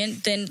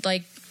union, then,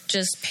 like,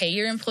 just pay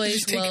your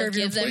employees well,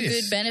 give them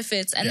good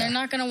benefits, and they're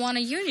not going to want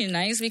to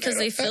unionize because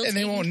they feel and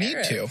they won't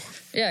need to.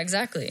 Yeah,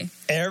 exactly.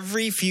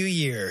 Every few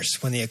years,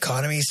 when the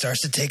economy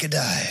starts to take a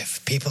dive,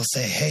 people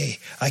say, hey,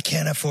 I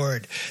can't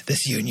afford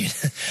this union.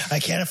 I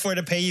can't afford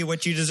to pay you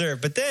what you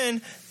deserve. But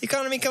then the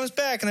economy comes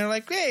back, and they're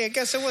like, hey, I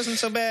guess it wasn't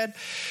so bad.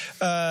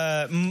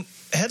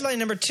 Headline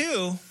number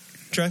 2,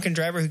 drunken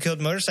driver who killed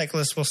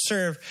motorcyclist will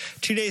serve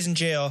 2 days in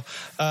jail.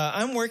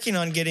 I'm working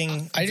on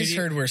getting... I just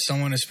heard where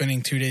someone is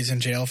spending 2 days in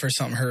jail for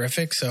something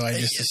horrific, so I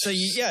just...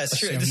 it's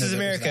true. This is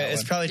America.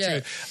 It's probably true.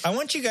 I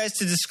want you guys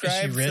to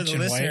describe for the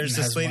listeners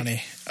this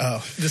lady...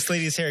 this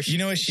lady's hair. You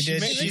know what she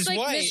did? She's like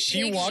white.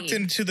 She walked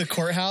into the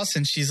courthouse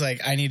and she's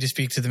like, I need to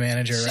speak to the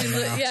manager right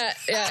now.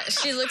 Yeah.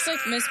 She looks like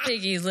Miss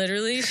Piggy,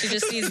 literally. She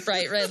just needs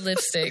bright red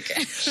lipstick.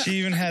 She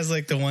even has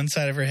like the one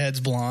side of her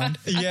head's blonde.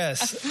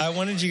 Yes. I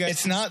wanted you guys...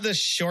 It's not the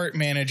short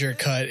manager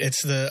cut.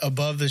 It's the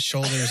above the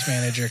shoulders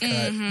manager cut.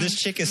 Mm-hmm. This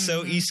chick is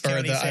so East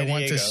County, San Diego. I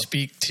want to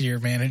speak to your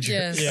manager.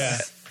 Yes. Yeah.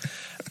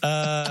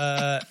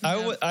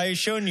 I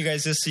showing you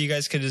guys this so you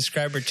guys could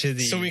describe her to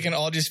the... So we can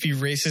all just be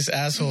racist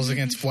assholes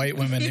against white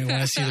women who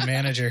want to see the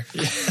manager.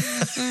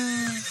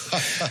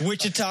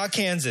 Wichita,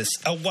 Kansas.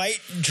 A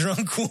white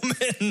drunk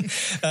woman.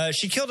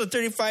 She killed a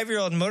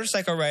 35-year-old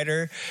motorcycle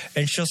rider,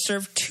 and she'll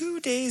serve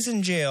 2 days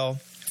in jail,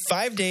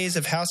 5 days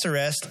of house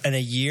arrest, and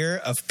a year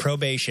of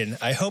probation.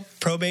 I hope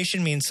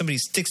probation means somebody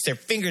sticks their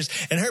fingers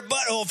in her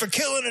butthole for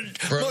killing a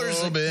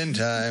motorcycle. Probation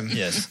time.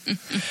 Yes.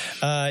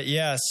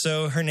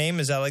 So her name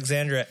is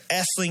Alexandra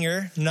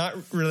Esslinger, not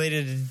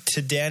related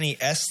to Danny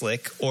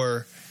Eslick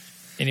or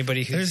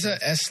Anybody who there's a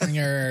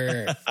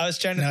Esslinger. I was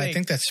trying to think. I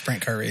think that's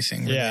sprint car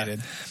racing related.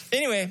 Yeah.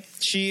 Anyway,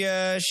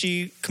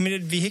 she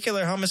committed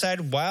vehicular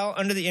homicide while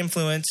under the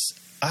influence.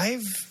 I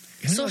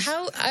don't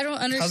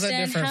understand. How's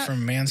that different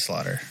from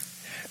manslaughter?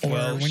 Or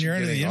when you're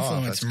under the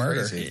influence,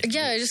 murder. Crazy.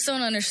 Yeah, I just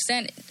don't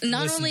understand.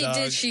 Not only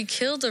did she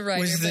kill the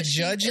writer, was the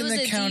judge in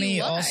the county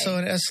DUI. Also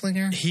an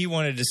Esslinger? He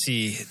wanted to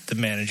see the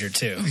manager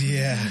too.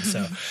 Yeah.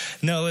 So,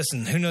 no,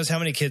 listen, who knows how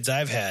many kids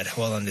I've had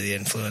while under the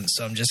influence.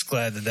 So I'm just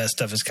glad that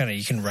stuff is kind of,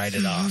 you can write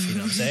it off, you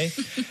know what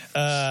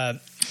I'm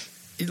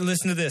saying?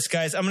 Listen to this,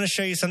 guys. I'm going to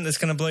show you something that's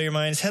going to blow your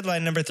minds.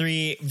 Headline number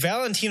 3,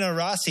 Valentino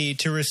Rossi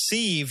to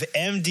receive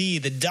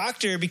MD. The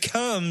doctor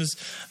becomes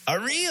a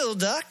real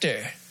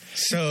doctor.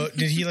 So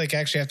did he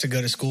actually have to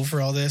go to school for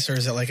all this, or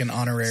is it like an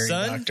honorary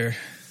doctor?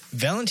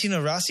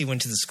 Valentino Rossi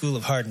went to the school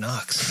of hard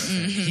knocks.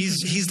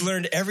 He's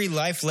learned every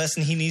life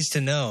lesson he needs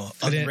to know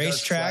on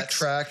racetracks.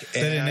 That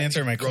didn't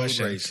answer my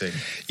question. Racing.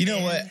 You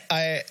know what?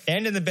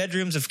 And in the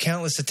bedrooms of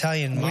countless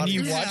Italian when models.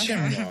 you watch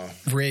him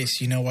race,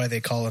 you know why they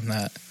call him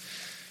that.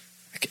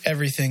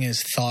 Everything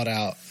is thought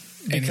out.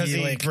 Because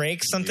he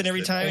breaks something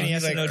every time and he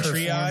has to know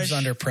triage.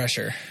 Under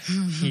pressure.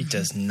 He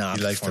does not.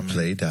 He likes to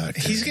play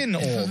doctor. He's getting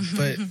old,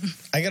 but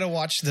I got to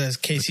watch the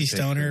Casey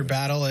Stoner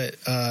battle at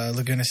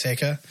Laguna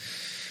Seca.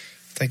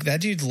 That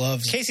dude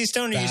loves Casey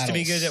Stoner battles. Used to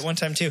be good at one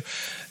time too.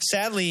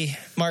 Sadly,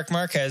 Mark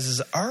Marquez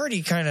is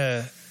already kind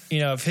of,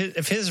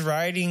 if his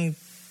riding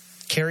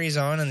carries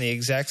on in the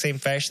exact same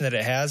fashion that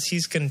it has,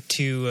 he's going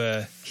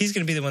to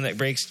be the one that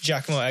breaks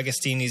Giacomo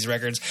Agostini's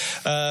records.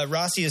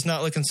 Rossi is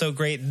not looking so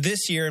great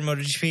this year in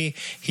MotoGP.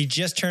 He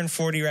just turned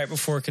 40 right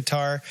before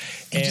Qatar.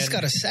 He just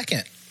got a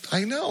second.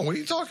 I know. What are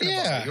you talking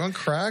about? You on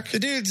crack? The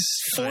dude's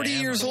 40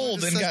 years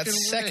old and got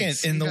second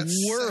in the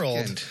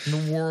world. In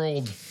the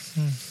world.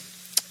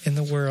 In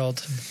the world.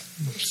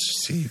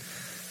 See.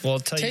 Well,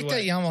 tell Take you what.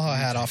 that Yamaha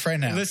hat off right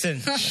now.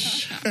 Listen.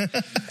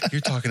 You're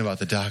talking about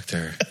the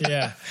doctor.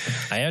 Yeah,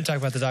 I am talking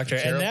about the doctor.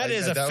 And that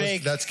is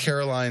fake. That's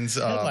Caroline's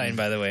headline,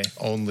 by the way.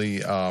 Only,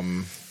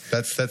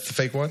 that's the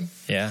fake one?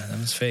 Yeah, that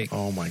was fake.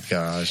 Oh, my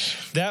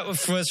gosh. That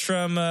was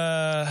from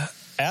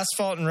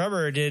Asphalt and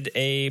Rubber did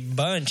a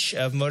bunch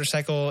of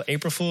motorcycle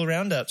April Fool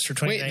roundups for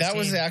 2019. Wait, that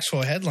was the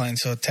actual headline,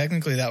 so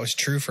technically that was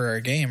true for our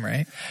game,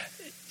 right?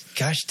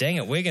 Gosh dang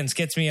it, Wiggins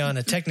gets me on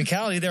a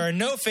technicality. There are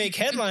no fake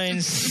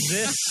headlines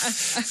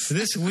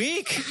this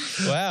week.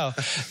 Wow.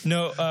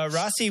 No,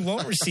 Rossi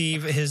won't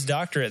receive his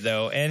doctorate,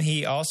 though, and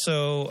he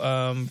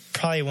also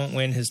probably won't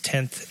win his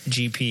 10th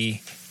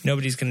GP.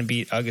 Nobody's going to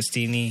beat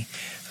Agostini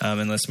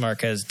unless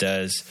Marquez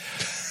does.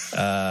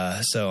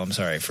 So I'm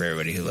sorry for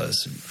everybody who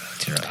loves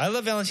Valentino. I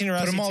love Valentino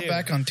Rossi. Put them all too.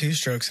 back on 2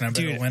 strokes and I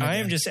better win. I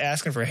am just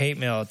asking for hate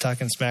mail,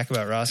 talking smack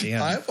about Rossi.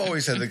 Huh? I've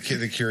always had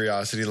the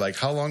curiosity,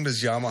 how long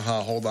does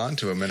Yamaha hold on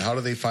to him, and how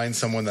do they find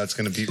someone that's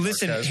going to beat?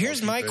 Listen, Marquez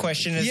here's my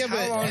question: is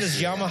how long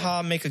does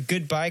Yamaha make a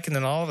good bike, and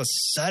then all of a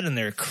sudden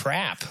they're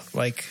crap?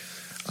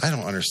 I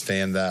don't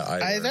understand that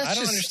either. I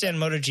don't understand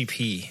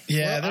MotoGP.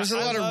 Yeah, there's a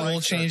lot of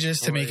rule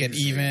changes to make it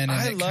even. And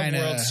I love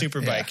World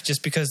Superbike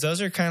just because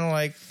those are kind of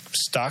like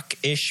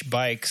stock-ish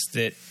bikes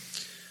that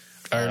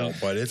are.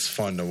 But it's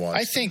fun to watch.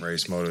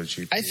 Race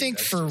MotoGP. I think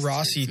for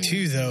Rossi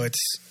too, though,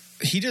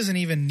 he doesn't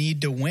even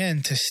need to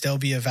win to still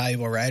be a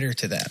valuable rider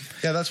to them.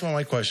 Yeah, that's what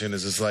my question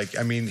is.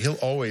 He'll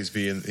always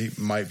be he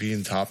might be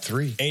in top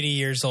 3. 80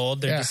 years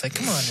old. They're just like,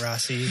 come on,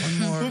 Rossi. One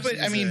more but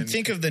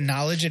think of the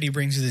knowledge that he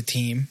brings to the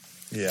team.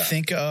 Yeah.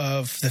 Think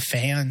of the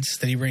fans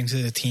that he brings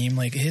to the team.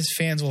 His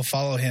fans will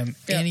follow him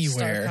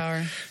anywhere. Star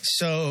power.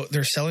 So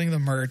they're selling the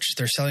merch,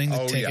 they're selling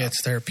the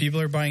tickets. People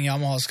are buying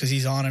Yamahas because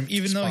he's on them,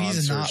 even though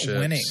he's not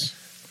winning.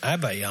 I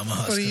buy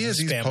Yamahas. But he is.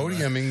 He's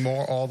podiuming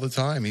more all the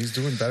time. He's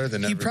doing better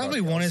than everybody. He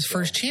probably won his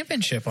first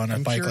championship on a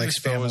bike like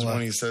Spamula.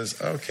 When he says,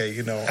 "Okay,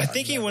 I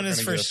think he won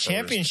his first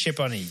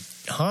championship on a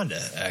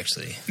Honda.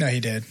 Actually, no,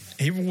 he did.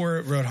 He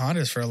rode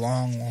Hondas for a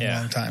long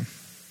time.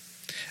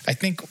 I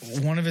think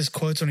one of his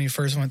quotes when he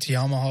first went to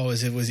Yamaha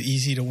was, "It was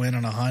easy to win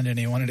on a Honda, and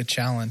he wanted a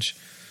challenge."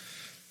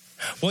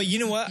 Well, you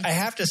know what? I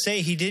have to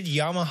say he did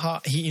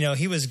Yamaha.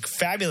 He was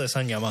fabulous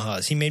on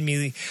Yamahas. He made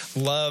me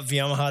love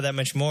Yamaha that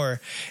much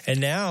more. And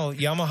now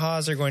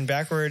Yamahas are going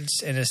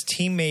backwards, and his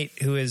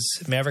teammate, who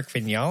is Maverick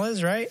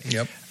Vinales, right?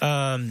 Yep.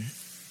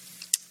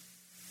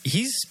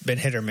 He's been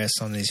hit or miss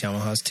on these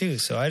Yamahas too.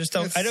 So I just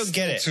don't. I don't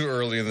get it. Too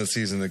early in the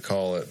season to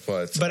call it,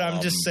 but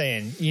I'm just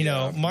saying.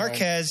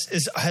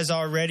 Marquez has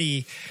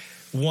already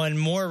won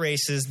more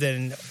races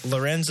than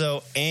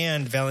Lorenzo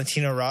and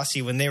Valentino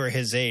Rossi when they were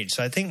his age.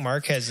 So I think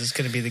Marquez is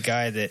going to be the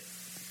guy that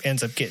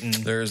ends up getting.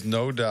 There's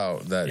no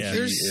doubt that he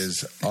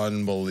is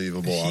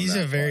unbelievable. He's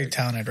a very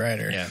talented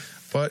rider. Yeah.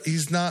 But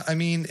he's not. I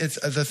mean, it's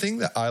the thing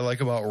that I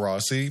like about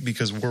Rossi,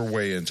 because we're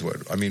way into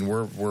it. I mean,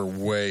 we're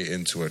way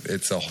into it.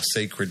 It's a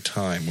sacred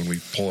time when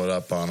we pull it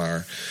up on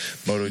our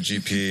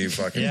MotoGP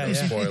fucking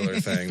spoiler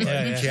thing.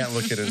 Like, you can't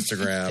look at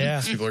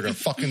Instagram. People are going to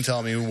fucking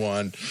tell me who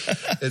won.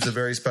 It's a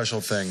very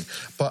special thing.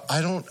 But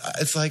I don't.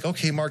 It's like,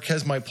 okay,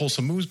 Marquez might pull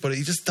some moves, but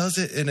he just does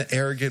it in an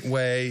arrogant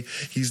way.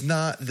 He's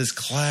not this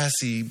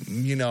classy.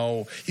 You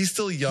know, he's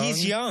still young.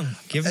 He's young.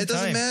 Give him It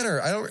doesn't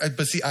matter. I don't.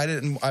 But see,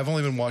 I've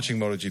only been watching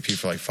MotoGP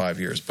for like 5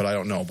 years, but I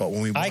don't know. But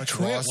when we watch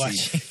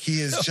Rossi, he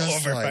is just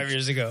over like, 5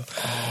 years ago.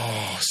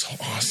 Oh, so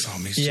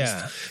awesome!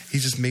 He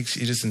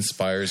just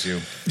inspires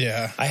you.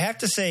 Yeah, I have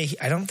to say,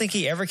 I don't think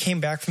he ever came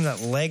back from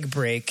that leg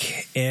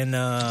break in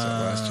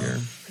last year.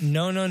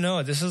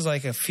 No. This was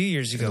like a few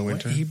years ago.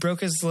 He broke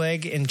his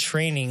leg in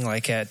training,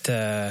 like at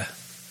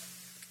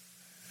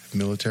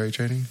military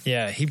training.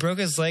 Yeah, he broke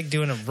his leg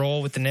doing a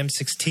roll with an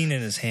M16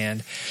 in his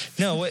hand.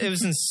 No, it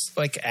was in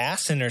like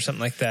Assen or something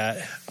like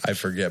that. I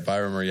forget, but I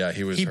remember. Yeah,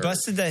 he hurt.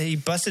 Busted that. He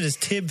busted his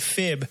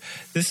fib.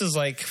 This was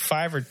like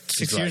 5 or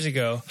 6 years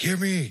ago.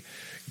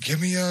 Give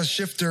me a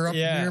shifter up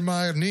near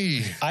my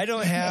knee. I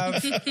don't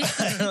have.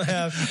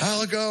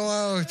 I'll go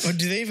out. Well,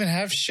 do they even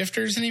have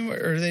shifters anymore,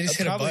 or do they just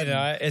hit a button?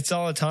 Not. It's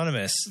all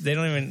autonomous. They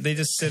don't even. They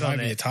just sit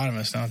on it.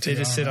 Autonomous now. They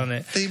just sit on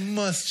it. They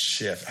must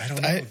shift. I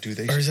don't know. Do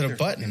they? Or is it a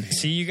button?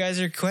 See, you guys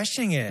are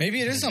questioning it.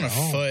 Maybe it is on a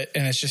foot,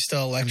 and it's just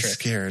still electric. I'm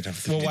scared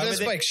of the. Well, why would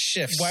they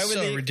shift? Why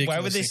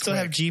would they still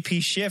have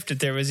GP shift if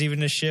there was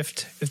even a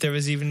shift? What if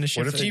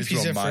GP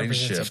shift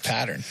represents a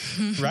pattern?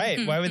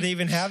 Right. Why would they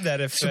even have that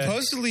if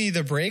supposedly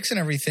the brakes and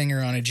everything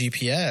are on a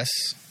GPS?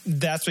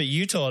 That's what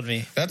you told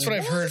me. That's what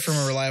I've heard from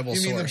a reliable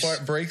source. You mean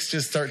the brakes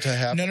just start to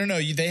happen?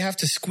 No. They have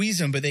to squeeze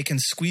them, but they can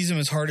squeeze them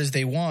as hard as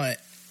they want.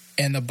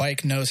 And the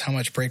bike knows how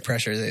much brake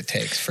pressure it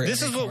takes for.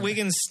 This is what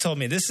Wiggins told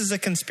me. This is a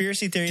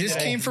conspiracy theory. This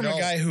came from a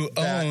guy who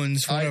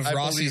owns one of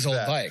Rossi's old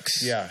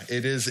bikes. Yeah,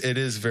 it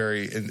is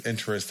very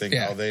interesting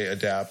how they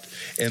adapt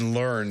and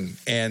learn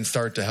and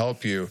start to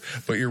help you.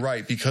 But you're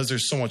right, because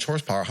there's so much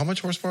horsepower. How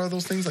much horsepower are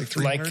those things? Like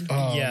 300?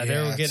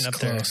 They were getting up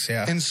close, there.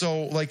 Yeah. And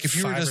so, like, if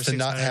you were just to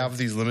not have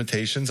these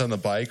limitations on the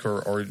bike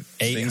or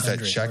things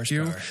that check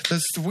you,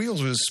 the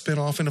wheels would just spin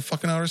off into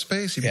fucking outer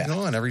space. You'd be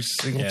gone every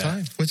single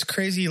time. What's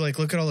crazy, like,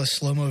 look at all the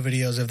slow-mo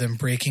videos of them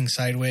braking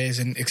sideways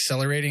and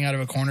accelerating out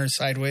of a corner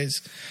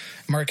sideways.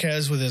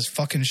 Marquez with his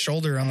fucking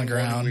shoulder on the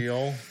ground.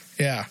 Wheel.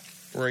 Yeah.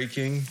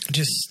 Braking.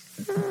 Just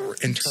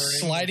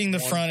sliding the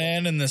front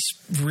end and the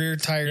rear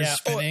tires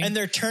spinning. And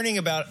they're turning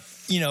about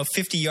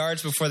 50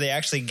 yards before they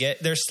actually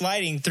they're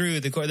sliding through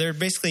the course. They're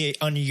basically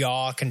on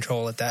yaw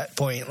control at that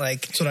point.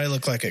 Like, that's what I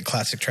look like at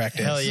classic track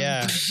days. Hell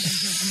yeah.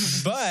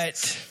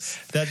 But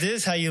that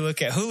is how you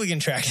look at hooligan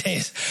track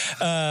days.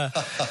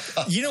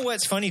 You know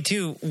what's funny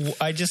too?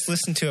 I just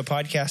listened to a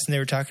podcast and they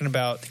were talking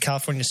about the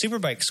California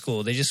Superbike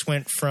School. They just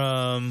went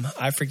from,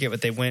 I forget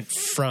what they went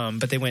from,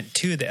 but they went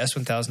to the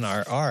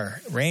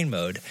S1000RR rain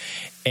mode.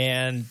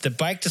 And the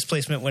bike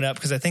displacement went up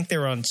because I think they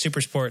were on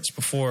Super Sports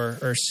before,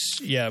 where there's.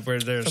 I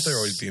thought they were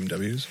always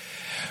BMWs.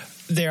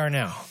 They are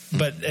now,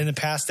 but in the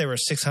past they were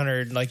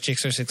 600, like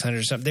Gixxer 600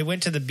 or something. They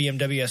went to the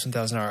BMW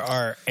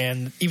S1000RR,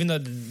 and even though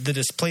the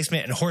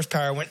displacement and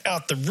horsepower went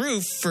out the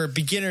roof for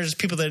beginners,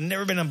 people that had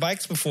never been on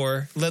bikes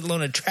before, let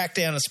alone a track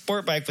day on a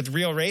sport bike with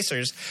real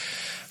racers,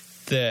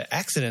 the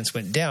accidents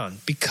went down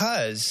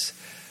because.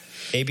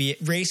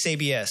 Race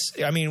ABS.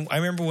 I mean, I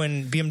remember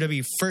when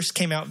BMW first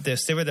came out with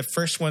this, they were the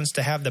first ones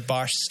to have the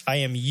Bosch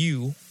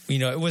IMU.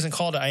 It wasn't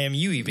called an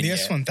IMU even yet.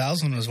 The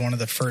S1000 was one of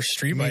the first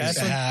street bikes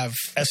to have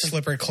a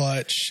slipper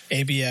clutch,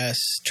 ABS,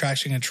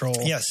 traction control.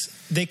 Yes.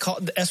 They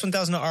called the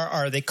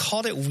S1000RR, they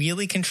called it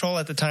wheelie control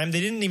at the time.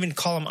 They didn't even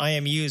call them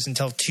IMUs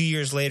until 2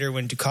 years later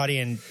when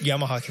Ducati and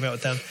Yamaha came out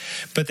with them.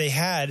 But they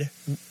had...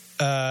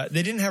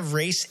 they didn't have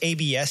race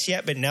ABS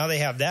yet, but now they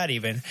have that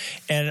even.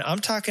 And I'm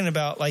talking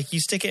about, like, you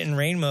stick it in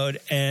rain mode,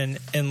 and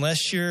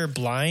unless you're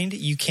blind,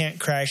 you can't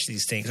crash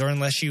these things. Or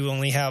unless you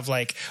only have,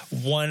 like,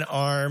 one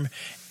arm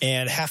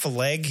and half a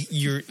leg,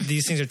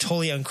 these things are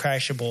totally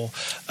uncrashable.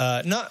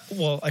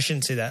 I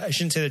shouldn't say that. I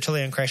shouldn't say they're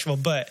totally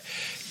uncrashable, but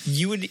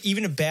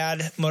even a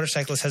bad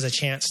motorcyclist has a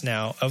chance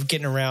now of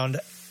getting around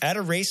at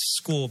a race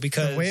school,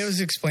 because... The way it was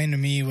explained to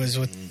me was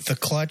with the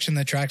clutch and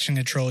the traction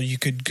control, you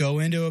could go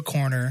into a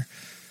corner...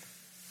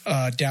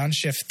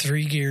 downshift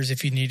 3 gears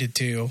if you needed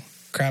to,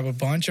 grab a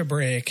bunch of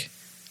brake,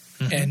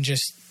 and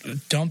just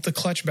dump the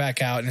clutch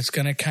back out, and it's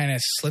going to kind of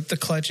slip the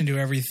clutch into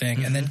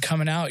everything, and then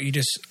coming out, you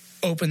just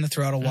open the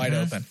throttle wide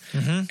open,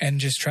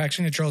 and just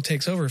traction control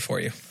takes over for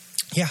you.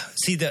 Yeah,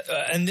 see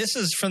and this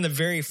is from the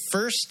very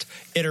first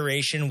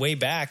iteration, way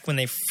back when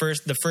the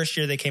first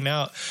year they came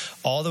out,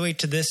 all the way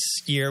to this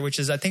year, which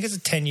is, I think it's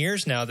 10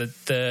 years now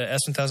that the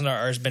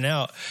S1000RR has been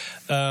out.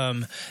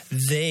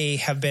 They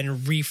have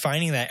been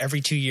refining that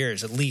every 2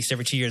 years, at least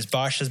every 2 years.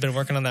 Bosch has been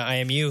working on that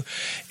IMU,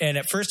 and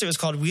at first it was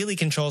called wheelie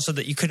control so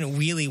that you couldn't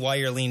wheelie while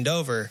you're leaned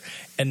over.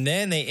 And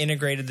then they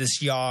integrated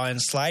this yaw and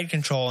slide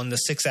control, and the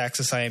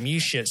 6-axis IMU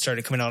shit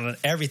started coming out on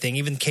everything.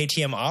 Even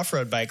KTM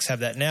off-road bikes have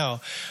that now,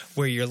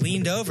 where you're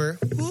leaned over.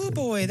 Ooh,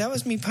 boy, that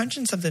was me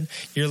punching something.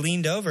 You're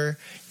leaned over.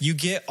 You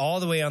get all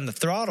the way on the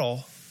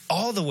throttle,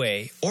 all the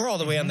way, or all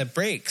the way on the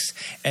brakes,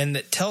 and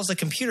it tells the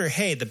computer,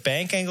 hey, the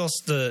bank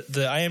angles, the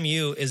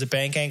IMU is a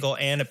bank angle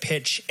and a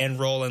pitch and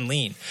roll and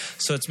lean.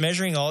 So it's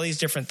measuring all these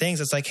different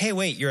things. It's like, hey,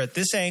 wait, you're at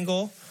this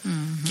angle,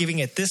 giving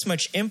it this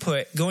much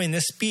input, going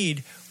this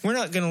speed. We're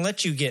not going to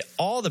let you get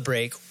all the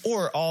brake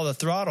or all the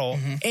throttle,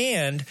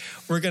 and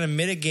we're going to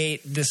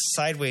mitigate this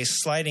sideways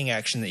sliding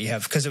action that you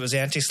have because it was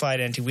anti-slide,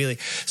 anti-wheelie.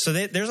 So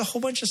there's a whole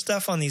bunch of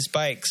stuff on these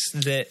bikes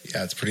that...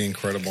 Yeah, it's pretty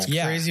incredible. It's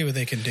crazy what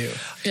they can do.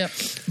 Yep.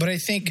 But I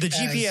think... The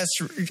GPS...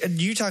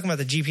 You talking about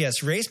the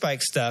GPS race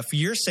bike stuff,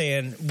 you're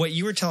saying... What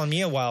you were telling me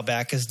a while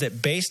back is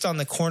that based on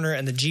the corner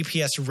and the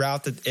GPS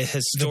route that it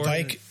has stored...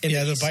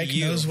 The bike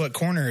knows what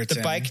corner it's in.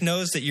 The bike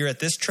knows that you're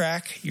at this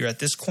track, you're at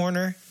this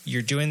corner...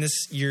 You're doing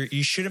this. You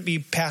shouldn't be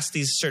past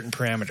these certain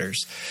parameters.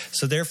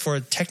 So therefore,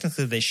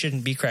 technically, they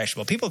shouldn't be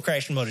crashable. People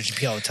crash in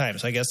MotoGP all the time.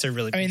 So I guess they're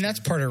really. I mean, that's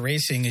part of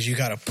racing is you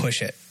got to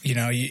push it. You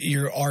know,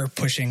 you are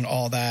pushing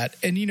all that,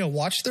 and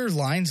watch their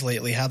lines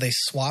lately. How they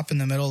swap in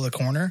the middle of the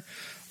corner.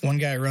 One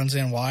guy runs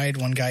in wide,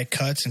 one guy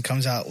cuts and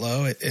comes out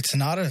low. It's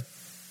not a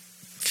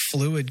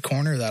fluid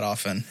corner that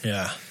often.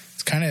 Yeah,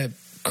 it's kind of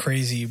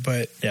crazy,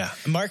 but yeah.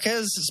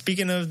 Marquez,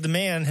 speaking of the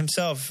man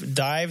himself,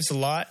 dives a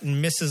lot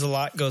and misses a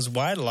lot, goes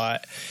wide a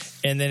lot,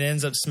 and then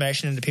ends up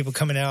smashing into people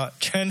coming out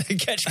trying to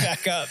catch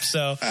back up.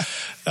 So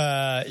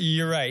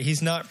you're right.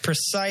 He's not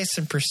precise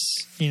and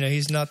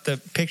he's not the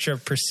picture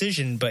of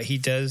precision, but he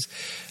does.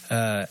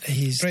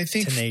 He's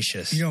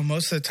tenacious.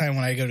 Most of the time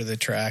when I go to the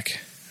track,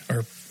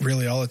 or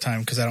really all the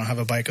time because I don't have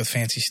a bike with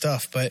fancy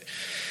stuff, but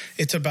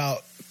it's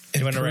about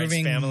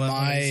improving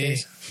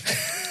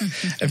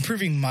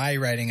my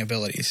riding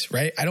abilities,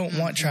 right? I don't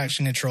want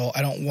traction control.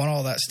 I don't want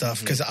all that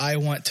stuff because I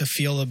want to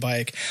feel the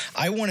bike.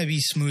 I want to be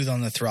smooth on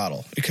the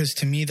throttle because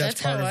to me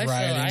that's part of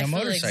riding a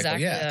motorcycle.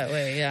 Exactly that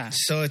way, yeah.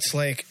 So it's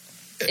like,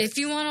 if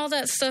you want all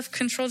that stuff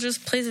control,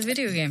 just play the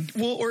video game.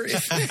 Well, or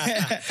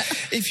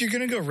if you're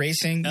going to go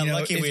racing,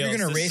 if you're going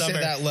to race at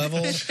that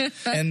level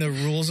and the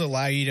rules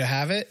allow you to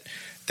have it,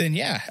 then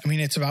yeah, I mean,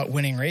 it's about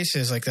winning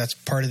races. Like that's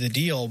part of the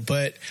deal.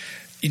 But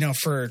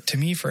for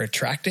a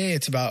track day,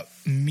 it's about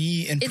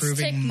me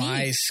improving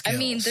my skills. I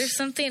mean, there's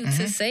something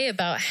to say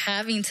about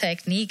having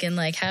technique and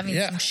like having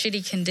some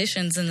shitty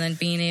conditions and then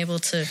being able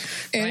to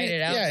ride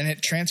it out. Yeah, and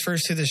it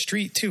transfers to the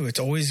street too. It's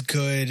always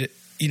good,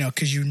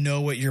 because you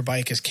know what your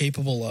bike is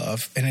capable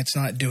of, and it's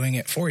not doing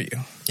it for you.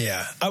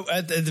 Yeah,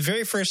 at the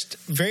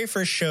very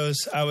first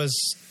shows, I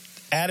was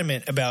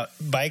adamant about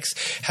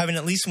bikes having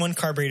at least one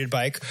carbureted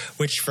bike,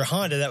 which for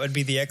Honda that would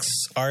be the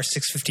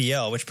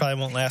XR650L, which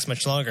probably won't last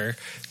much longer.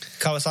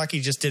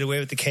 Kawasaki just did away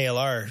with the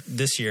KLR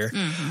this year.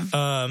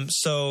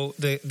 So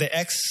the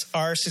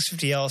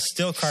XR650L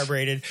still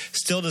carbureted,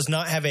 still does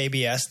not have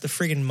ABS. The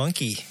friggin'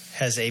 Monkey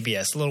has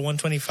ABS. The little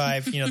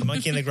 125, the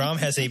Monkey and the Grom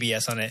has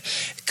ABS on it.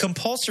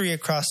 Compulsory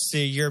across the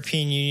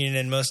European Union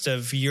and most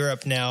of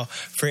Europe now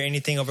for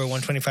anything over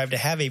 125 to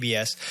have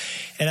ABS.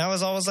 And I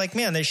was always like,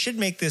 man, they should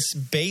make this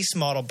base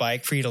model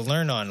bike for you to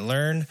learn on.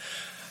 Learn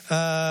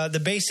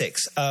the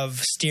basics of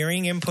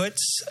steering inputs,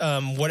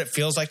 what it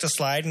feels like to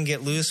slide and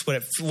get loose,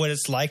 what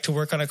it's like to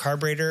work on a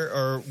carburetor,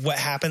 or what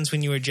happens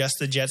when you adjust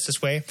the jets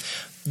this way.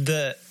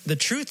 The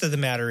truth of the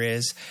matter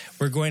is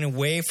we're going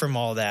away from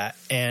all that,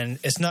 and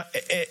it's not.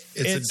 It's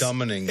a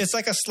dumbing. It's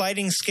like a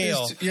sliding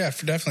scale.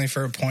 Definitely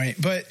for a point.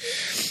 But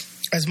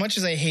as much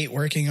as I hate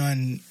working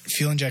on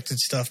fuel injected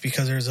stuff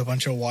because there's a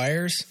bunch of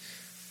wires.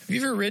 Have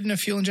you ever ridden a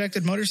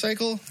fuel-injected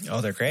motorcycle? Oh,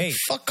 they're great.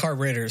 Fuck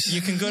carburetors.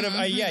 You can go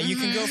to you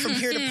can go from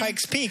here to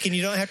Pikes Peak, and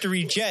you don't have to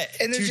rejet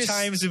two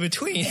times in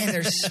between. And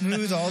they're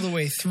smooth all the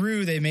way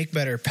through. They make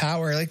better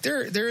power. Like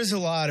there is a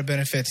lot of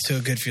benefits to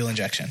a good fuel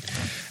injection.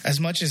 As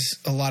much as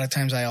a lot of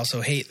times I also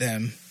hate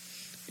them.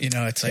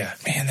 It's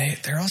like, man,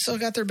 they're also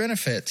got their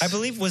benefits. I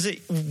believe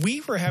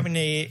we were having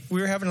a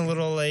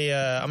little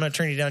I'm going to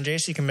turn you down, Jay,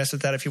 so you can mess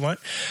with that if you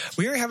want.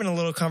 We were having a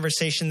little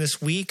conversation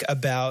this week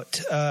about.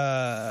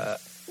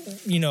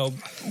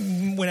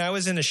 When I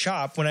was in a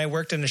shop, when I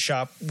worked in a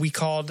shop, we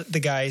called the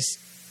guys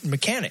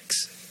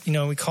mechanics.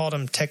 We called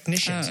them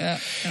technicians.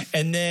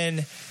 And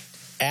then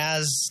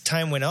as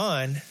time went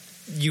on,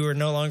 you were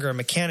no longer a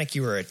mechanic,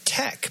 you were a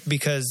tech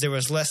because there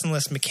was less and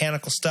less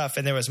mechanical stuff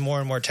and there was more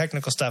and more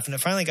technical stuff. And it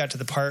finally got to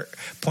the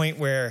point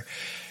where,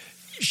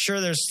 sure,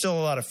 there's still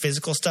a lot of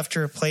physical stuff to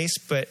replace,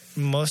 but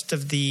most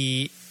of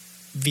the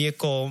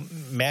vehicle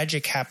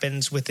magic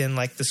happens within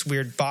like this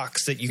weird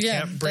box that you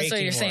can't break. That's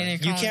what you're saying.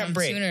 You can't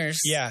break.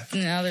 Tuners. Yeah.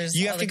 Now there's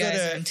all the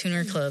guys in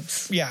tuner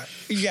clubs. Yeah.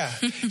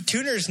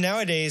 Tuners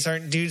nowadays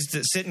aren't dudes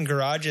that sit in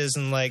garages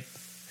and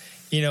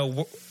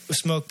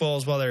smoke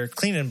bowls while they're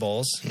cleaning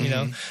bowls.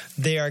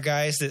 They are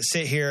guys that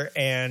sit here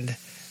and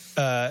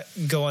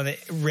go on the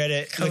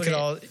Reddit, look at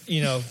all,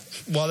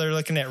 while they're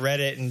looking at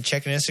Reddit and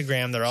checking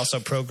Instagram, they're also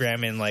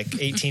programming like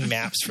 18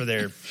 maps for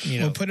their,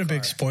 Well, put a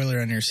big spoiler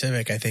on your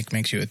Civic, I think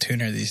makes you a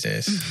tuner these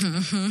days.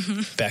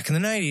 Back in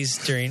the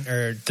 90s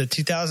or the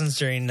 2000s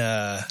during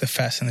the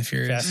Fast and the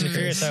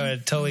Furious. I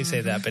would totally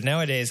say that. But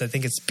nowadays, I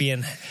think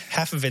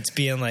half of it's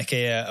being like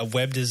a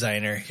web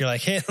designer. You're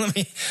like, hey, let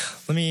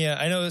me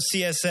I know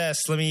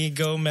CSS. Let me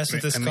go mess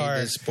with this car. I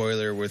made this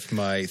spoiler with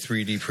my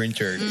 3D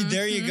printer.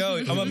 There you go.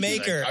 I'm a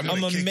maker.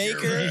 I'm a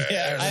maker.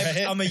 Yeah,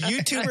 right. I'm a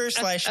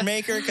YouTuber /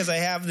 maker because I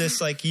have this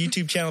like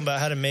YouTube channel about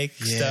how to make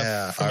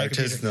stuff. Yeah,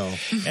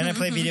 artisanal. And I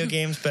play video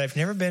games, but I've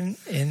never been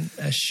in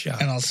a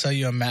shop. And I'll sell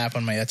you a map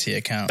on my Etsy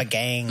account.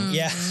 Ba-gang.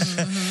 Yeah.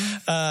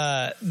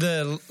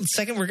 The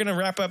second, we're going to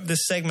wrap up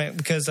this segment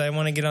because I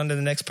want to get on to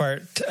the next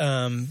part.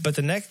 But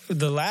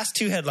the last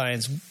two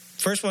headlines.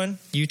 First one,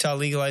 Utah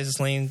legalizes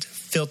lane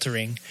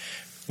filtering.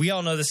 We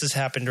all know this has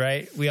happened,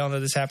 right? We all know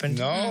this happened?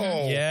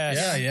 No.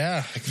 Yes.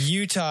 Yeah.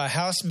 Utah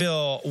House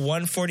Bill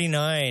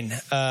 149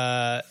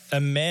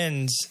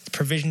 amends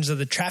provisions of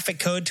the traffic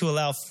code to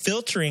allow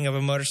filtering of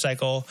a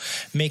motorcycle,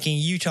 making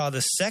Utah the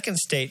second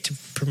state to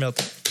permit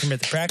the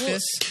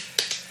practice.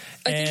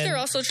 I think they're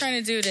also trying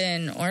to do it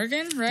in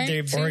Oregon, right?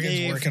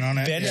 Oregon's working on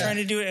it. Been trying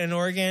to do it in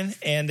Oregon,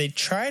 and they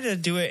tried to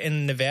do it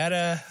in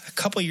Nevada a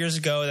couple years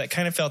ago. That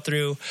kind of fell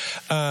through.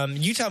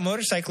 Utah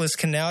motorcyclists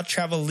can now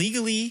travel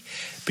legally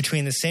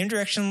between the same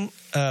direction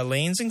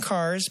lanes and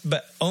cars,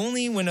 but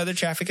only when other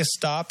traffic is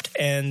stopped,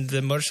 and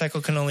the motorcycle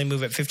can only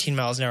move at 15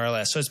 miles an hour or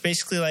less. So it's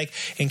basically like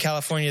in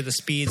California, the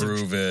speeds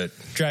Prove it.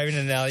 Driving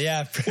in an alley.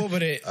 Yeah. Well,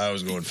 but I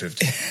was going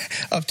 50.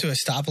 Up to a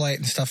stoplight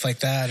and stuff like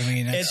that. I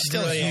mean, it's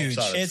still huge.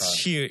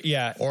 It's huge.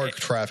 Yeah. Or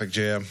traffic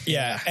jam.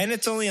 Yeah. And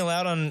it's only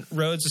allowed on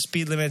roads with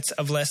speed limits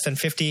of less than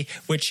 50,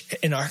 which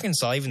in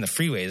Arkansas, even the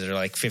freeways are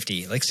like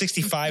 50. Like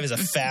 65 is a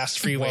fast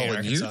freeway. Well,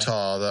 in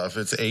Utah, if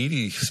it's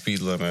 80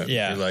 speed limit,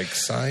 you're like,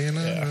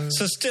 sayonara. Yeah.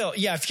 So still,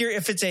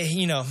 if it's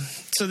a,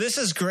 so this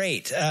is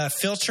great.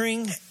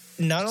 Filtering,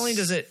 not only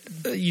does it,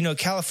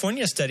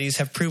 California studies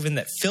have proven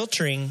that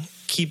filtering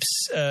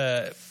keeps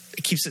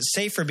it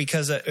safer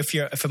because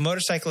if a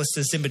motorcyclist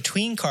is in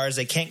between cars,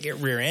 they can't get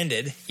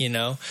rear-ended.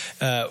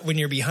 When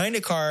you're behind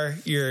a car,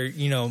 you're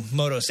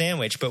moto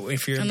sandwich. But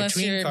if you're in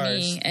between cars,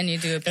 me and you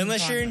do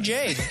unless you're in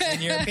Jade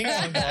and you're a ping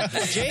pong ball,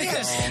 Jade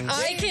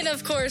I can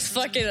of course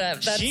fuck it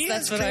up.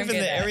 That's what I'm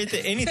proven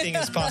that anything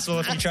is possible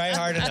if you try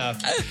hard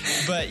enough.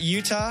 But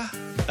Utah,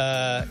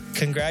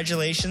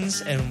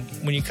 congratulations! And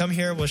when you come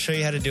here, we'll show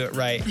you how to do it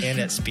right and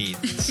at speed.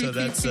 So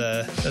that's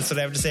what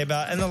I have to say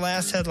about it. And the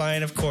last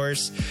headline, of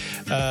course.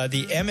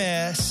 The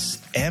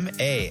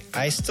MSMA.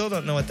 I still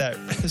don't know what that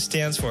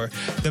stands for.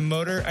 The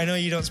motor. I know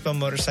you don't spell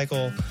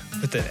motorcycle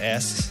with an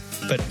S,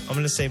 but I'm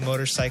going to say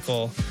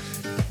Motorcycle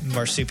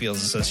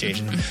Marsupials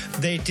Association.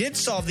 They did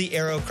solve the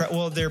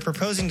they're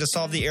proposing to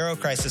solve the aero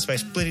crisis by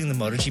splitting the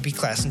MotoGP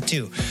class in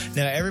two.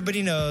 Now,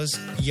 everybody knows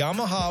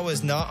Yamaha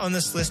was not on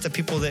this list of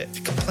people that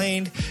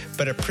complained,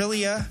 but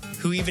Aprilia,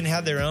 who even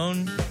had their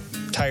own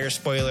tire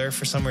spoiler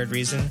for some weird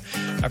reason,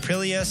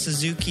 Aprilia,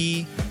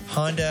 Suzuki,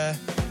 Honda,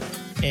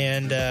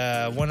 and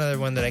one other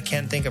one that I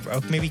can't think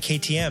of, maybe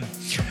KTM,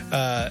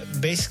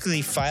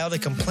 basically filed a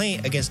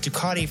complaint against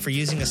Ducati for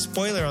using a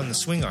spoiler on the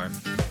swing arm.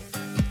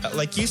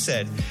 Like you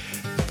said,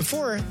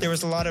 before there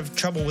was a lot of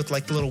trouble with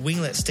like the little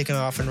winglet sticking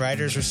off, and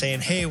riders were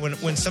saying, hey,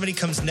 when somebody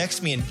comes next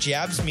to me and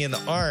jabs me in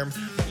the arm,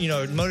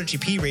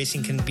 MotoGP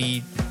racing can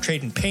be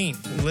trading paint.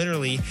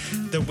 Literally,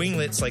 the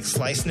winglet's like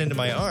slicing into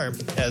my arm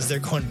as they're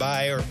going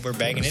by, or we're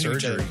banging into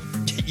each other.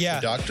 Yeah,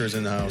 the doctor's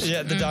in the house.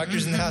 Yeah, the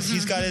doctor's in the house.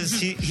 He's got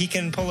he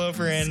can pull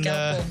over and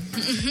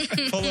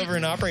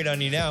operate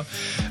on you now.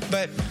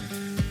 But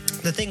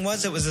the thing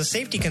was, it was a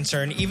safety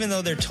concern. Even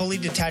though they're totally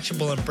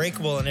detachable and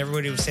breakable, and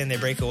everybody was saying they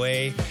break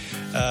away,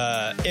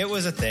 it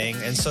was a thing.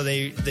 And so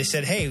they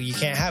said, hey, you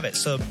can't have it.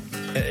 So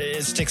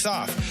it sticks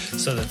off.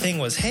 So the thing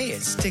was, hey,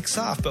 it sticks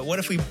off. But what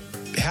if we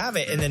have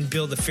it and then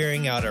build the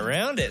fairing out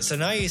around it? So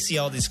now you see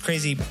all these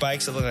crazy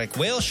bikes that look like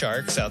whale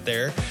sharks out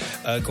there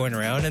going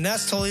around, and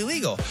that's totally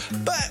legal.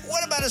 But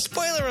what about a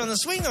spoiler on the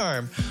swing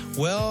arm?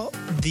 Well,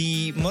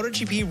 the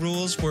MotoGP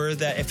rules were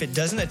that if it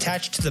doesn't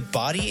attach to the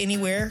body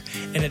anywhere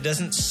and it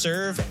doesn't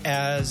serve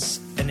as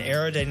an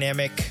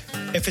aerodynamic,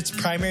 if its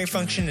primary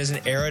function is an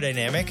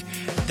aerodynamic,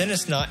 then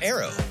it's not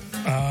aero.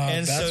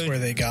 And that's so where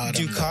they got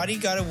it.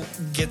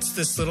 Ducati gets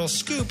this little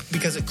scoop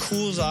because it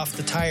cools off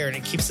the tire and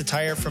it keeps the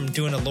tire from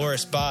doing a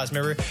Loris Baz.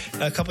 Remember,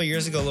 a couple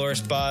years ago, Loris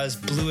Baz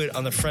blew it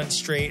on the front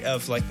straight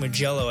of like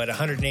Mugello at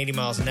 180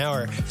 miles an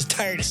hour. His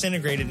tire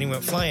disintegrated and he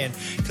went flying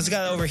because it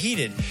got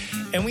overheated.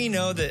 And we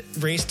know that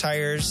race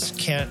tires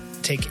can't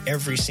take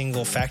every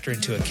single factor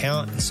into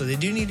account, and so they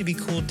do need to be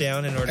cooled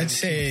down in order. I'd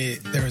say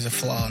there was a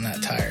flaw in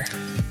that tire.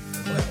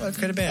 Well, it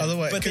could have been.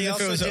 Otherwise, but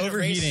if it was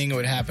overheating, it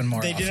would happen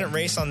more They often. didn't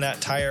race on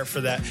that tire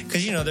for that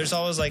because there's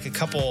always like a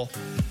couple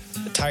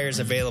tires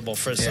available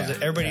so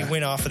that everybody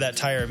went off of that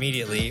tire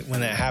immediately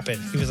when that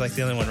happened. He was like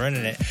the only one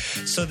running it.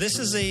 So this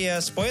is a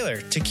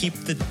spoiler to keep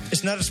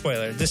it's not a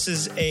spoiler. This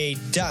is a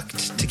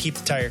duct to keep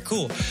the tire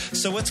cool.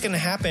 So what's going to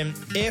happen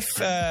if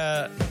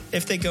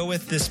they go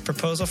with this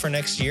proposal for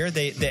next year,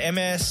 the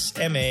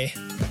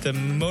MSMA, the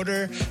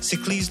Motor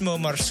Ciclismo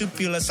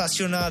Marsupio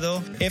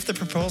Estacionado, if the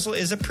proposal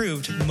is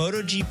approved,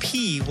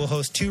 MotoGP will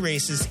host 2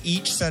 races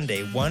each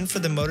Sunday, one for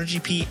the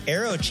MotoGP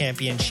Aero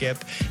Championship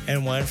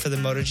and one for the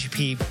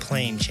MotoGP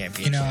Plane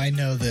Championship. I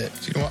know that.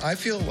 I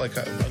feel like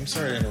I'm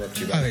sorry to interrupt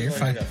you, but you're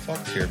fine. I got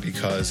fucked here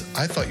because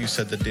I thought you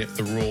said that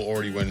the rule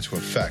already went into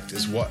effect.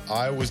 Is what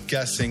I was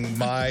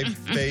guessing. I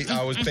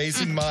was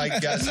basing my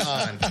guess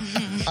on.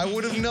 I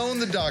would have known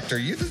the doctor.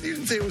 You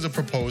didn't say it was a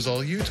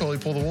proposal. You totally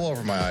pulled the wool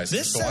over my eyes.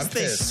 This says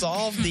they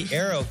solved the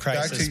Aero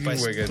crisis by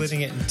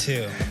splitting it in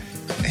 2.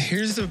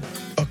 Here's a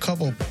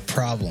couple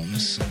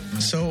problems.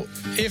 So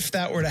if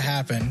that were to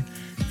happen,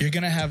 you're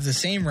going to have the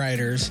same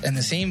riders and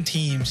the same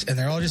teams, and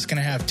they're all just going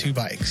to have 2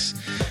 bikes.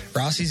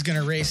 Rossi's going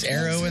to race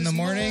Aero in the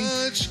morning,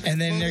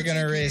 and then they're going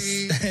to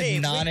race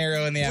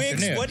non-Aero in the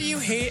afternoon. What do you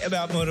hate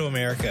about Moto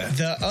America?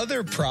 The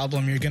other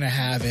problem you're going to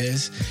have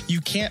is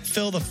you can't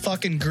fill the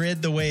fucking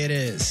grid the way it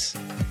is.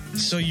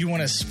 So you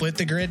want to split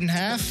the grid in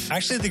half?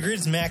 Actually, the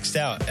grid's maxed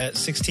out at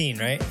 16,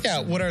 right? Yeah,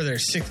 what are there?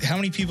 How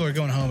many people are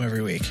going home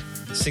every week?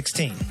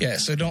 16. Yeah,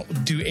 so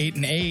don't do 8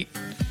 and 8.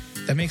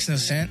 That makes no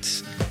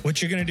sense.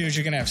 What you're going to do is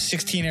you're going to have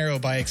 16 Aero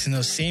bikes, and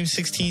those same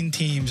 16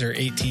 teams or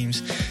 8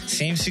 teams,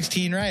 same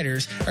 16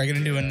 riders are going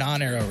to do a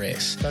non-Aero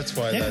race. That's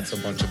why that's a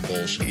bunch of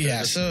bullshit.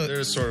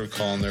 They're sort of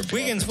calling their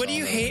Wiggins, what do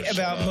you hate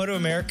about Moto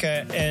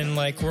America and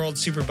like World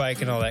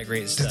Superbike and all that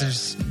great stuff?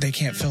 They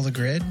can't fill the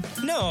grid?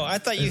 No, I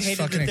thought you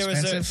hated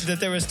that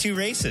there was 2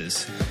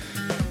 races.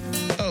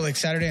 Oh, like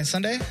Saturday and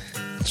Sunday?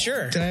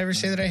 Sure. Did I ever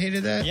say that I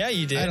hated that? Yeah,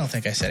 you did. I don't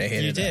think I said I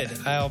hated that. You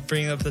did. I'll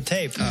bring up the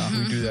tape.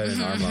 We do that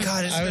in our month.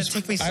 God, it's going to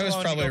take me so long. I was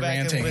probably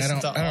ranting. I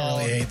don't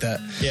really hate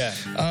that.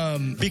 Yeah.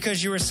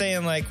 Because you were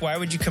saying, like, why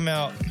would you come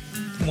out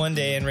one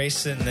day and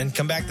race it and then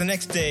come back the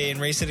next day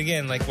and race it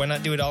again? Like, why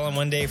not do it all in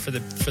one day for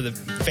the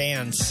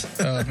fans?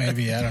 Oh,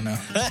 maybe. I don't know.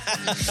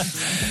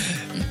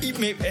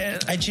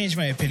 I change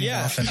my opinion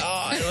often.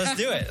 Oh, let's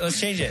do it. Let's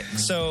change it.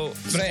 So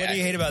what do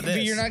you hate about this?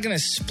 But you're not going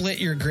to split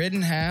your grid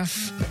in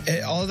half.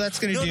 All that's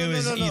going to do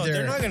is either...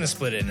 They're not going to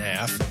split it in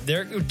half.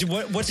 You're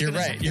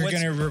right. You're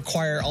going to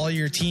require all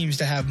your teams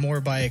to have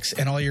more bikes,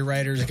 and all your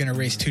riders are going to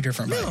race 2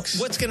 different bikes.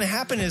 What's going to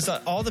happen is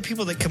all the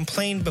people that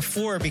complained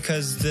before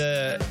because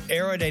the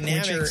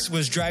aerodynamics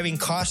was driving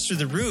costs through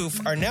the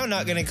roof are now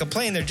not going to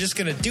complain. They're just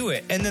going to do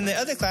it. And then the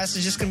other class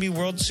is just going to be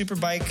World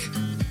Superbike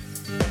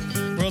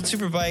Moto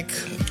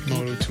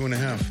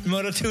 2.5.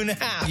 Moto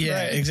 2.5.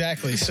 Yeah, right.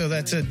 Exactly. So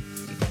that's a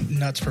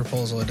nuts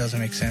proposal. It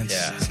doesn't make sense.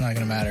 Yeah. It's not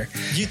going to matter.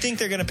 Do you think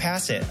they're going to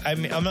pass it?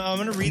 I'm going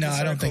to read this article later. No,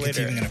 I don't think it's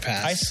even going to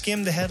pass. I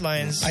skimmed the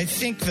headlines. I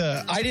think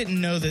I didn't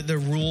know that the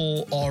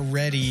rule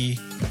already,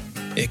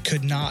 it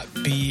could not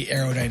be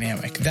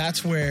aerodynamic.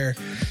 That's where,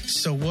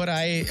 so what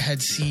I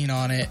had seen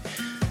on it,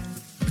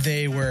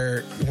 they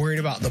were worried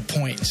about the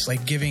points,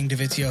 like giving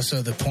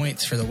Dovizioso the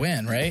points for the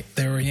win, right?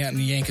 They were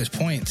yanking his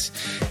points.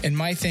 And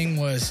my thing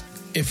was,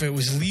 if it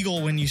was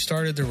legal when you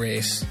started the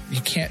race,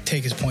 you can't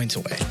take his points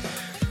away.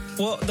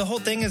 Well, the whole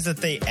thing is that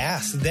they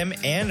asked, them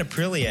and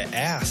Aprilia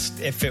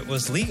asked if it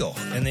was legal,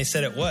 and they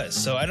said it was.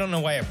 So I don't know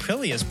why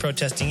Aprilia is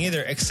protesting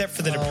either, except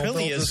for that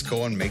Aprilia's... They'll just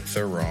go and make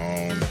their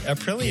own.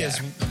 Aprilia's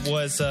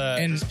was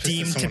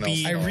deemed to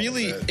be...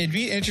 It'd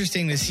be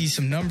interesting to see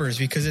some numbers,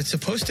 because it's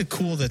supposed to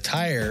cool the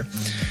tire,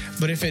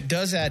 but if it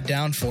does add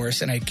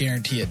downforce, and I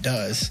guarantee it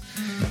does,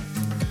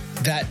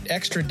 that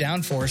extra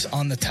downforce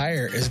on the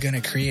tire is going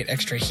to create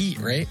extra heat,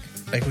 right?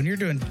 Like when you're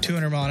doing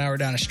 200 mile an hour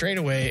down a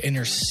straightaway and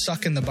you're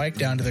sucking the bike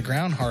down to the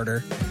ground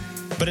harder.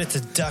 But it's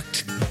a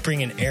duct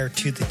bringing air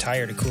to the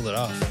tire to cool it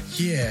off.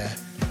 Yeah.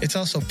 It's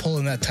also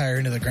pulling that tire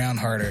into the ground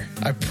harder.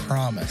 I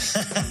promise.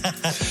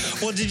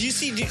 Well, did you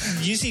see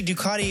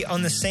Ducati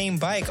on the same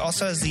bike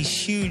also has these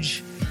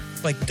huge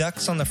like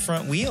ducts on the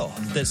front wheel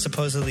that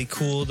supposedly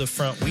cool the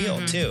front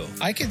wheel too?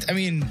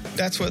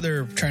 That's what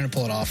they're trying to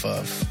pull it off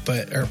of,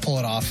 or pull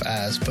it off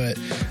as. But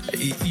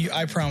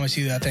I promise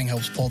you that thing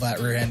helps pull that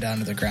rear end down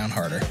to the ground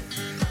harder.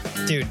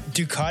 Dude,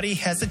 Ducati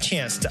has a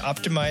chance to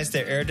optimize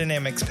their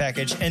aerodynamics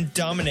package and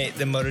dominate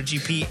the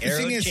MotoGP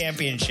Aero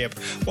Championship,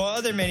 while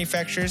other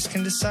manufacturers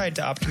can decide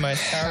to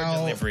optimize power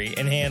delivery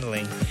and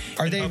handling.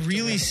 Are they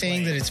really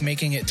saying that it's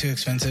making it too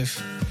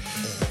expensive?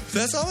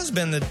 That's always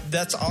been the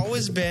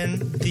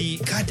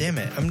God damn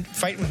it! I'm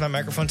fighting with my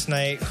microphone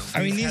tonight.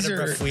 These are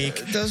rough week.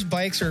 Those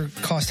bikes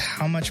cost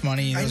how much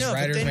money? Those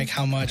riders make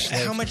how much?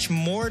 How much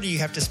more do you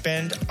have to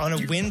spend on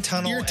a wind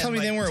tunnel? You're telling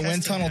me they weren't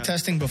wind tunnel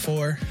testing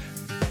before?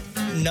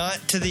 not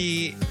to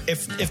the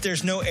if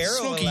there's no arrow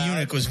Smokey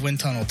allowed. Unic was wind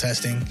tunnel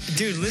testing.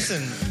 Dude,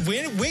 listen,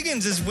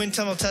 Wiggins is wind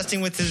tunnel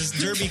testing with his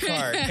derby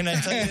car. Can I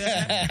tell you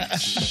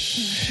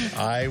that?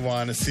 I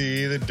want to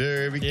see the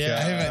derby car.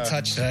 I haven't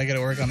touched it. I got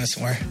to work on this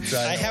more.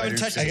 I haven't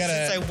touched it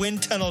since I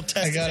wind tunnel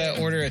tested. I got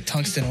to order a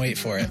tungsten weight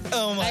for it.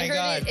 Oh my I heard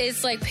God.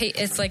 it's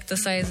like the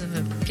size of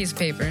a piece of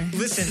paper.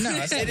 Listen,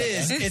 it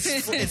is.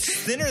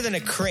 It's thinner than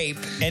a crepe,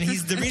 and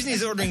the reason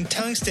he's ordering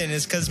tungsten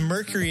is because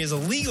mercury is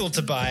illegal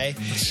to buy,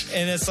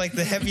 and it's like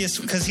the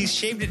heaviest because he's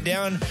shaved it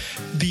down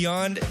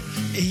beyond.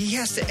 He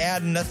has to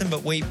add nothing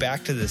but weight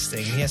back to this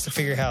thing. He has to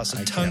figure out.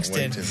 So tungsten.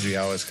 Can't wait to see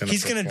how it's gonna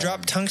he's going to perform.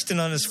 drop tungsten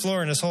on his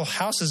floor, and his whole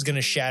house is going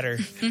to shatter.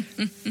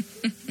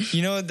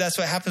 You know that's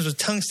what happens with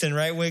tungsten,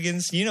 right,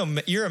 Wiggins? You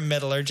know you're a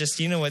metallurgist.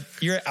 You know what?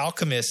 You're an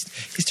alchemist.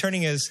 He's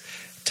turning his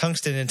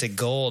tungsten into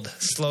gold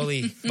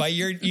slowly by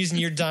using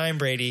your dime,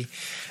 Brady.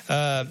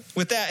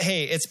 With that,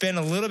 hey, it's been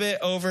a little bit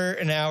over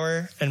an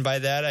hour, and by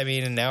that I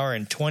mean an hour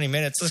and 20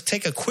 minutes. Let's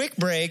take a quick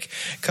break,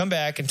 come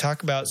back, and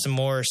talk about some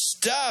more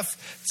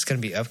stuff that's going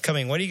to be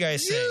upcoming. What do you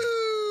guys say?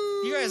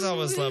 You guys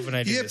always love when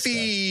I do this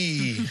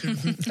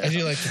stuff. I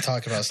do like to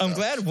talk about stuff. I'm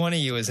glad one of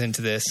you is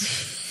into this.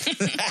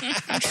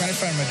 I'm trying to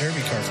find my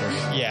derby car for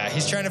you. Yeah,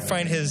 he's trying to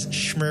find his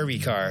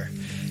schmerby car.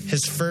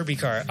 His Furby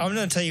car. I'm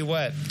going to tell you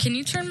what. Can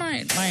you turn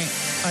my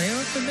audio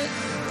up a bit?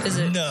 Is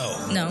it? No.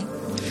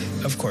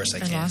 Of course I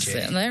can, lost Jay.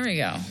 it. There we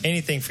go.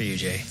 Anything for you,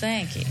 Jay.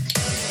 Thank you.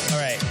 All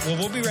right. Well,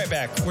 we'll be right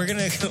back. We're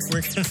gonna do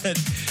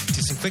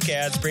some quick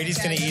ads. Brady's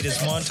gonna eat his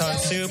wonton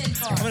soup.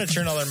 I'm gonna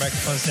turn all our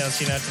microphones down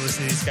so you don't have to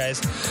listen to these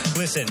guys.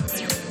 Listen,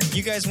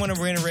 you guys want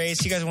to win a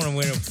race. You guys want to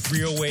win a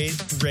real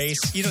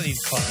race. You don't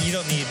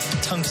need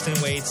tungsten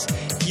weights.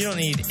 You don't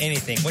need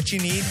anything. What you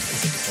need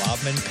is a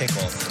Klobman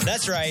pickle.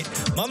 That's right.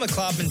 Mama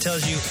Klobman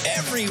tells you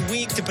every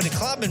week to put a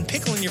Klobman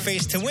pickle in your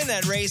face to win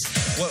that race.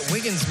 What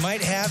Wiggins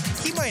might have,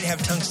 he might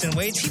have tungsten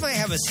weights. He might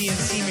have a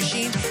CNC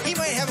machine. He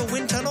might have a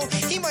wind tunnel.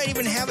 He might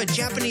even have a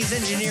Japanese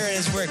engineer at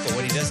his work. But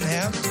what he doesn't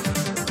have?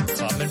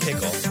 Klobman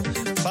pickle.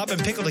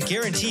 Klobman pickle to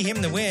guarantee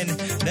him the win.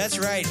 That's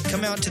right.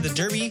 Come out to the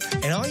Derby,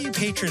 and all you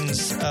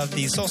patrons of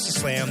the Solstice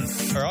Slam,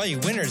 or all you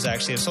winners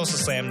actually of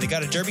Solstice Slam, they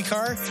got a Derby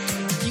car.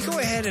 You go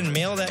ahead and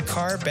mail that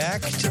car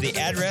back to the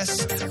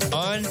address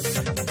on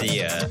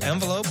the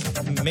envelope.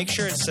 Make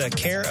sure it's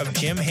care of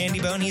Jim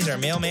Handybone. He's our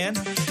mailman.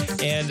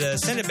 And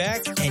send it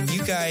back, and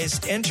you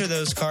guys enter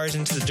those cars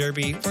into the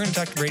Derby. We're going to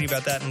talk to Brady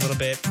about that in a little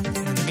bit. In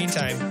the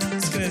meantime,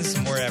 let's get into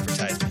some more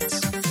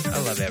advertisements. I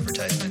love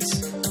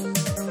advertisements.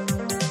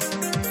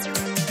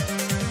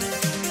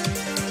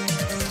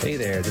 Hey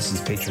there, this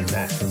is Patron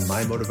Matt from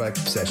My Motorbike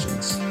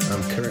Obsessions.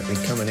 I'm currently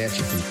coming at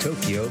you from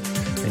Tokyo,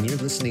 and you're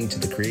listening to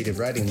the Creative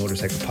Riding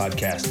Motorcycle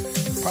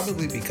Podcast,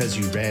 probably because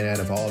you ran out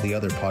of all the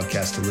other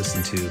podcasts to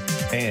listen to,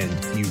 and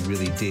you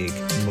really dig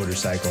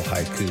motorcycle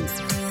haiku.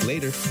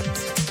 Later.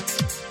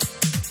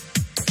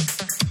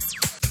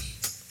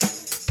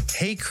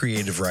 Hey,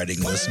 Creative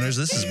Riding listeners,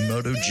 this is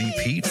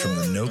MotoGP from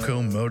the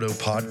Noco Moto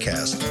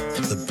Podcast,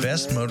 the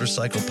best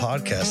motorcycle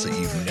podcast that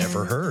you've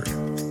never heard.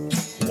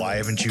 Why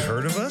haven't you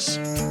heard of us?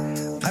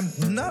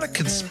 I'm not a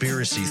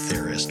conspiracy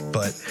theorist,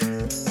 but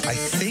I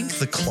think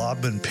the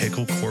Klobman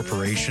Pickle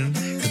Corporation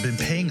has been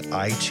paying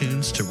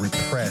iTunes to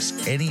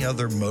repress any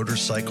other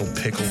motorcycle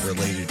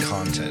pickle-related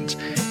content.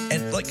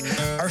 And,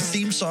 our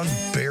theme song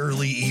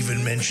barely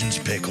even mentions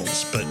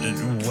pickles, but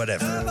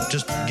whatever.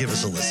 Just give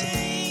us a listen.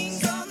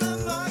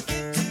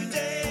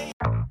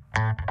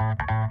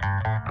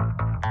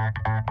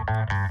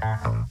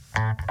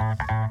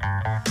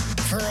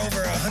 For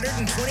over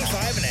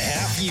 125 and a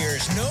half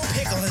years, no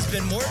pickle has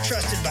been more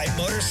trusted by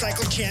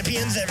motorcycle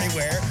champions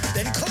everywhere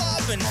than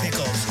Klobman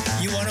pickles.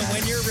 You want to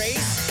win your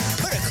race?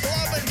 Put a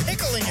Klobman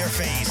pickle in your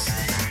face.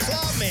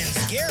 Klobman's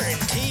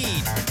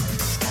guaranteed.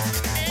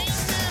 I'm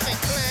Mama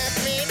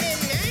Klobman,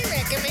 and I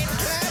recommend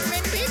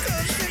Klobman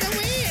pickles for the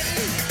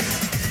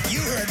win.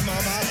 You heard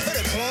Mama. Put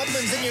a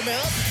Klobman's in your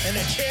mouth and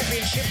a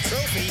championship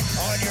trophy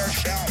on your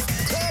shelf.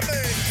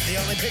 Klobman,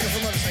 the only pickle for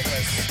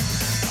motorcyclists.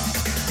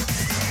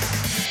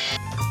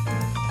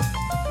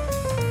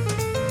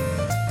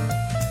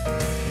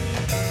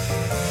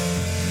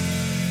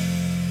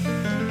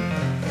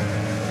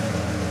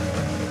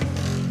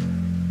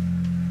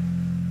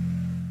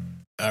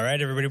 All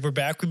right, everybody, we're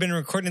back. We've been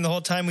recording the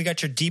whole time. We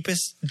got your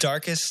deepest,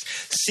 darkest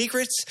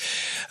secrets.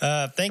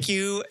 Thank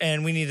you,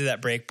 and we needed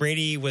that break.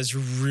 Brady was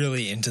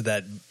really into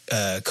that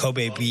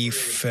Kobe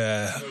beef.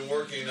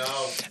 Working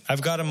out.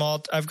 I've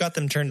got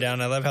them turned down.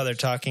 I love how they're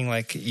talking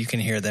like you can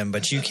hear them,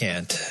 but you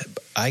can't.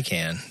 I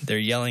can. They're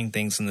yelling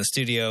things in the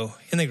studio,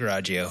 in the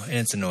Garagio, and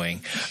it's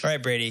annoying. All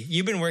right, Brady,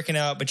 you've been working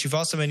out, but you've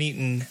also been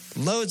eating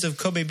loads of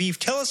Kobe beef.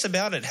 Tell us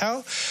about it.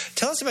 Tell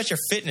us about your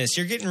fitness.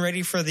 You're getting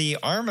ready for the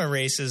ARMA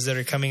races that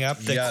are coming up.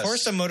 The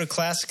Corsa Moto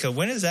Classica.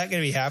 When is that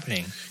going to be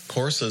happening?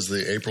 Corsa is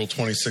the April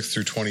 26th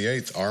through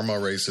 28th. ARMA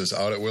races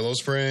out at Willow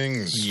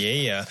Springs.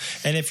 Yeah.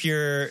 And if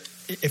you're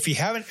if you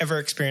haven't ever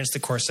experienced the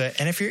Corsa,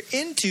 and if you're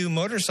into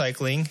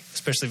motorcycling,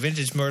 especially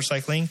vintage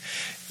motorcycling,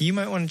 you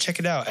might want to check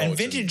it out. And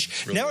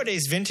vintage,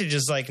 nowadays, vintage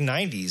is like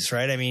 90s,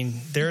 right? I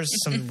mean, there's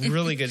some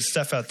really good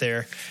stuff out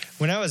there.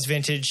 When I was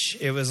vintage,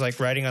 it was like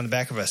riding on the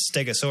back of a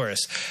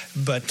Stegosaurus.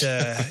 But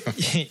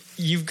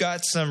you've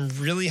got some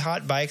really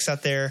hot bikes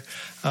out there.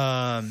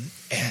 And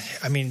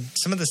I mean,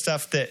 some of the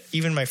stuff that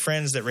even my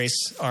friends that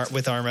race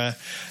with Arma,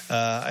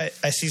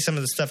 I see some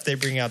of the stuff they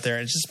bring out there,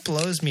 and it just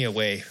blows me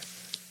away.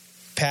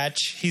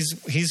 Patch,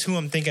 he's who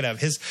I'm thinking of.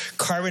 His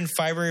carbon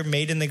fiber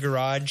made in the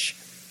garage.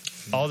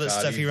 All the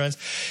stuff he runs.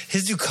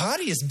 His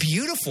Ducati is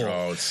beautiful.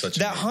 Oh, it's such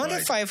that Honda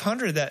bike.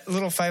 500, that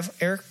little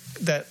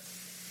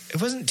it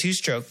wasn't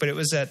two-stroke, but it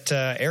was that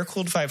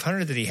air-cooled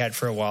 500 that he had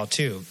for a while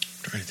too.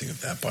 I'm trying to think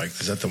of that bike.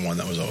 Is that the one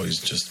that was always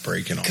just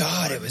breaking all the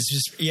time? It was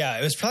just,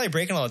 it was probably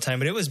breaking all the time,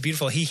 but it was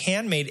beautiful. He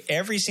handmade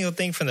every single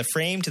thing from the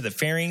frame to the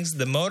fairings.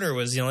 The motor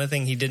was the only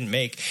thing he didn't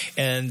make.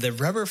 And the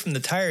rubber from the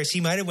tires,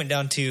 he might have went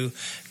down to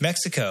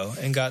Mexico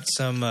and got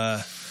some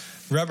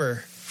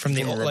rubber from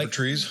the rubber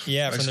trees.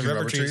 Yeah, from the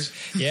rubber trees.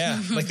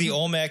 Yeah, like the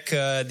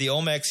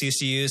Olmecs used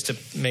to use to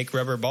make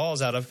rubber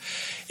balls out of.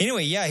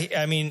 Anyway,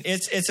 I mean,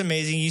 it's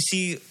amazing. You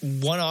see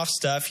one-off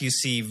stuff, you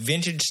see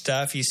vintage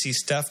stuff, you see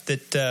stuff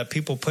that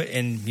people put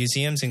in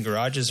museums and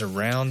garages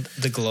around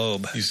the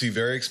globe. You see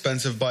very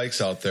expensive bikes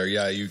out there.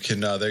 Yeah, you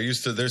can. There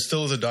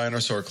still is a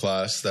dinosaur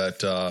class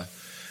that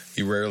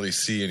you rarely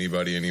see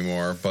anybody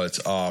anymore, but.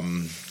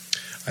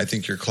 I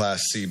think your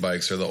Class C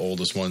bikes are the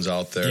oldest ones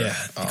out there. Yeah,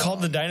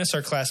 called the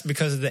dinosaur class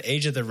because of the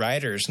age of the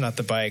riders, not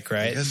the bike,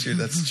 right? I guess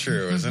that's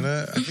true, isn't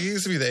it? I think it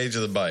used to be the age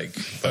of the bike.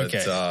 But,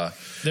 okay.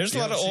 There's a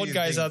lot of old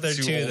guys out there,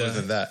 too. Older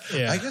than that.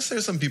 Yeah. I guess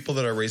there's some people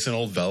that are racing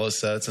old Vela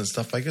sets and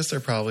stuff. I guess they're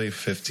probably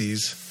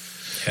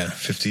 50s. Yeah.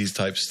 50s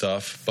type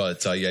stuff.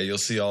 But, you'll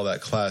see all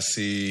that Class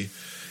C,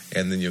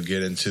 and then you'll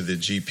get into the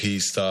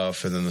GP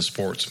stuff, and then the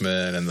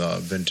Sportsman, and the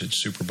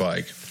vintage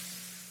Superbike.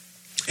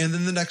 And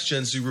then the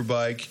next-gen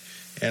Superbike,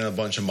 and a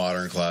bunch of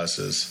modern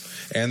classes.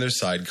 And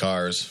there's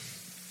sidecars.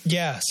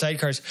 Yeah,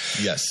 sidecars.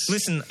 Yes.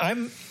 Listen,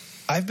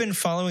 I've been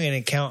following an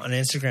account on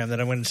Instagram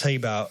that I'm going to tell you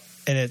about,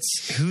 and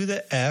it's Who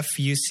the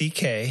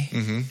F-U-C-K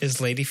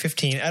is Lady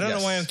 15. I don't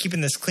know why I'm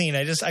keeping this clean.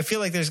 I feel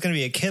like there's going to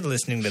be a kid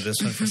listening to this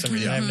one for some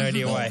reason. I have no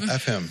idea why.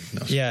 F him.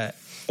 No. Yeah.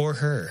 Or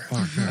her.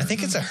 I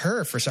think it's a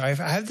her for some. I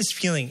have this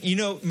feeling. You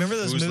know, remember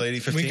those movies? Who's Lady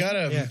 15? We got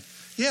a... Yeah.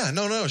 Yeah,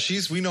 no.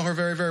 We know her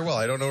very, very well.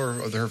 I don't know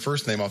her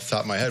first name off the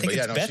top of my head, but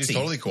Betsy. She's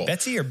totally cool.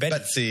 Betsy or Betty?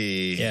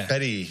 Betsy. Yeah.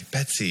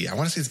 Betsy. I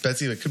want to say it's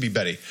Betsy, but it could be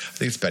Betty. I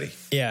think it's Betty.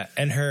 Yeah,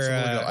 and her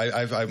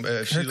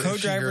her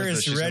co-driver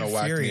is she's Red gonna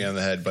whack Fury. me on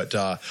the head. But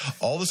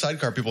all the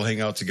sidecar people hang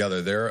out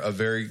together. They're a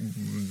very,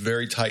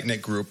 very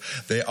tight-knit group.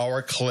 They are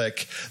a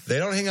clique. They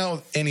don't hang out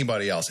with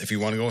anybody else. If you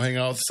want to go hang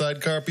out with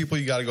sidecar people,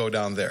 you got to go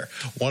down there.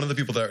 One of the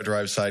people that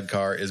drive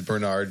sidecar is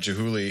Bernard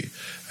Jahuli.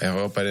 I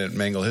hope I didn't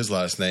mangle his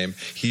last name.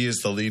 He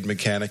is the lead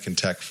mechanic and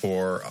tech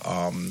for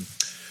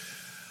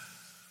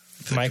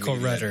Michael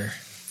Rudder.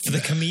 The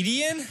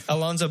comedian?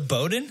 Alonzo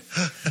Bowden?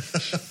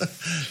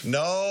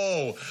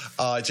 No.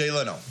 Jay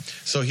Leno.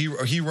 So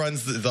he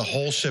runs the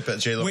whole ship at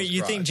Jay Leno's Wait, you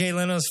garage. think Jay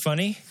Leno's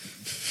funny?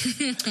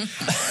 He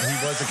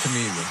was a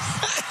comedian.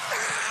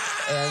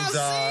 And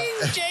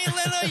Jay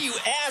Leno, you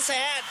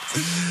asshat!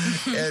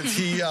 And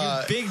he, you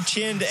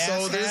big-chinned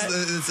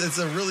asshat. It's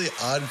a really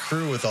odd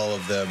crew with all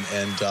of them,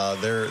 and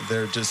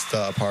they're just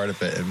a part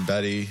of it. And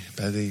Betty,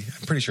 I'm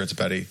pretty sure it's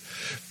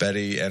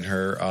Betty and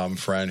her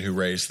friend who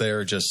raced. They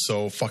are just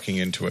so fucking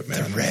into it,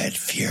 man. The Red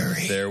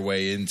Fury. They're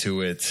way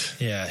into it.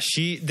 Yeah,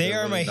 they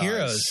are really my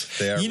heroes.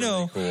 They are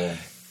really cool.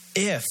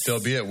 If they'll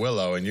be at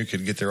Willow and you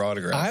could get their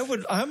autograph.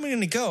 I'm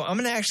going to go. I'm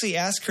going to actually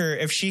ask her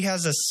if she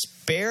has a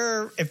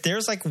spare, if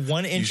there's like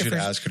 1 inch you should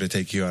ask her to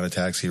take you on a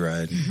taxi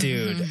ride.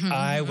 Dude,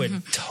 I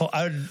would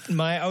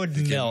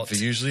melt.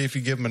 Usually if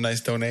you give them a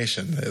nice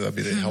donation,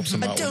 it helps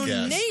them out with gas.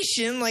 A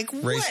donation? Like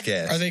what? Race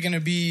gas. Are they going to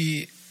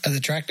be at the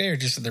track day or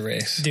just at the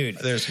race? Dude.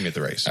 They're just going to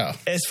be at the race. Oh.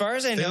 As far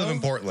as I know. They live in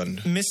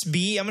Portland. Miss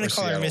B, I'm going to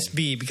call her Miss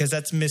B because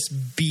that's Miss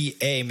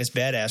B.A., Miss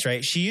Badass,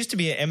 right? She used to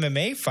be an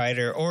MMA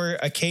fighter or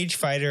a cage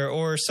fighter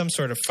or some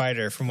sort of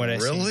fighter from what I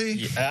see. Really?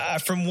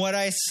 From what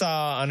I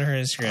saw on her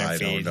Instagram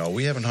feed. I don't know.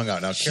 We haven't hung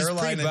out. Now, she's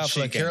Caroline,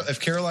 if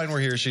Caroline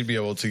were here, she'd be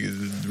able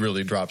to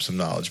really drop some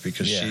knowledge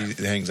because she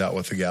hangs out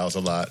with the gals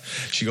a lot.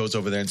 She goes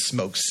over there and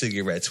smokes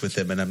cigarettes with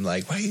them, and I'm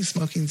like, why are you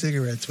smoking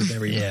cigarettes with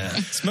everyone? Yeah.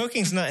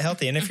 Smoking's not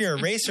healthy. And if you're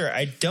a racer,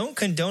 I don't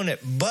condone it,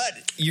 but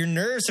your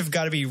nerves have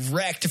got to be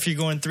wrecked if you're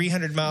going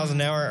 300 miles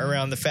an hour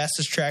around the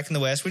fastest track in the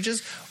West, which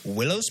is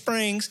Willow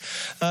Springs.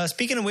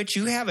 Speaking of which,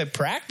 you have a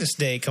practice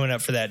day coming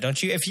up for that,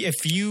 don't you?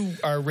 If you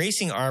are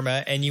racing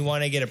Arma and you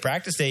want to get a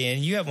practice day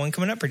in, you have one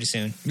coming up pretty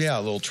soon. Yeah,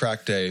 a little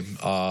track day.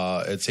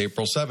 It's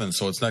April 7th,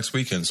 so it's next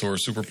weekend. So we're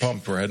super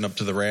pumped. We're heading up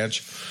to the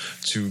ranch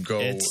to go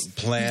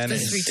plan.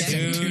 It's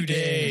 2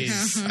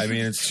 days. I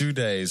mean, it's 2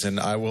 days, and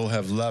I will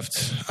have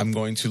left. I'm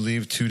going to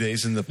leave 2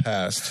 days in the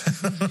past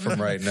from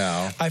right right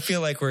now. I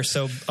feel like we're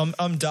so.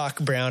 I'm Doc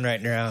Brown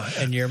right now,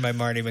 and you're my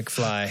Marty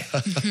McFly.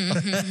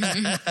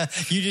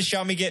 You just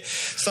saw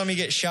me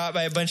get shot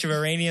by a bunch of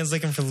Iranians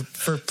looking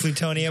for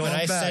plutonium, and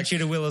I sent you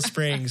to Willow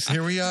Springs.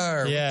 Here we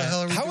are. Yeah. What the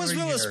hell are we How doing was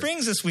Willow here?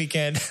 Springs this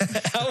weekend?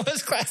 How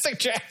was Classic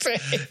Track Day?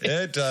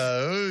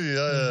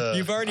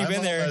 You've already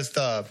been there. Messed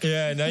up.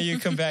 Yeah, now you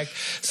come back.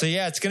 So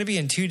yeah, it's going to be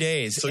in 2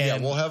 days. So yeah,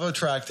 we'll have a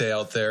track day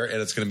out there,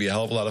 and it's going to be a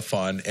hell of a lot of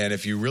fun. And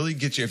if you really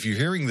if you're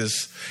hearing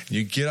this,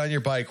 you get on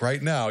your bike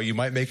right now, you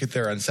might make it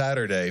there on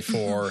Saturday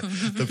for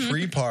the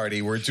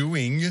pre-party. We're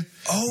doing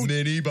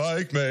Mini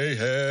Bike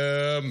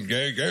Mayhem.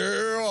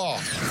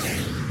 Yeah.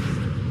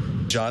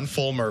 John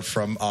Fulmer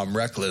from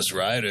Reckless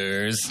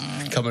Riders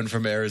coming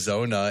from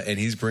Arizona, and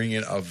he's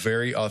bringing a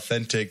very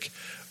authentic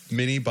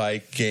mini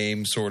bike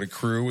game sort of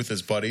crew with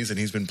his buddies, and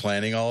he's been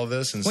planning all of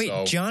this. And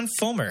Wait, John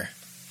Fulmer.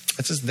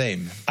 That's his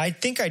name. I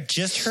think I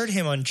just heard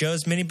him on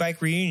Joe's Mini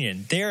Bike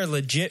Reunion. They are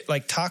legit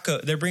like taco.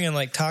 They're bringing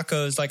like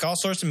tacos, like all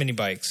sorts of mini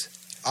bikes.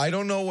 I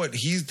don't know what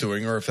he's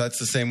doing, or if that's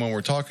the same one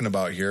we're talking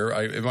about here.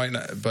 It might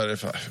not, but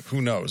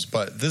who knows?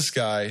 But this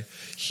guy,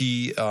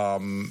 he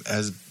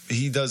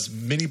does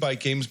mini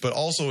bike games, but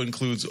also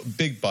includes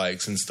big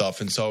bikes and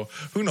stuff. And so,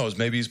 who knows?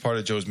 Maybe he's part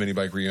of Joe's Mini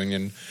Bike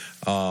Reunion.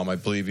 I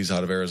believe he's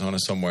out of Arizona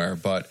somewhere.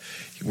 But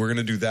we're going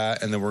to do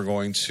that, and then we're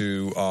going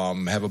to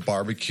have a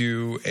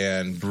barbecue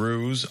and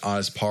brews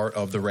as part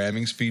of the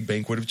Ramming Speed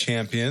Banquet of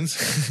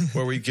Champions,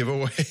 where we give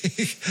away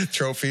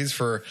trophies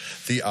for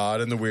the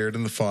odd and the weird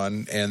and the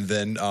fun. And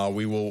then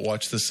we will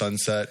watch the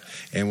sunset,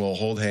 and we'll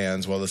hold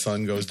hands while the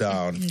sun goes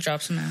down. And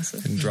drop some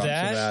acid. And drop some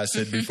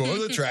acid before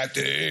the track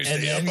day.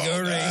 And then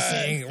go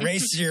racing.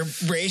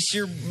 Race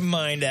your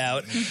mind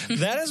out.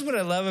 That is what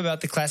I love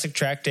about the Classic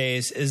Track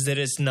Days, is that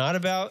it's not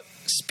about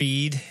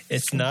speed.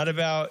 It's not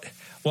about...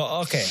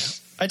 Well, okay,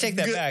 I take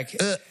that back.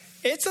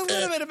 It's a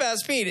little bit about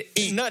speed.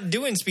 Not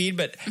doing speed,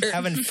 but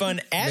having fun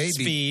at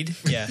speed.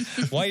 Yeah,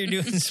 while you're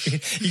doing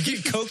speed. You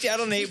get coked out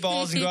on 8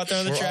 balls and go out there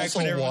on the track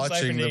when everyone's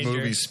watching the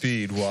movie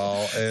Speed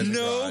while...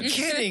 No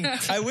kidding.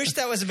 I wish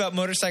that was about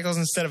motorcycles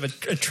instead of a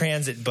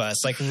transit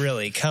bus. Like,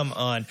 really, come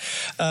on.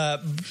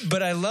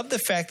 But I love the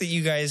fact that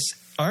you guys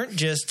aren't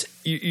just...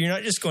 You're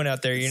not just going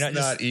out there. You're not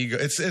just ego.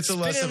 It's a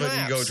less of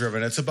an ego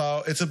driven. It's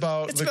about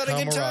the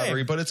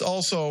camaraderie, but it's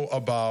also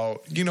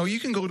about, you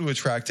can go to a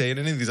track day and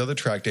any of these other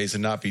track days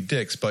and not be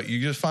dicks, but you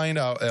just find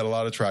out at a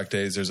lot of track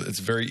days it's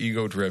very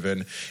ego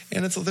driven,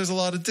 and there's a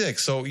lot of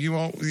dicks. So you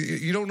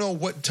don't know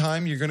what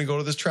time you're going to go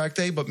to this track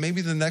day, but maybe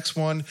the next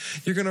one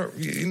you're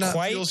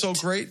not feel so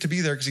great to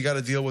be there because you got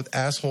to deal with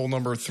asshole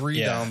number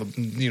 3 down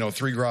the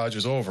 3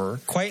 garages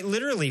over. Quite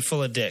literally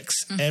full of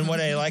dicks. Mm-hmm. And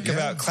what I like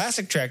about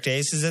Classic Track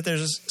Days is that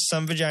there's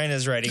some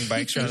vaginas riding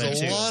bikes around there too.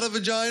 There's a lot of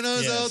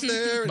vaginas out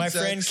there. My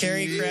friend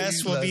Carrie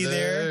Crest will be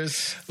there.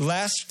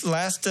 Last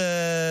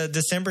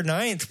December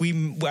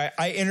 9th,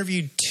 I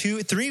interviewed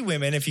 3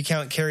 women, if you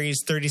count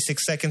Carrie's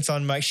 36 seconds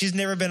on mic. She's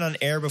never been on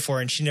air before,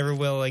 and she never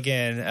will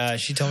again.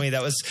 She told me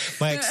that was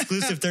my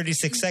exclusive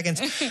 36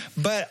 seconds.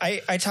 But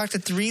I talked to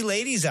 3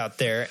 ladies out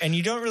there, and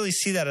you don't really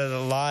see that at a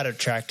lot of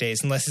track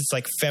days, unless it's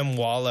like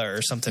Femwalla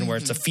or something where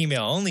it's a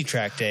female-only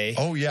track day.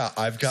 Oh, yeah.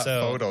 I've got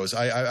photos.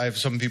 I have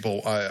some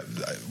people...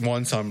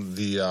 Once on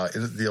the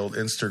old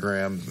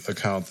Instagram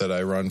account that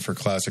I run for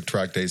Classic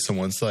Track Days,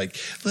 someone's like,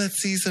 let's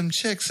see some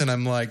chicks. And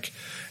I'm like,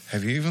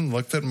 have you even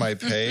looked at my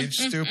page,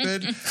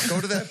 stupid? Go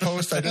to that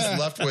post I just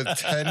left with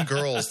 10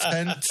 girls,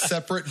 10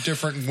 separate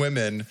different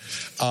women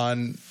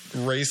on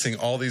racing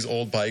all these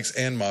old bikes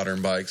and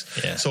modern bikes.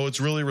 Yeah. So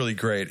it's really, really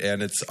great.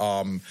 And it's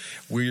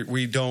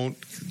we don't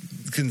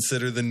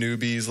consider the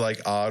newbies like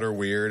odd or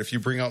weird. If you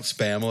bring out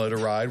Spamla to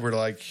ride, we're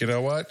like, you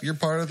know what? You're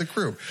part of the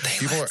crew.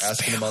 People are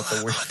asking about the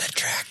weird on the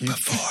track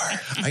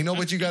before. I know,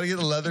 but you got to get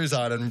the leathers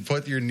on and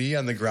put your knee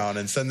on the ground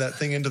and send that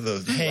thing into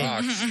the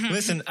rocks.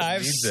 Listen,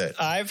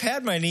 I've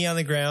had my knee on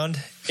the ground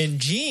in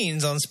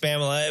jeans on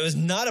Spamla. It was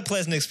not a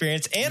pleasant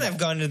experience, and I've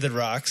gone to the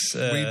rocks.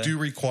 We do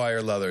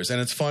require leathers,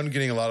 and it's fun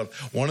getting a lot of...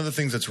 One of the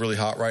things that's really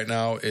hot right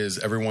now is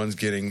everyone's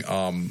getting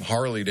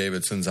Harley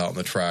Davidsons out on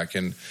the track,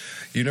 and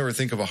you never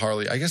think of a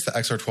Harley, I guess the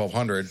XR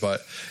 1200,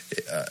 but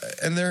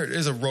and there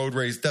is a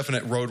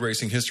definite road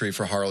racing history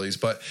for Harleys,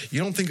 but you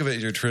don't think of it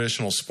as your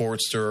traditional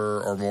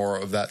Sportster or more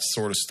of that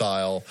sort of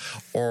style,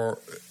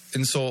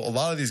 and so a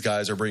lot of these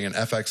guys are bringing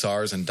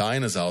FXRs and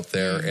Dynas out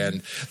there,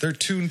 and they're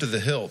tuned to the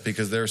hilt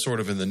because they're sort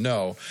of in the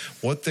know.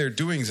 What they're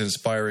doing is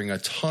inspiring a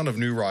ton of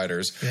new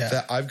riders.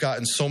 That I've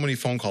gotten so many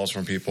phone calls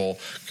from people.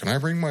 Can I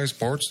bring my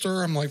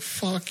Sportster? I'm like,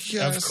 fuck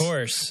yes. Of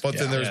course. But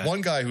then there's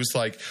one guy who's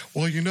like,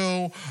 well,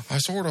 I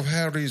sort of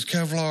have these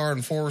Kevlar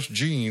and forced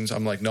jeans.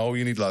 I'm like, no,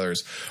 you need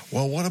leathers.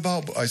 Well, what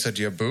about... I said,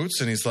 do you have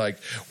boots? And he's like,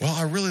 well,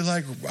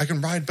 I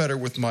can ride better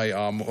with my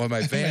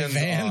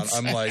Vans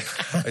on. I'm like,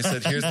 I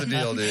said, here's the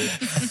deal, dude.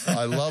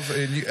 I love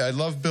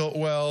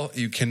Biltwell.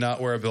 You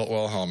cannot wear a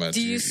Biltwell helmet.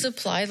 Do you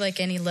supply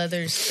like any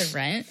leathers to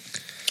rent?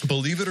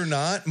 Believe it or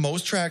not,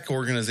 most track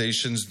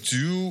organizations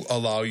do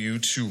allow you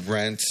to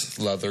rent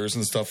leathers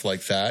and stuff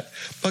like that.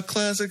 But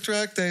Classic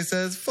Track Day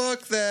says,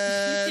 fuck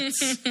that.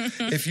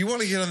 If you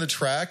want to get on the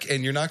track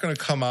and you're not going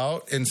to come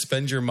out and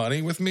spend your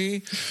money with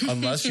me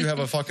unless you have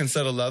a fucking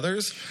set of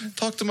leathers,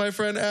 talk to my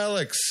friend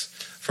Alex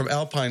from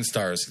Alpine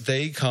Stars.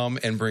 They come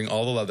and bring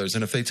all the leathers.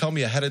 And if they tell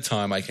me ahead of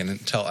time, I can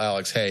tell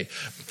Alex, hey,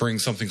 bring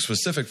something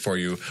specific for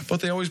you. But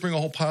they always bring a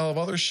whole pile of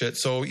other shit.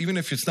 So even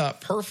if it's not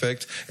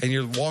perfect and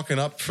you're walking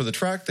up for the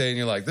track day and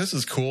you're like, this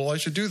is cool, I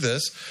should do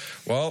this.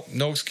 Well,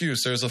 no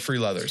excuse. There's a free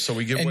leather. So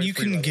we give away free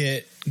leather. And you can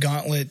get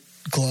Gauntlet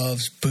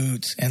gloves,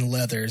 boots, and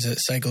leathers at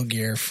Cycle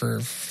Gear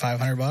for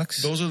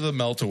 $500. Those are the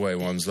melt away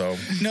ones, though.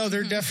 No,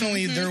 they're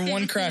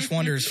one crash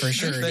wonders for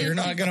sure. You're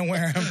not going to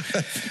wear them.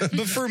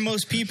 But for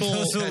most people,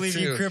 those will leave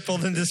you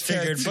crippled and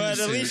disfigured. But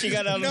at least you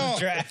got out on the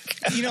track.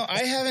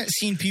 I haven't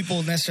seen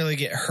people necessarily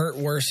get hurt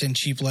worse in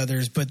cheap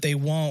leathers, but they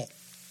won't.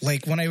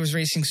 Like when I was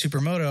racing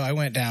Supermoto, I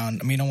went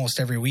down,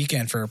 almost every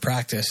weekend for a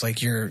practice.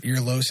 Like you're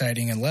low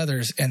siding in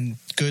leathers, and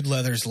good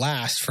leathers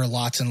last for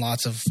lots and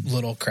lots of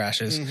little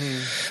crashes.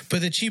 Mm-hmm.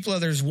 But the cheap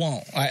leathers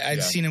won't.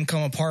 I've seen them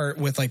come apart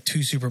with like 2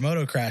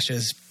 Supermoto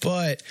crashes.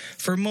 But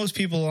for most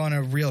people on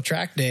a real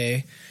track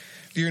day,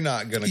 you're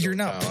not going to You're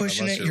not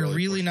pushing it. You're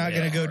really not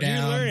going to go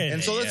down.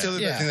 And so that's the other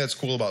thing that's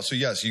cool about. So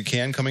yes, you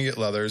can come and get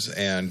leathers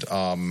and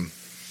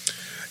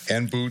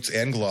boots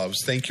and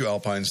gloves. Thank you,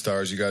 Alpine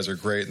Stars. You guys are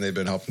great, and they've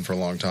been helping for a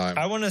long time.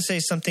 I want to say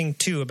something,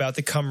 too, about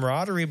the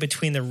camaraderie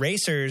between the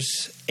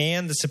racers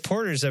and the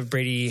supporters of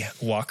Brady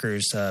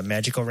Walker's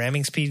Magical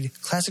Ramming Speed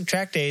Classic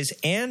Track Days,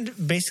 and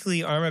basically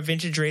ARRMA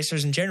Vintage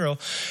Racers in general.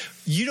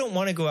 You don't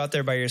want to go out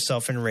there by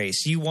yourself and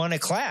race. You want a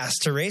class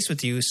to race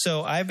with you.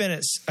 So I've been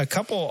at a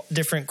couple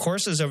different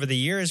courses over the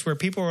years where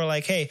people were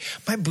like, hey,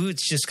 my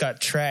boots just got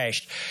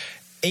trashed.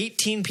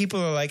 18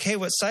 people are like, hey,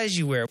 what size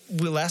you wear?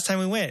 Last time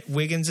we went,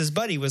 Wiggins'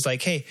 buddy was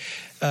like, hey,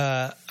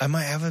 I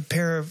might have a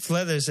pair of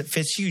leathers that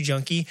fits you,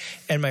 junkie.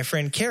 And my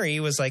friend Carrie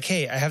was like,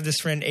 hey, I have this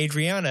friend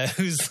Adriana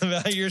who's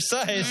about your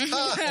size.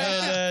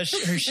 And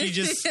she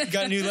just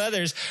got new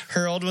leathers.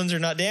 Her old ones are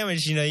not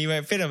damaged. You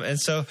might fit them. And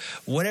so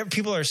whatever,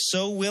 people are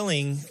so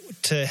willing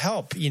to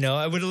help.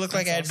 I would have looked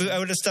like I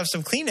would have stuffed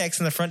some Kleenex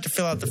in the front to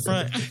fill out the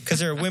front because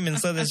there are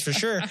women's leathers for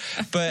sure.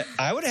 But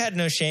I would have had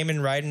no shame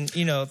in riding.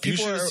 People you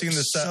should have seen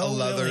the set of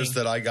leathers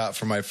that I got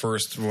for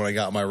when I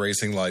got my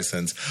racing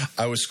license.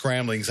 I was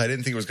scrambling because I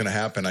didn't think it was going to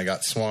happen. I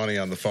got Swanee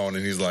on the phone,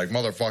 and he's like,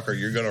 motherfucker,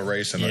 you're going to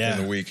race in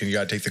the week, and you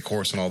got to take the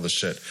course and all this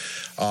shit.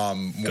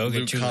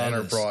 Luke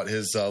Connor brought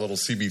his little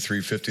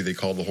CB350 they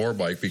called the whore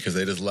bike because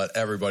they just let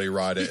everybody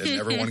ride it, and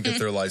everyone get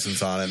their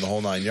license on it and the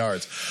whole 9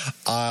 yards.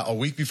 A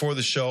week before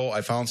the show,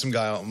 I found some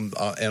guy out in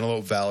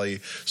Antelope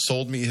Valley,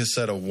 sold me his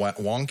set of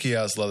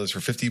wonky-ass leathers for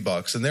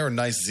 $50, and they were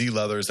nice Z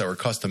leathers that were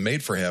custom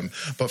made for him.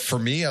 But for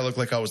me, I looked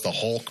like I was the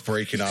Hulk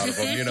breaking out of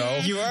them,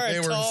 You are They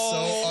were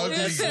so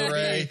ugly,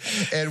 gray,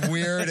 and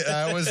weird, and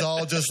I was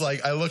all just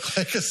like, I look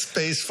like a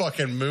space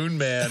fucking moon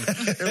man.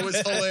 It was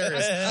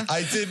hilarious.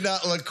 I did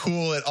not look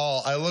cool at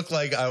all. I looked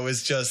like I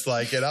was just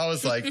like, and I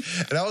was back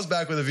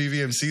with a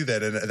VVMC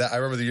then, and I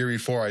remember the year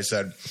before I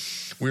said,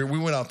 we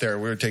went out there.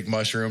 We would take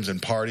mushrooms and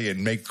party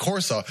and make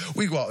Corsa.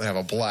 We go out and have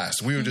a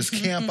blast. We would just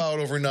camp out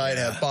overnight,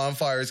 have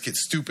bonfires, get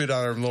stupid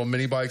on our little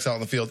mini bikes out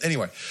in the field.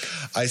 Anyway,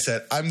 I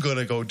said, I'm going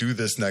to go do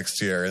this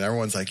next year. And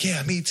everyone's like,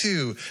 yeah, me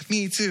too.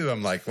 Me too.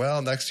 I'm like,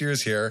 well, next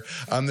year's here.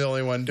 I'm the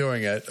only one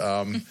doing it.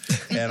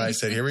 And I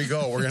said, here we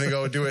go. We're going to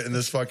go do it in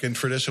this fucking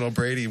traditional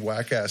Brady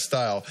whack-ass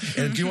style.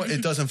 And do you know what?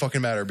 It doesn't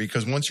fucking matter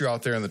because once you're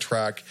out there on the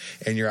track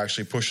and you're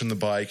actually pushing the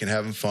bike and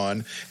having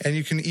fun and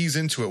you can ease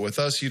into it with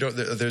us,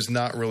 there's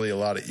not really a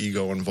lot of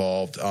ego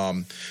involved,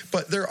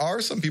 but there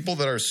are some people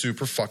that are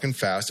super fucking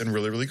fast and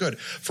really, really good.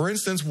 For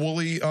instance,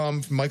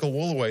 Michael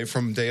Woolaway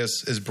from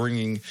Deus is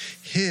bringing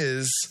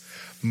his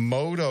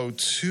Moto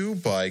 2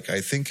 bike.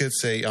 I think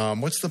it's a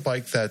what's the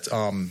bike that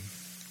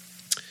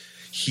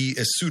he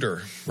is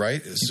Suitor,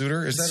 right?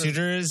 Suitor is that?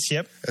 Suitor is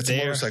yep. It's a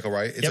motorcycle,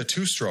 right? It's a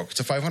 2-stroke. It's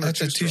a 500. That's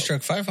a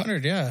 2-stroke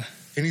 500, yeah.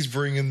 And he's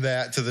bringing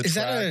that to the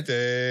track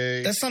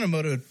day. That's not a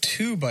Moto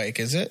 2 bike,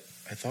 is it?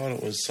 I thought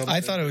it was something.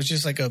 I thought it was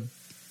just like a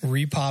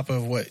repop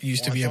of what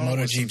used to be a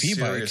MotoGP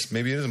bike.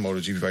 Maybe it is a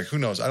MotoGP bike. Who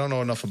knows? I don't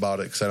know enough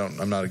about it because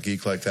I'm not a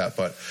geek like that.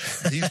 But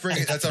he's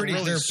bringing that's a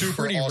really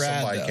super awesome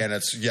rad, bike, though. And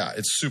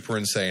it's super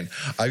insane.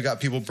 I've got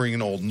people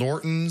bringing old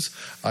Nortons.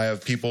 I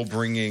have people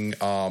bringing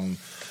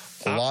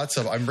lots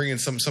of. I'm bringing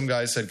some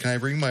guys said, can I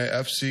bring my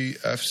FC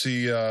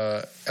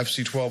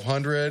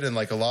 1200 and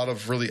like a lot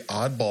of really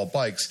oddball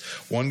bikes.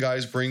 One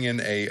guy's bringing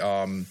a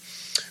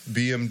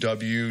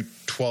BMW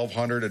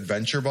 1200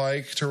 adventure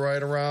bike to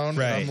ride around.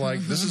 Right. And I'm like,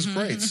 this is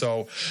great.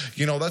 So,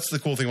 that's the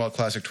cool thing about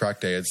Classic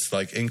Track Day. It's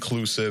like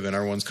inclusive and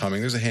everyone's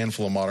coming. There's a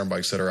handful of modern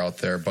bikes that are out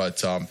there,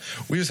 but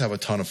we just have a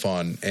ton of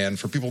fun. And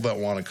for people that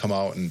want to come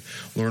out and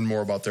learn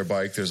more about their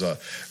bike, there's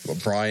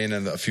Brian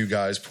and a few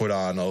guys put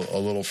on a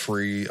little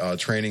free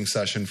training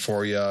session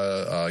for you,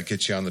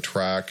 get you on the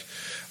track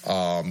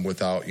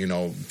without,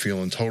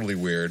 feeling totally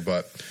weird.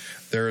 But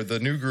the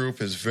new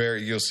group is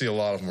you'll see a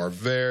lot of them are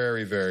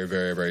very, very,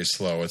 very, very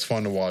slow. It's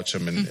fun to watch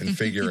them and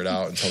figure it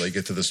out until they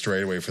get to the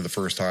straightaway for the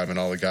first time, and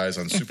all the guys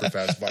on super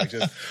fast bikes,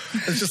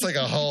 it's just like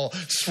a whole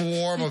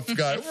swarm of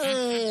guys,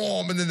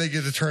 and then they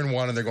get to turn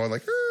one and they're going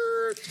like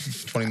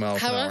 20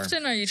 miles an hour. How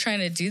often are you trying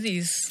to do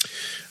these?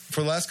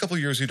 For the last couple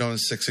of years, we've done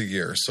 6 a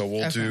year. So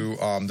we'll do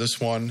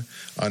this one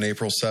on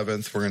April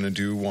 7th. We're going to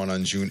do one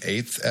on June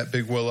 8th at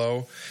Big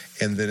Willow.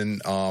 And then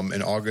in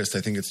August,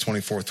 I think it's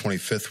 24th,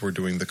 25th, we're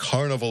doing the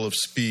Carnival of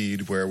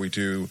Speed, where we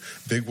do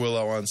Big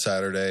Willow on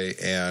Saturday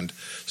and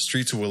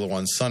Streets of Willow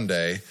on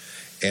Sunday.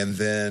 And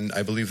then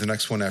I believe the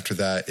next one after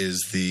that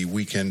is the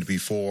weekend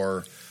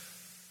before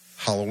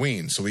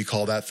Halloween. So we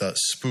call that the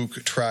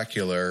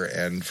Spooktracular.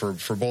 And for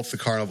both the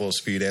Carnival of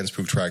Speed and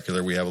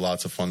Spooktracular, we have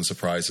lots of fun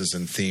surprises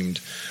and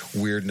themed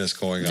weirdness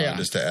going on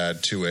just to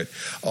add to it.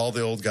 All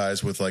the old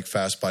guys with like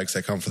fast bikes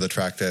that come for the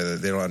track day,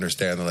 they don't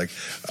understand. They're like,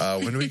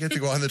 when do we get to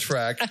go on the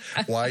track?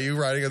 Why are you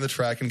riding on the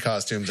track in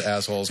costumes,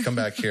 assholes? Come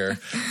back here.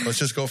 Let's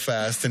just go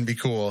fast and be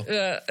cool.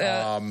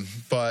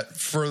 But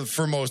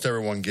for most,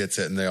 everyone gets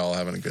it and they're all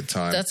having a good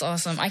time. That's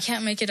awesome. I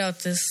can't make it out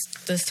this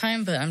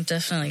time, but I'm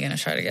definitely going to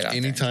try to get out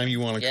anytime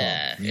you want to come.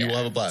 You will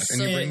have a blast.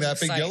 So and you bring that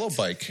big yellow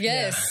bike.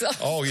 Yes.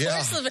 Oh,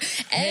 yeah.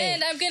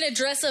 And I'm going to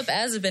dress up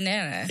as a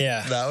banana.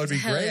 Yeah. That would be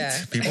great. Yeah.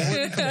 People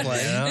wouldn't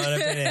complain. On a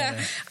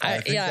banana. I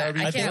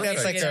think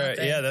that's like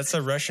that's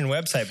a Russian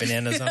website,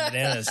 Bananas on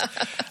Bananas.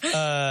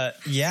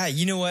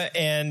 You know what?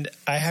 And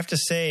I have to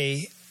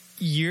say,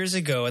 years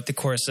ago at the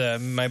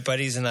Corsa, my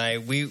buddies and I,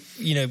 we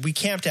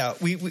camped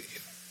out.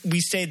 We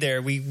stayed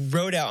there. We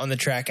rode out on the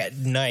track at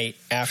night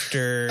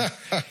after,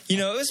 it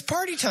was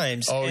party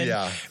times. Oh, and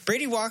yeah.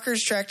 Brady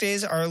Walker's track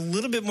days are a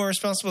little bit more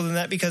responsible than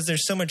that because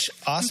there's so much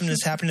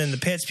awesomeness happening in the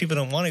pits. People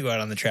don't want to go out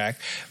on the track.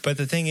 But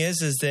the thing is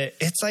that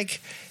it's like,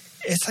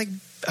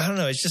 I don't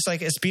know. It's just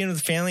like it's being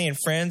with family and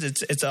friends.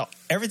 It's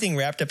everything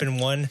wrapped up in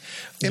one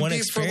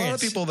experience. For a lot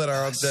of people that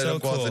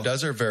don't go out the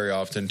desert very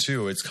often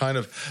too, it's kind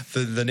of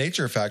the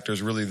nature factor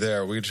is really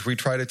there. We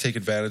try to take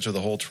advantage of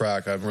the whole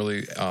track. I'm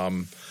really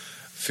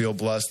feel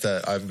blessed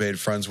that I've made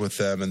friends with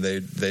them and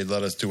they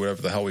let us do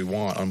whatever the hell we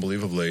want,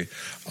 unbelievably,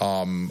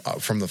 from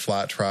the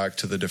flat track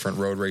to the different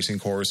road racing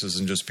courses,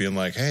 and just being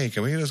like, hey,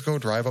 can we just go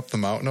drive up the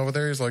mountain over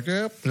there? He's like,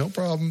 yep, no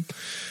problem.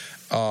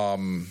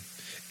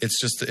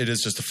 It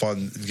is just a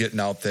fun getting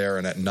out there,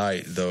 and at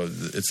night though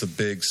it's a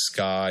big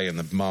sky and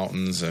the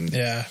mountains and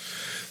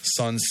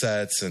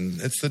sunsets, and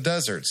it's the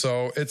desert,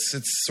 so it's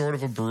sort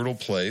of a brutal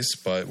place,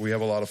 but we have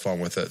a lot of fun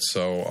with it.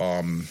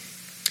 So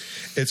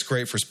it's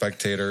great for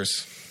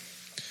spectators.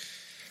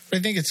 I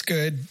think it's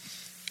good,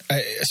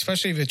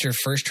 especially if it's your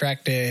first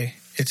track day.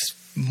 It's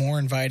more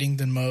inviting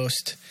than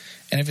most.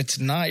 And if it's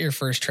not your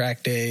first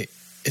track day,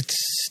 it's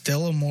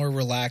still a more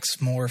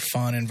relaxed, more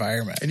fun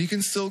environment. And you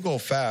can still go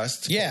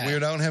fast. Yeah. We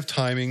don't have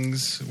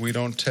timings. We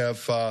don't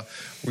have... I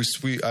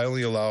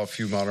only allow a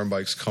few modern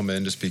bikes come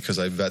in just because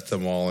I vet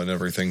them all and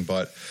everything.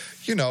 But,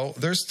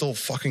 there's still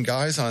fucking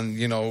guys on,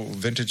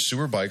 vintage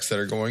sewer bikes that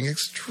are going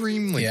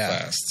extremely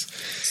fast.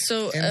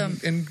 So...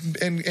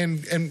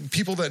 And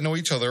people that know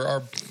each other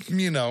are,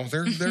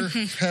 they're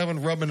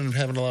rubbing and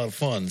having a lot of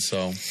fun,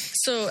 So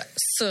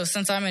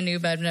since I'm a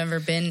noob, I've never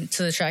been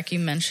to the track. You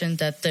mentioned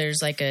that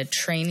there's like a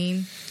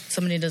training.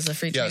 Somebody does a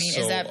free training.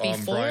 So, is that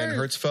before? Brian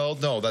Hertzfeld?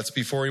 No, that's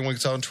before anyone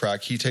gets on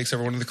track. He takes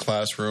everyone to the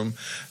classroom,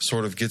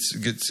 sort of gets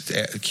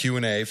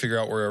Q&A, figure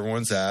out where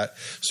everyone's at,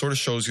 sort of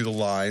shows you the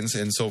lines.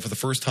 And so for the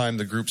first time,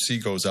 the Group C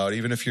goes out.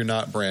 Even if you're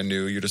not brand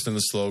new, you're just in the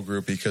slow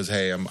group because,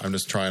 hey, I'm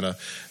just trying to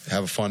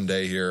have a fun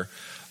day here.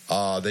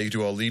 They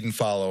do a lead and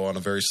follow on a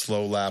very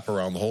slow lap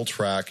around the whole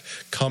track,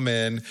 come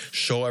in,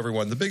 show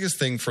everyone. The biggest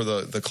thing for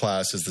the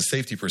class is the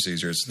safety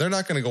procedures. They're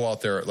not going to go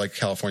out there like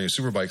California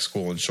Superbike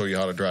School and show you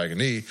how to drag a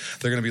knee.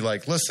 They're going to be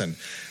like, listen,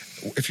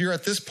 if you're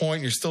at this point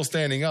and you're still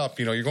standing up,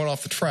 you're going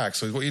off the track.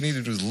 So what you need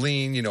to do is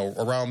lean,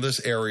 around this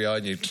area,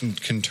 and you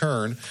can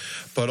turn.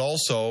 But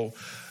also...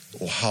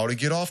 how to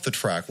get off the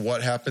track,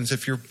 what happens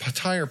if your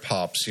tire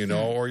pops,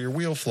 or your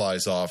wheel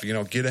flies off,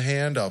 get a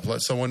hand up,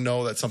 let someone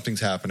know that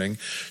something's happening,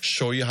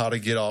 show you how to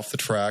get off the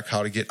track,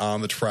 how to get on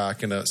the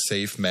track in a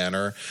safe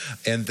manner.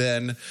 And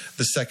then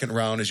the second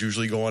round is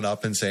usually going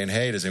up and saying,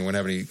 hey, does anyone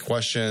have any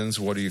questions?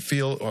 What do you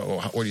feel?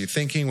 What are you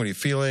thinking? What are you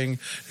feeling?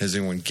 Is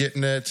anyone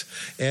getting it?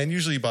 And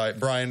usually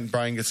Brian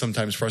gets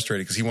sometimes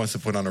frustrated because he wants to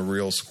put on a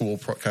real school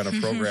kind of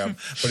program,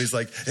 but he's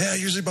like, yeah,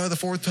 usually by the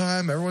fourth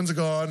time, everyone's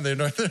gone. They're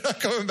not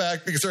coming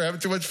back because they're having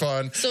too much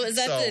fun. So is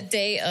that the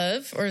day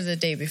of or the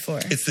day before?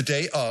 It's the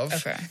day of,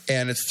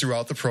 and it's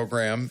throughout the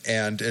program,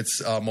 and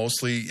it's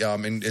mostly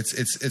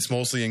it's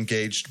mostly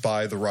engaged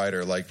by the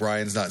rider. Like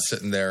Brian's not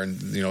sitting there and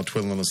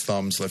twiddling his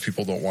thumbs if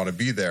people don't want to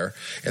be there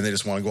and they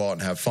just want to go out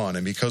and have fun.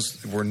 And because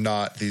we're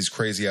not these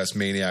crazy ass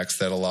maniacs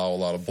that allow a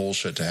lot of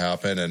bullshit to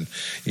happen and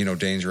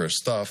dangerous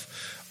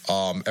stuff.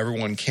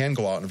 Everyone can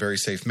go out in a very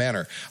safe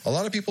manner. A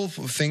lot of people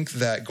think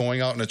that going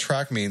out in a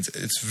track means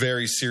it's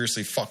very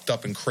seriously fucked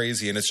up and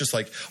crazy, and it's just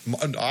like,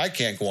 I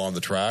can't go on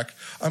the track.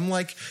 I'm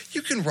like,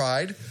 you can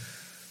ride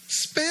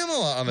spam a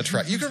lot on the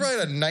track. You could ride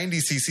a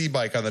 90cc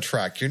bike on the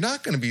track. You're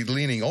not going to be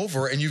leaning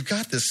over, and you've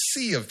got this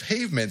sea of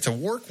pavement to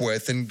work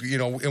with, and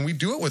and we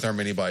do it with our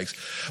mini bikes.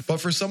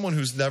 But for someone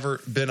who's never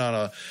been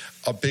on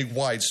a big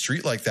wide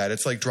street like that,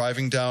 it's like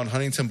driving down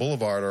Huntington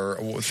Boulevard,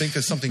 or think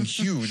of something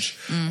huge,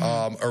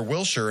 or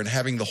Wilshire, and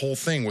having the whole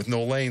thing with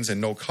no lanes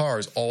and no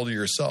cars all to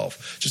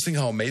yourself. Just think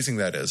how amazing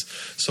that is.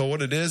 So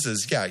what it is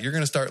you're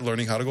going to start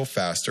learning how to go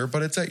faster,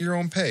 but it's at your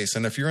own pace.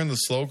 And if you're in the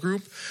slow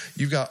group,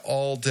 you've got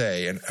all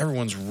day, and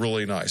everyone's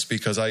really nice,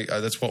 because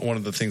that's one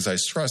of the things I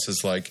stress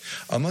is, like,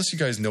 unless you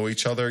guys know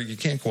each other, you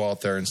can't go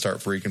out there and start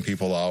freaking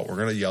people out. We're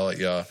going to yell at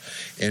you,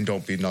 and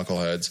don't be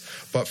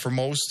knuckleheads. But for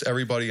most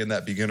everybody in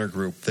that beginner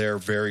group, they're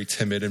very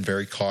timid and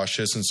very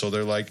cautious, and so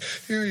they're like,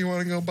 here, you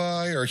want to go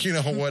by, or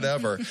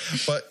whatever.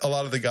 But a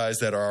lot of the guys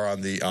that are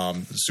on the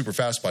super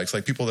fast bikes,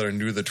 like people that are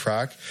new to the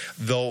track,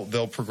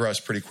 they'll progress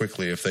pretty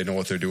quickly if they know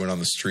what they're doing on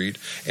the street.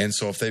 And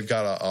so if they've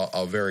got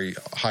a very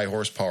high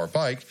horsepower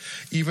bike,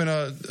 even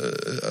a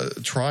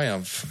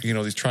Triumph,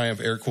 these Triumph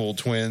air-cooled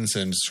twins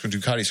and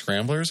Ducati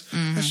Scramblers,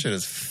 that shit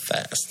is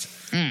fast.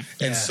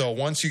 And so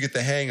once you get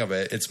the hang of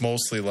it, it's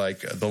mostly like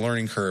the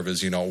learning curve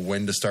is,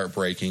 when to start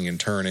braking and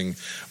turning.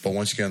 But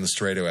once you get on the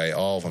straightaway,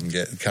 all of them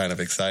get kind of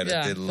excited.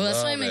 Yeah.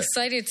 That's why I'm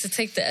excited to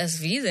take the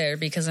SV there,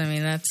 because,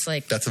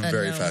 that's a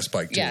very fast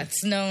bike, too. Yeah,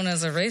 it's known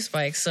as a race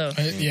bike. So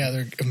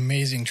they're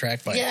amazing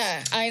track bikes.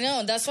 Yeah, I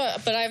know. That's why.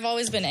 But I've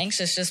always been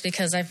anxious just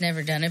because I've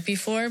never done it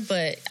before.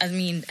 But,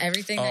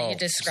 everything that you're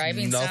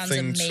describing sounds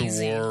amazing. Nothing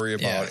to worry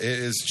about. Yeah.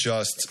 It's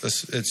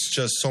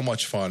just so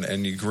much fun,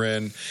 and you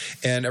grin.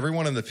 And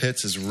everyone in the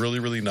pits is really,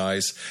 really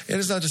nice. And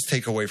it's not just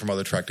take away from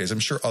other track days. I'm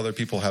sure other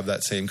people have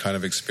that same kind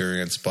of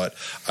experience, but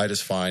I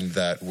just find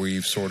that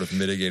we've sort of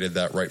mitigated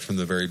that right from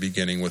the very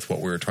beginning with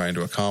what we were trying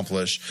to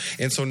accomplish.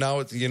 And so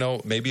now,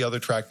 maybe other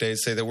track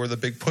days say that we're the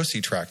big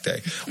pussy track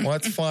day. Well,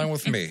 that's fine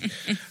with me,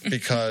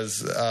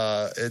 because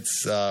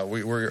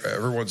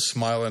everyone's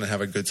smiling and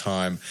have a good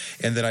time.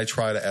 And then I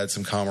try to add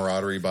some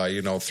camaraderie by,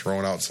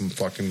 throwing out some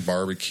fucking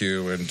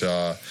barbecue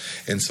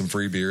and some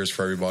free beers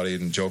for everybody,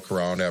 and joke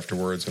around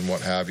afterwards and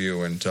what have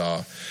you, and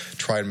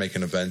try to make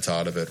an event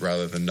out of it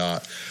rather than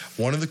not.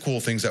 One of the cool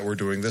things that we're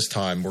doing this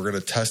time, we're going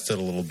to test it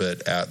a little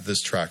bit at this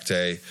track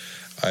day,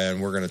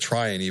 and we're going to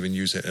try and even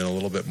use it in a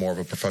little bit more of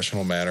a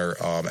professional manner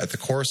at the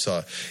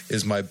Corsa,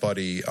 is my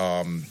buddy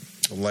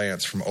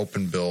Lance from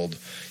Open Build.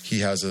 He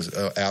has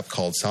an app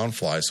called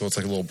Soundfly, so it's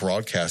like a little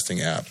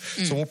broadcasting app.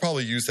 So we'll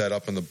probably use that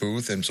up in the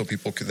booth, and so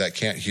people that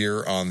can't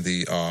hear on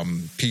the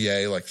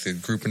PA, like the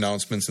group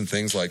announcements and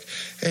things, like,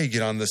 hey,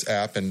 get on this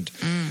app, and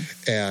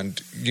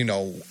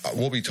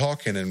we'll be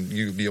talking, and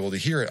you'll be able to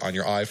hear it on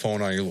your iPhone,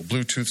 on your little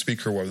Bluetooth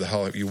speaker, whatever the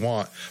hell you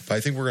want. But I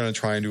think we're going to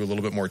try and do a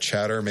little bit more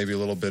chatter, maybe a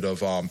little bit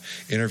of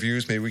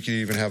interviews. Maybe we could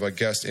even have a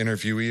guest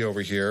interviewee over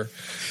here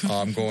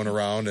going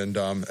around and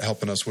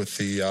helping us with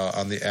the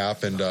on the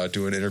app and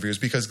doing interviews.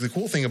 Because the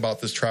cool thing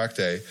about this track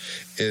day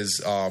is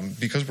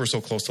because we're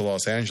so close to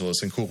Los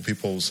Angeles, and cool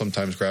people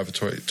sometimes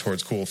gravitate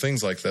towards cool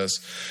things like this,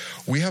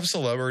 we have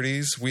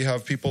celebrities, we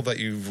have people that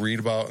you read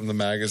about in the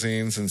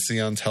magazines and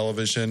see on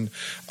television,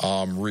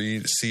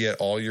 see at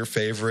all your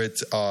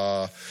favorite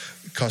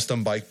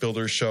custom bike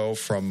builder show,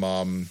 from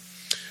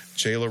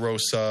Jay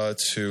LaRosa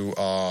to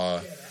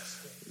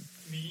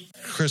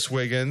Chris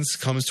Wiggins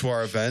comes to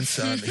our events.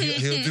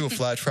 He'll do a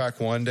flat track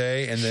one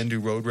day and then do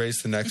road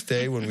race the next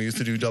day, when we used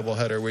to do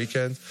doubleheader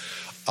weekends.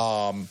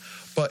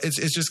 But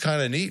it's just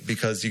kind of neat,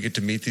 because you get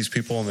to meet these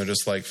people, and they're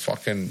just like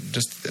fucking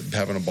just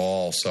having a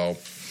ball. So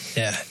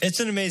yeah, it's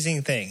an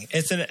amazing thing.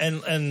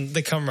 And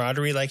the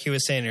camaraderie, like you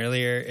was saying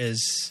earlier,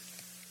 is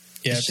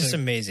it's just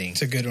amazing.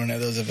 It's a good one at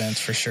those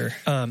events for sure.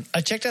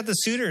 I checked out the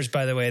Suitors,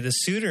 by the way. The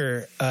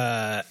Suitor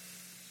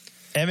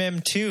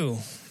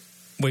MM2,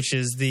 which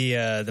is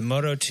the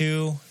Moto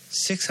 2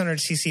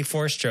 600cc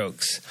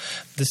 4-strokes.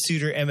 The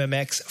Suitor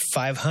MMX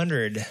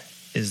 500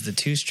 is the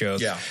 2-stroke.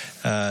 Yeah.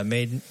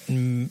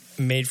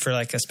 Made for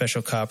like a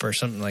special cup or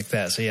something like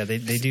that. So yeah, they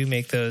do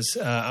make those.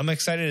 I'm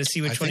excited to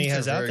see which one he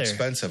has out there. Very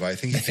expensive. I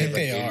think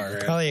they are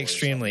probably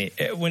extremely.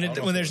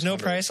 When there's no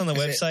price on the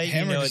website,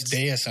 Hammered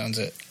Dea sounds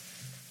it.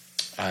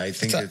 I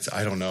think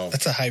I don't know.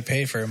 That's a high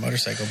pay for a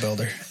motorcycle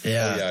builder.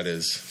 Yeah. Oh, yeah, it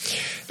is.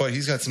 But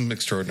he's got some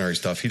extraordinary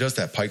stuff. He does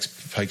that Pikes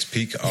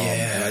Peak.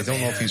 And I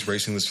don't know if he's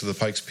racing this for the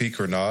Pikes Peak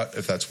or not,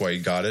 if that's why he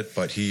got it.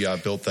 But he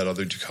built that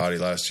other Ducati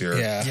last year.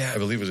 Yeah. I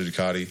believe it was a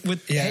Ducati.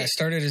 It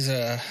started as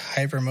a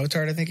Hyper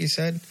Motard, I think he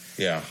said.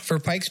 Yeah. For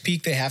Pikes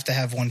Peak, they have to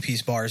have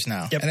one-piece bars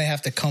now. Yep. And they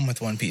have to come with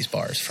one-piece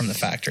bars from the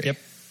factory. Yep.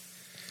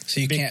 So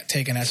you can't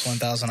take an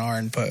S1000R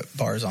and put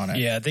bars on it.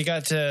 Yeah, they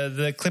got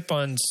the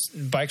clip-on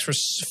bikes were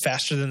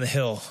faster than the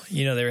hill.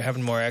 They were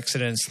having more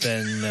accidents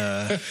than.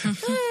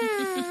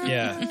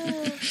 Yeah,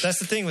 that's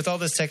the thing with all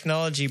this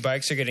technology.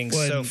 Bikes are getting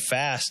so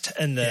fast,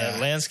 and the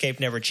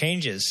landscape never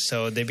changes,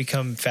 so they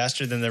become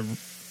faster than the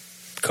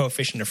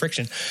coefficient of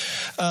friction.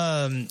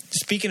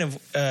 Speaking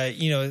of,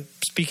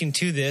 speaking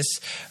to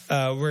this,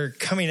 we're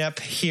coming up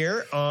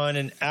here on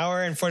an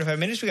hour and 45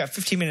 minutes. We got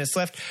 15 minutes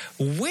left.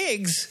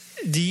 Wiggs,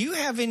 do you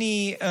have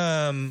any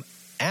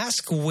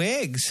Ask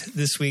Wigs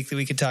this week that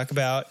we could talk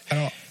about.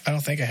 I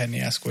don't think I had any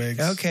Ask Wigs.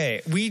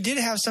 Okay, we did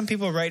have some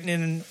people writing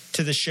in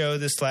to the show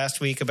this last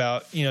week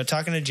about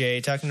talking to Jay,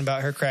 talking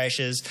about her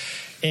crashes,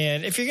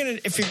 and if you're gonna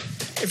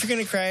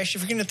crash,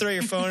 if you're gonna throw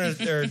your phone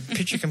or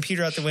pitch your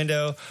computer out the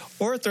window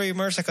or throw your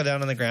motorcycle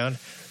down on the ground,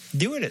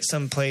 do it at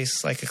some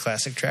place like a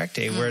classic track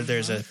day where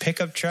there's a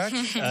pickup truck,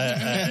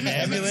 an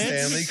ambulance.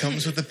 Stanley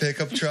comes with the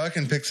pickup truck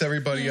and picks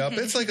everybody up.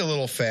 It's like a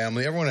little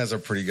family. Everyone has a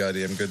pretty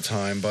goddamn good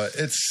time, but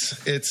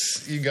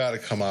it's you got to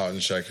come out and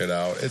check it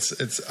out.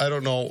 It's I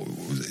don't know.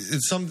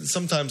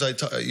 Sometimes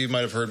you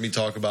might have heard me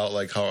talk about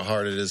like how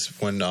hard it is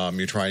when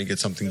you're trying to get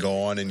something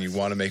going and you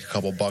want to make a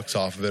couple bucks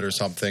off of it or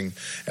something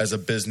as a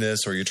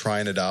business, or you're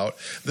trying it out.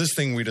 This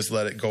thing, we just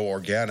let it go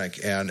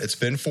organic, and it's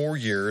been 4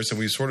 years, and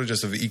we sort of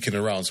just have eking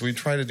around. So we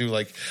try to do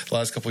like the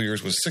last couple of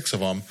years was 6 of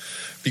them,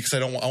 because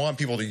I want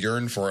people to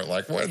yearn for it.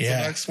 Like, what's the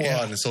next one?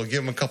 And so give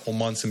them a couple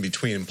months in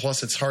between. And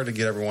plus, it's hard to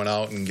get everyone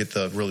out and get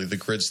the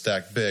grid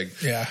stacked big.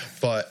 Yeah.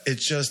 But it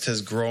just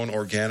has grown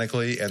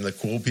organically, and the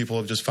cool people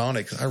have just found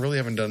it. Because I really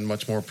haven't done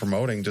much more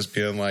promoting. Just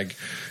being like,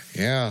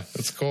 yeah,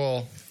 it's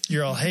cool.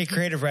 You're all, hey,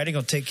 Creative Riding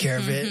will take care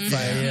of it if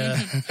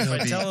I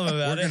tell them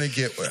about it. We're going to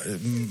get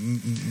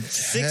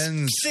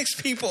six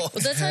people. Well,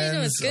 that's how you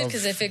know it's good,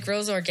 because if it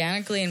grows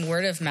organically and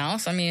word of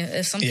mouth, I mean,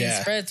 if something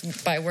spreads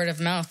by word of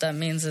mouth, that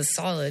means it's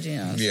solid,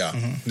 Yeah.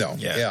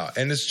 Yeah.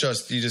 And it's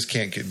just, you just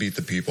can't beat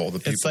the people. The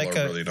people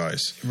are really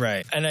nice.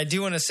 Right. And I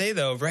do want to say,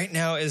 though, right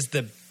now is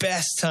the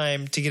best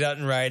time to get out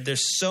and ride.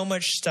 There's so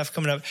much stuff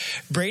coming up.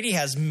 Brady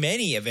has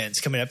many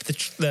events coming up.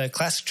 The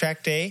Classic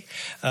Track Day,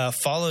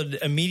 followed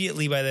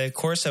immediately by the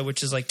Corsa,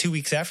 which is like 2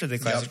 weeks after the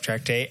Classic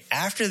Track Day.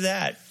 After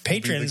that,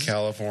 patrons. The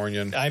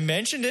Californian. I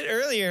mentioned it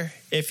earlier.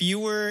 If you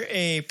were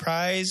a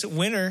prize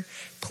winner,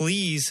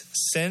 please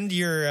send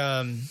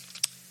your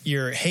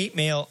hate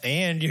mail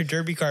and your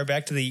derby car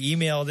back to the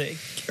email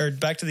or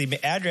back to the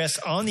address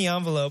on the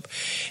envelope,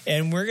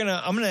 and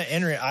I'm gonna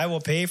enter it. I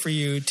will pay for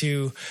you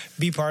to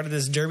be part of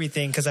this derby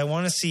thing, because I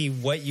want to see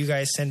what you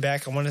guys send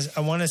back. I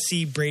want to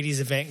see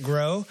Brady's event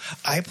grow.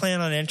 I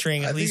plan on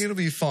entering. I think it'll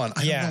be fun.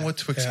 I don't know what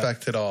to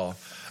expect at all.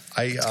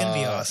 It's going to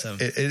be awesome.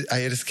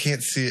 I just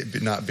can't see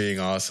it not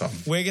being awesome.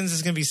 Wiggins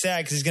is going to be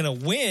sad because he's going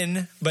to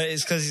win, but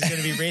it's because he's going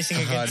to be racing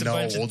against a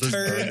bunch of turds.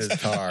 Burn his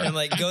car. And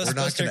like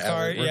Ghostbuster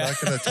car. We're not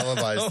going to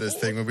televise this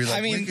thing. We'll be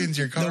like, Wiggins,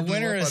 your car blew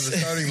up on the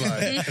starting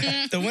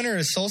line. The winner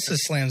of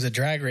Solstice Slam's a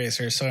drag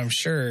racer, so I'm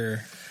sure,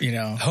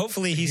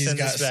 hopefully he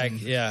sends us back.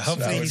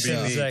 Hopefully he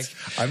sends us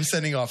back. I'm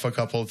sending off a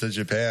couple to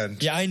Japan.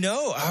 Yeah, I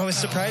know. I was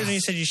surprised when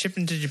you said you shipped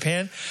them to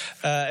Japan.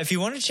 If you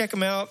want to check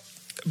them out,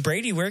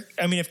 Brady,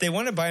 if they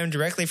want to buy them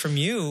directly from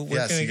you,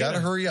 you got to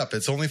hurry up.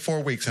 It's only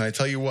 4 weeks, and I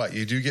tell you what,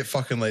 you do get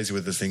fucking lazy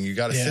with this thing. You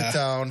got to sit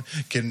down,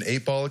 get an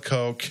 8-ball of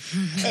Coke,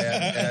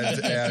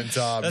 and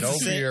no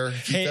beer.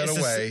 Keep that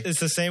away. It's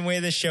the same way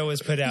this show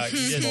was put out. You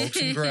just smoke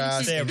some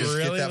grass and just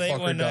really get that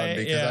fucker done.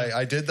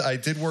 Because I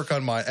did work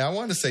on mine. And I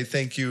want to say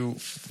thank you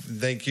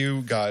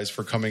guys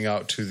for coming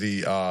out to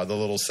the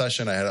little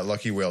session I had at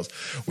Lucky Wheels.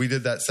 We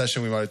did that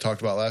session we might have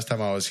talked about last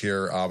time I was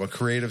here, a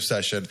creative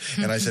session,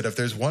 and I said, if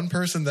there's one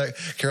person that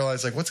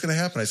Caroline's like, what's going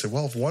to happen? I said,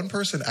 well, if one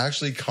person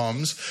actually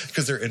comes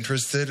because they're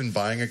interested in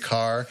buying a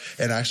car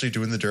and actually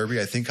doing the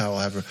derby, I think I will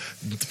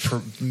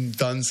have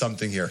done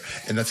something here.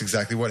 And that's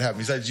exactly what happened.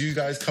 Besides you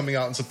guys coming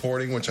out and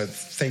supporting, which I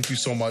thank you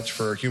so much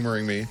for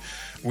humoring me,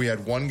 we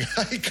had one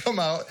guy come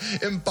out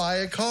and buy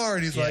a car,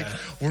 and he's like,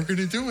 we're going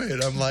to do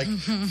it. I'm like,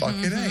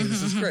 fucking A,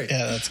 this is great.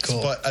 Yeah, that's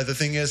cool. But the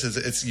thing is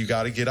it's you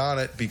got to get on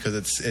it, because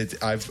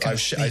I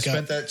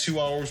spent that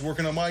 2 hours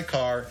working on my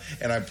car,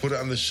 and I put it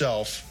on the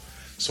shelf.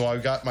 So I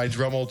got my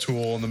Dremel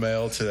tool in the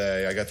mail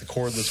today. I got the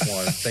cordless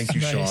one. Thank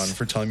you, Sean,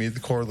 for telling me the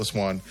cordless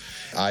one.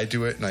 I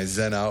do it, and I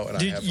zen out, and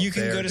I have you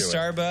can go to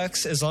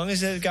Starbucks. As long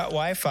as it's got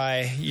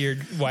Wi-Fi, your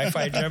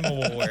Wi-Fi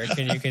Dremel will work,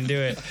 and you can do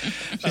it.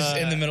 Just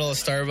in the middle of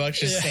Starbucks,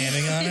 just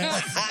standing on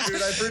it.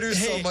 Dude, I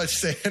produce so much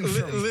sand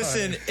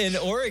Listen, in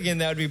Oregon,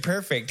 that would be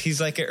perfect.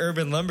 He's like an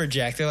urban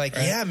lumberjack. They're like,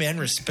 yeah, man,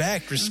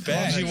 respect.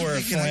 You wore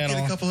a flannel. Can I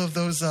get a couple of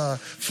those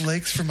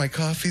flakes for my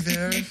coffee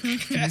there?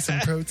 Give me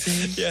some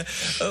protein. Yeah,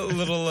 a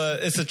little...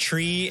 it's a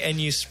tree, and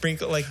you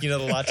sprinkle, the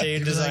latte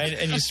design,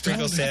 and you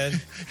sprinkle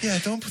sand. Yeah,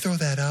 don't throw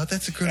that out.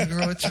 That's going to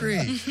grow a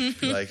tree.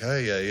 Like,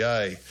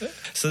 ay.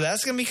 So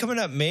that's going to be coming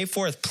up May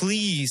 4th.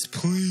 Please,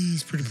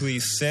 pretty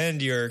please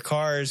send your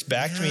cars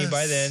back to me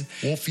by then.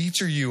 We'll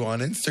feature you on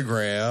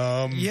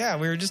Instagram. Yeah,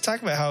 we were just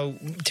talking about how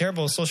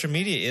terrible social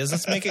media is.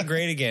 Let's make it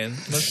great again.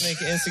 Let's make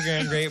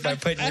Instagram great by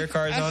putting your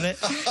cars on it.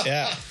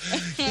 Yeah.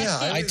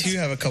 I too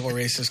have a couple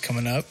races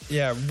coming up.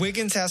 Yeah,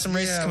 Wiggins has some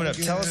races coming up.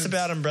 Tell us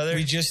about them, brother.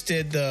 We just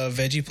did the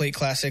Veggie Plate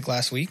Classic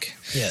last week.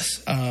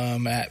 Yes.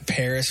 At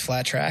Paris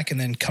Flat Track, and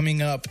then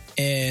coming up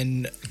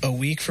in a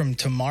week from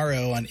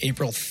tomorrow on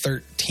April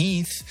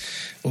 13th,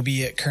 we'll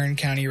be at Kern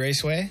County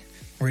Raceway.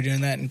 We're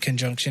doing that in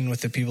conjunction with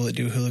the people that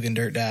do Hooligan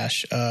Dirt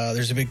Dash.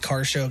 There's a big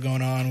car show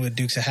going on with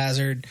Dukes of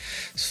Hazzard.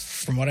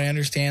 From what I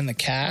understand, the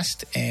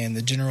cast and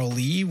the General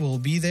Lee will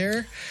be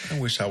there. I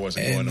wish I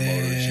wasn't going to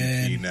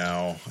MotoGP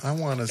now. I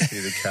want to see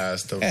the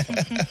cast of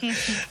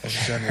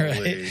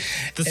General Lee.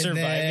 The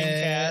surviving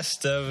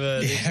cast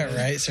of...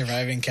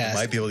 surviving cast.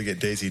 Might be able to get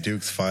Daisy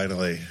Dukes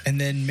finally.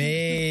 And then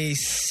May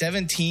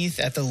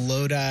 17th at the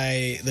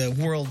Lodi, the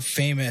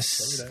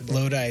world-famous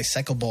Lodi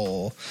Cycle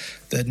Bowl,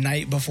 the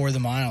night before the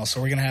mile.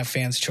 So we're going to have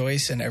fans'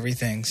 choice and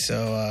everything.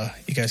 So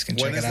you guys can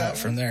check it out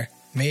from there.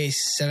 May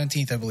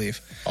 17th, I believe.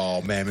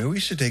 Oh, man, maybe we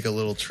should take a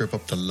little trip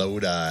up to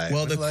Lodi.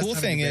 Well, the cool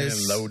thing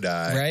is, Lodi?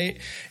 Right?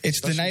 It's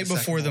the night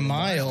before the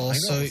mile,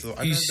 so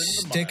you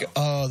stick...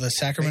 Oh, the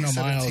Sacramento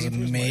Mile is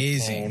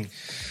amazing.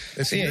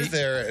 If you're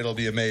there, it'll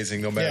be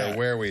amazing no matter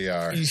where we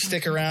are. You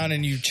stick around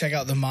and you check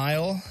out the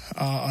mile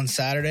on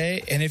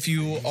Saturday. And if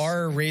you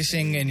are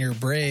racing and you're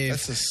brave...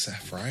 That's a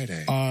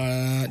Friday.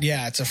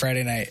 It's a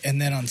Friday night.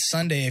 And then on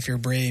Sunday, if you're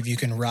brave, you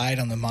can ride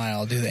on the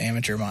mile, do the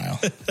amateur mile.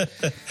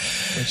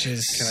 Which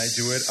is Can I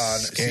do it on...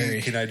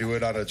 scary. Can I do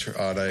it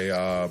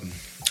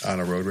on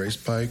a road race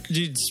bike?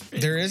 Dude,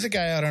 there is a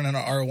guy out on an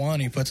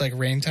R1. He puts like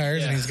rain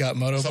tires and he's got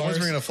moto bars. Someone's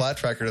bringing a flat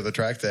tracker to the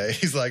track day.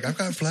 He's like, I've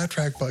got flat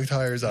track bike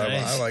tires on.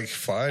 Nice. I'm like,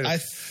 fine. I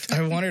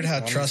wondered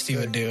how Trusty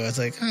would do. I was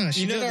like,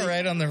 she did all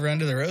right on the Run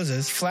to the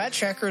Roses. Flat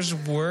trackers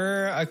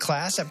were a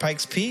class at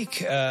Pikes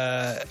Peak,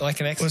 like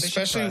an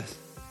exhibition class.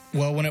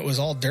 Well, when it was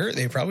all dirt,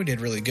 they probably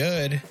did really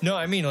good. No,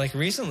 I mean like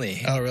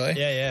recently. Oh, really?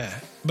 Yeah.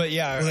 But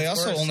well, they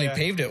also only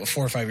paved it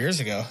 4 or 5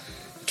 years ago.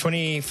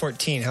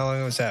 2014. How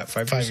long was that?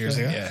 5 years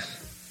ago? Yeah.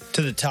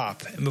 To the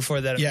top. And before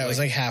that, it was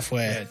like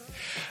halfway.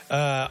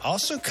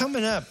 Also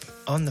coming up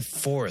on the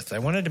 4th, I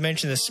wanted to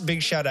mention this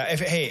big shout out.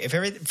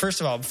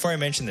 First of all, before I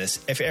mention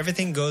this, if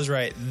everything goes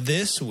right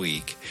this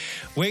week,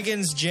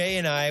 Wiggins, Jay,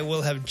 and I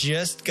will have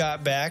just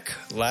got back.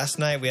 Last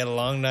night we had a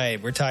long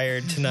night. We're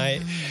tired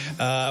tonight.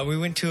 We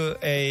went to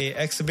a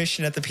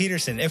exhibition at the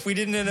Peterson. If we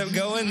didn't end up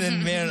going,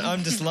 then man,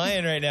 I'm just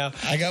lying right now.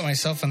 I got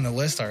myself on the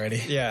list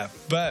already. Yeah,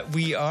 but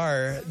we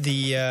are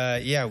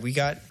we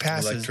got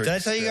passes. Did I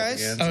tell you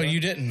guys? Oh, you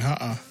didn't?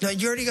 No,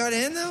 you already got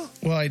in though?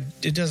 Well,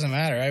 it doesn't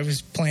matter. I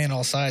was playing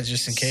all sides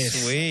just in case.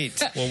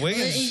 Sweet. Well,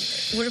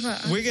 Wiggins. What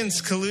about Wiggins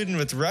colluding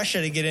with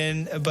Russia to get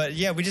in? But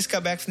yeah, we just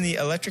got back from the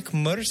electric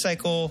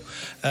motorcycle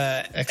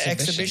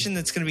exhibition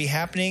that's going to be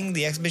happening.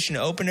 The exhibition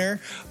opener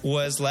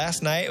was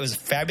last night. It was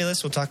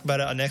fabulous. We'll talk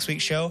about it on next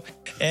week's show.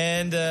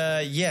 And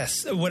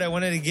yes, what I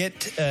wanted to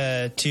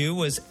get to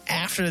was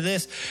after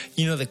this,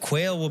 the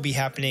quail will be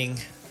happening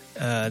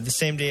the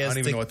same day as I don't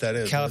even know what that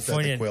is.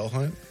 Californian Is that the quail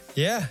hunt?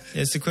 Yeah,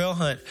 it's the quail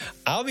hunt.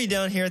 I'll be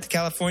down here at the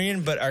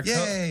Californian, but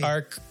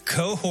our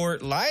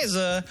cohort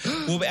Liza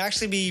will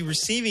actually be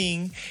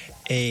receiving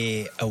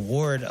a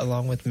award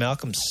along with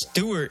Malcolm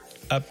Stewart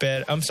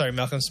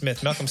Malcolm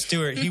Smith. Malcolm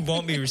Stewart, he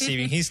won't be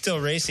receiving. He's still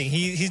racing.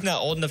 He's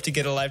not old enough to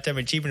get a Lifetime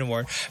Achievement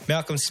Award.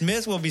 Malcolm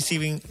Smith will be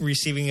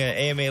receiving an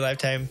AMA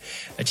Lifetime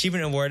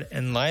Achievement Award,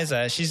 and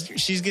Liza,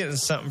 she's getting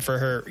something for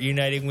her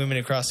uniting women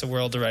across the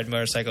world to ride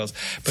motorcycles.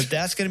 But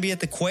that's going to be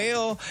at the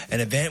Quail, an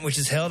event which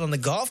is held on the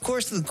golf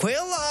course of the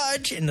Quail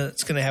Lodge, and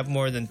it's going to have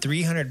more than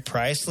 300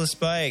 priceless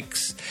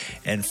bikes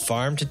and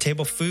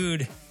farm-to-table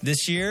food.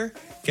 This year,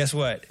 guess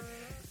what?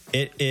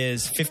 It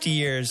is 50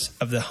 years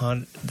of the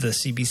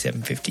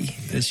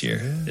CB750 this year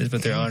is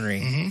what they're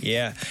honoring. Mm-hmm.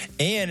 Yeah.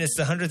 And it's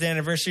the 100th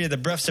anniversary of the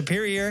Bruff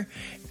Superior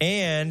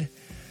and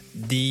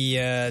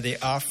the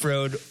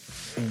off-road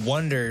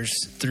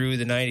wonders through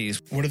the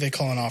 90s. What do they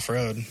call an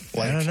off-road?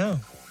 I don't know.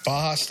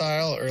 Baja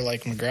style or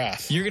like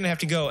McGrath? You're going to have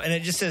to go. And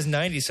it just says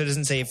 90s, so it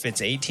doesn't say if it's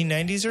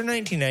 1890s or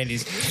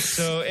 1990s.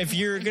 So if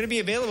you're going to be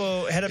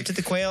available, head up to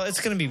the Quail.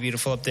 It's going to be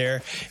beautiful up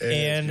there.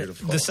 And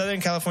the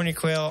Southern California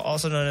Quail,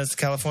 also known as the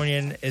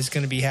Californian, is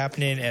going to be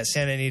happening at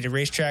Santa Anita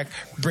Racetrack.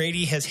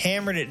 Brady has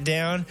hammered it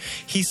down.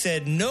 He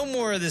said, no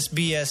more of this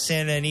BS,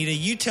 Santa Anita.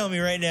 You tell me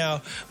right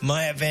now,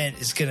 my event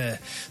is going to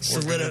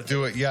solidify.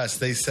 Do it. Yes,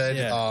 they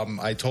said,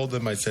 I told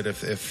them, I said,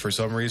 if for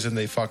some reason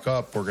they fuck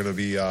up, we're going to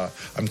be,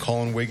 I'm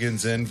calling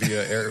Wiggins in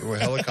via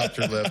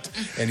helicopter lift,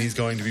 and he's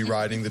going to be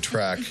riding the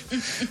track.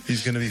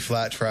 He's going to be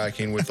flat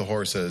tracking with the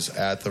horses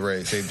at the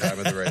race, same time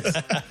of the race.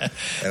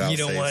 And I'll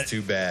say it's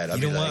too bad.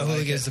 You don't want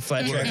hooligans to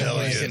flat track.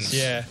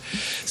 Yeah.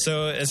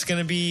 So it's going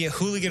to be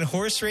hooligan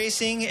horse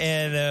racing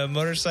and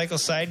motorcycle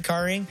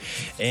sidecarring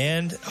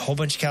and a whole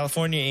bunch of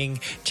Californiaing.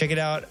 Check it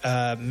out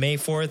May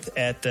 4th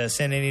at the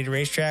Santa Anita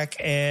Racetrack.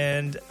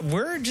 And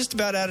we're just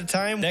about out of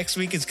time. Next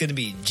week it's going to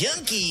be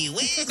Junkie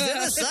Wigs and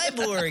the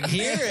Cyborg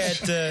here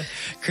at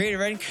Creative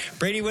Riding.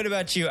 Brady, what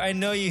about you? I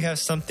know you have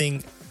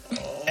something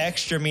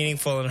extra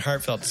meaningful and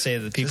heartfelt to say to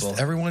the people. Just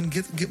everyone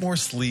get more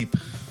sleep.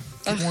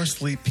 Get more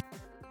sleep.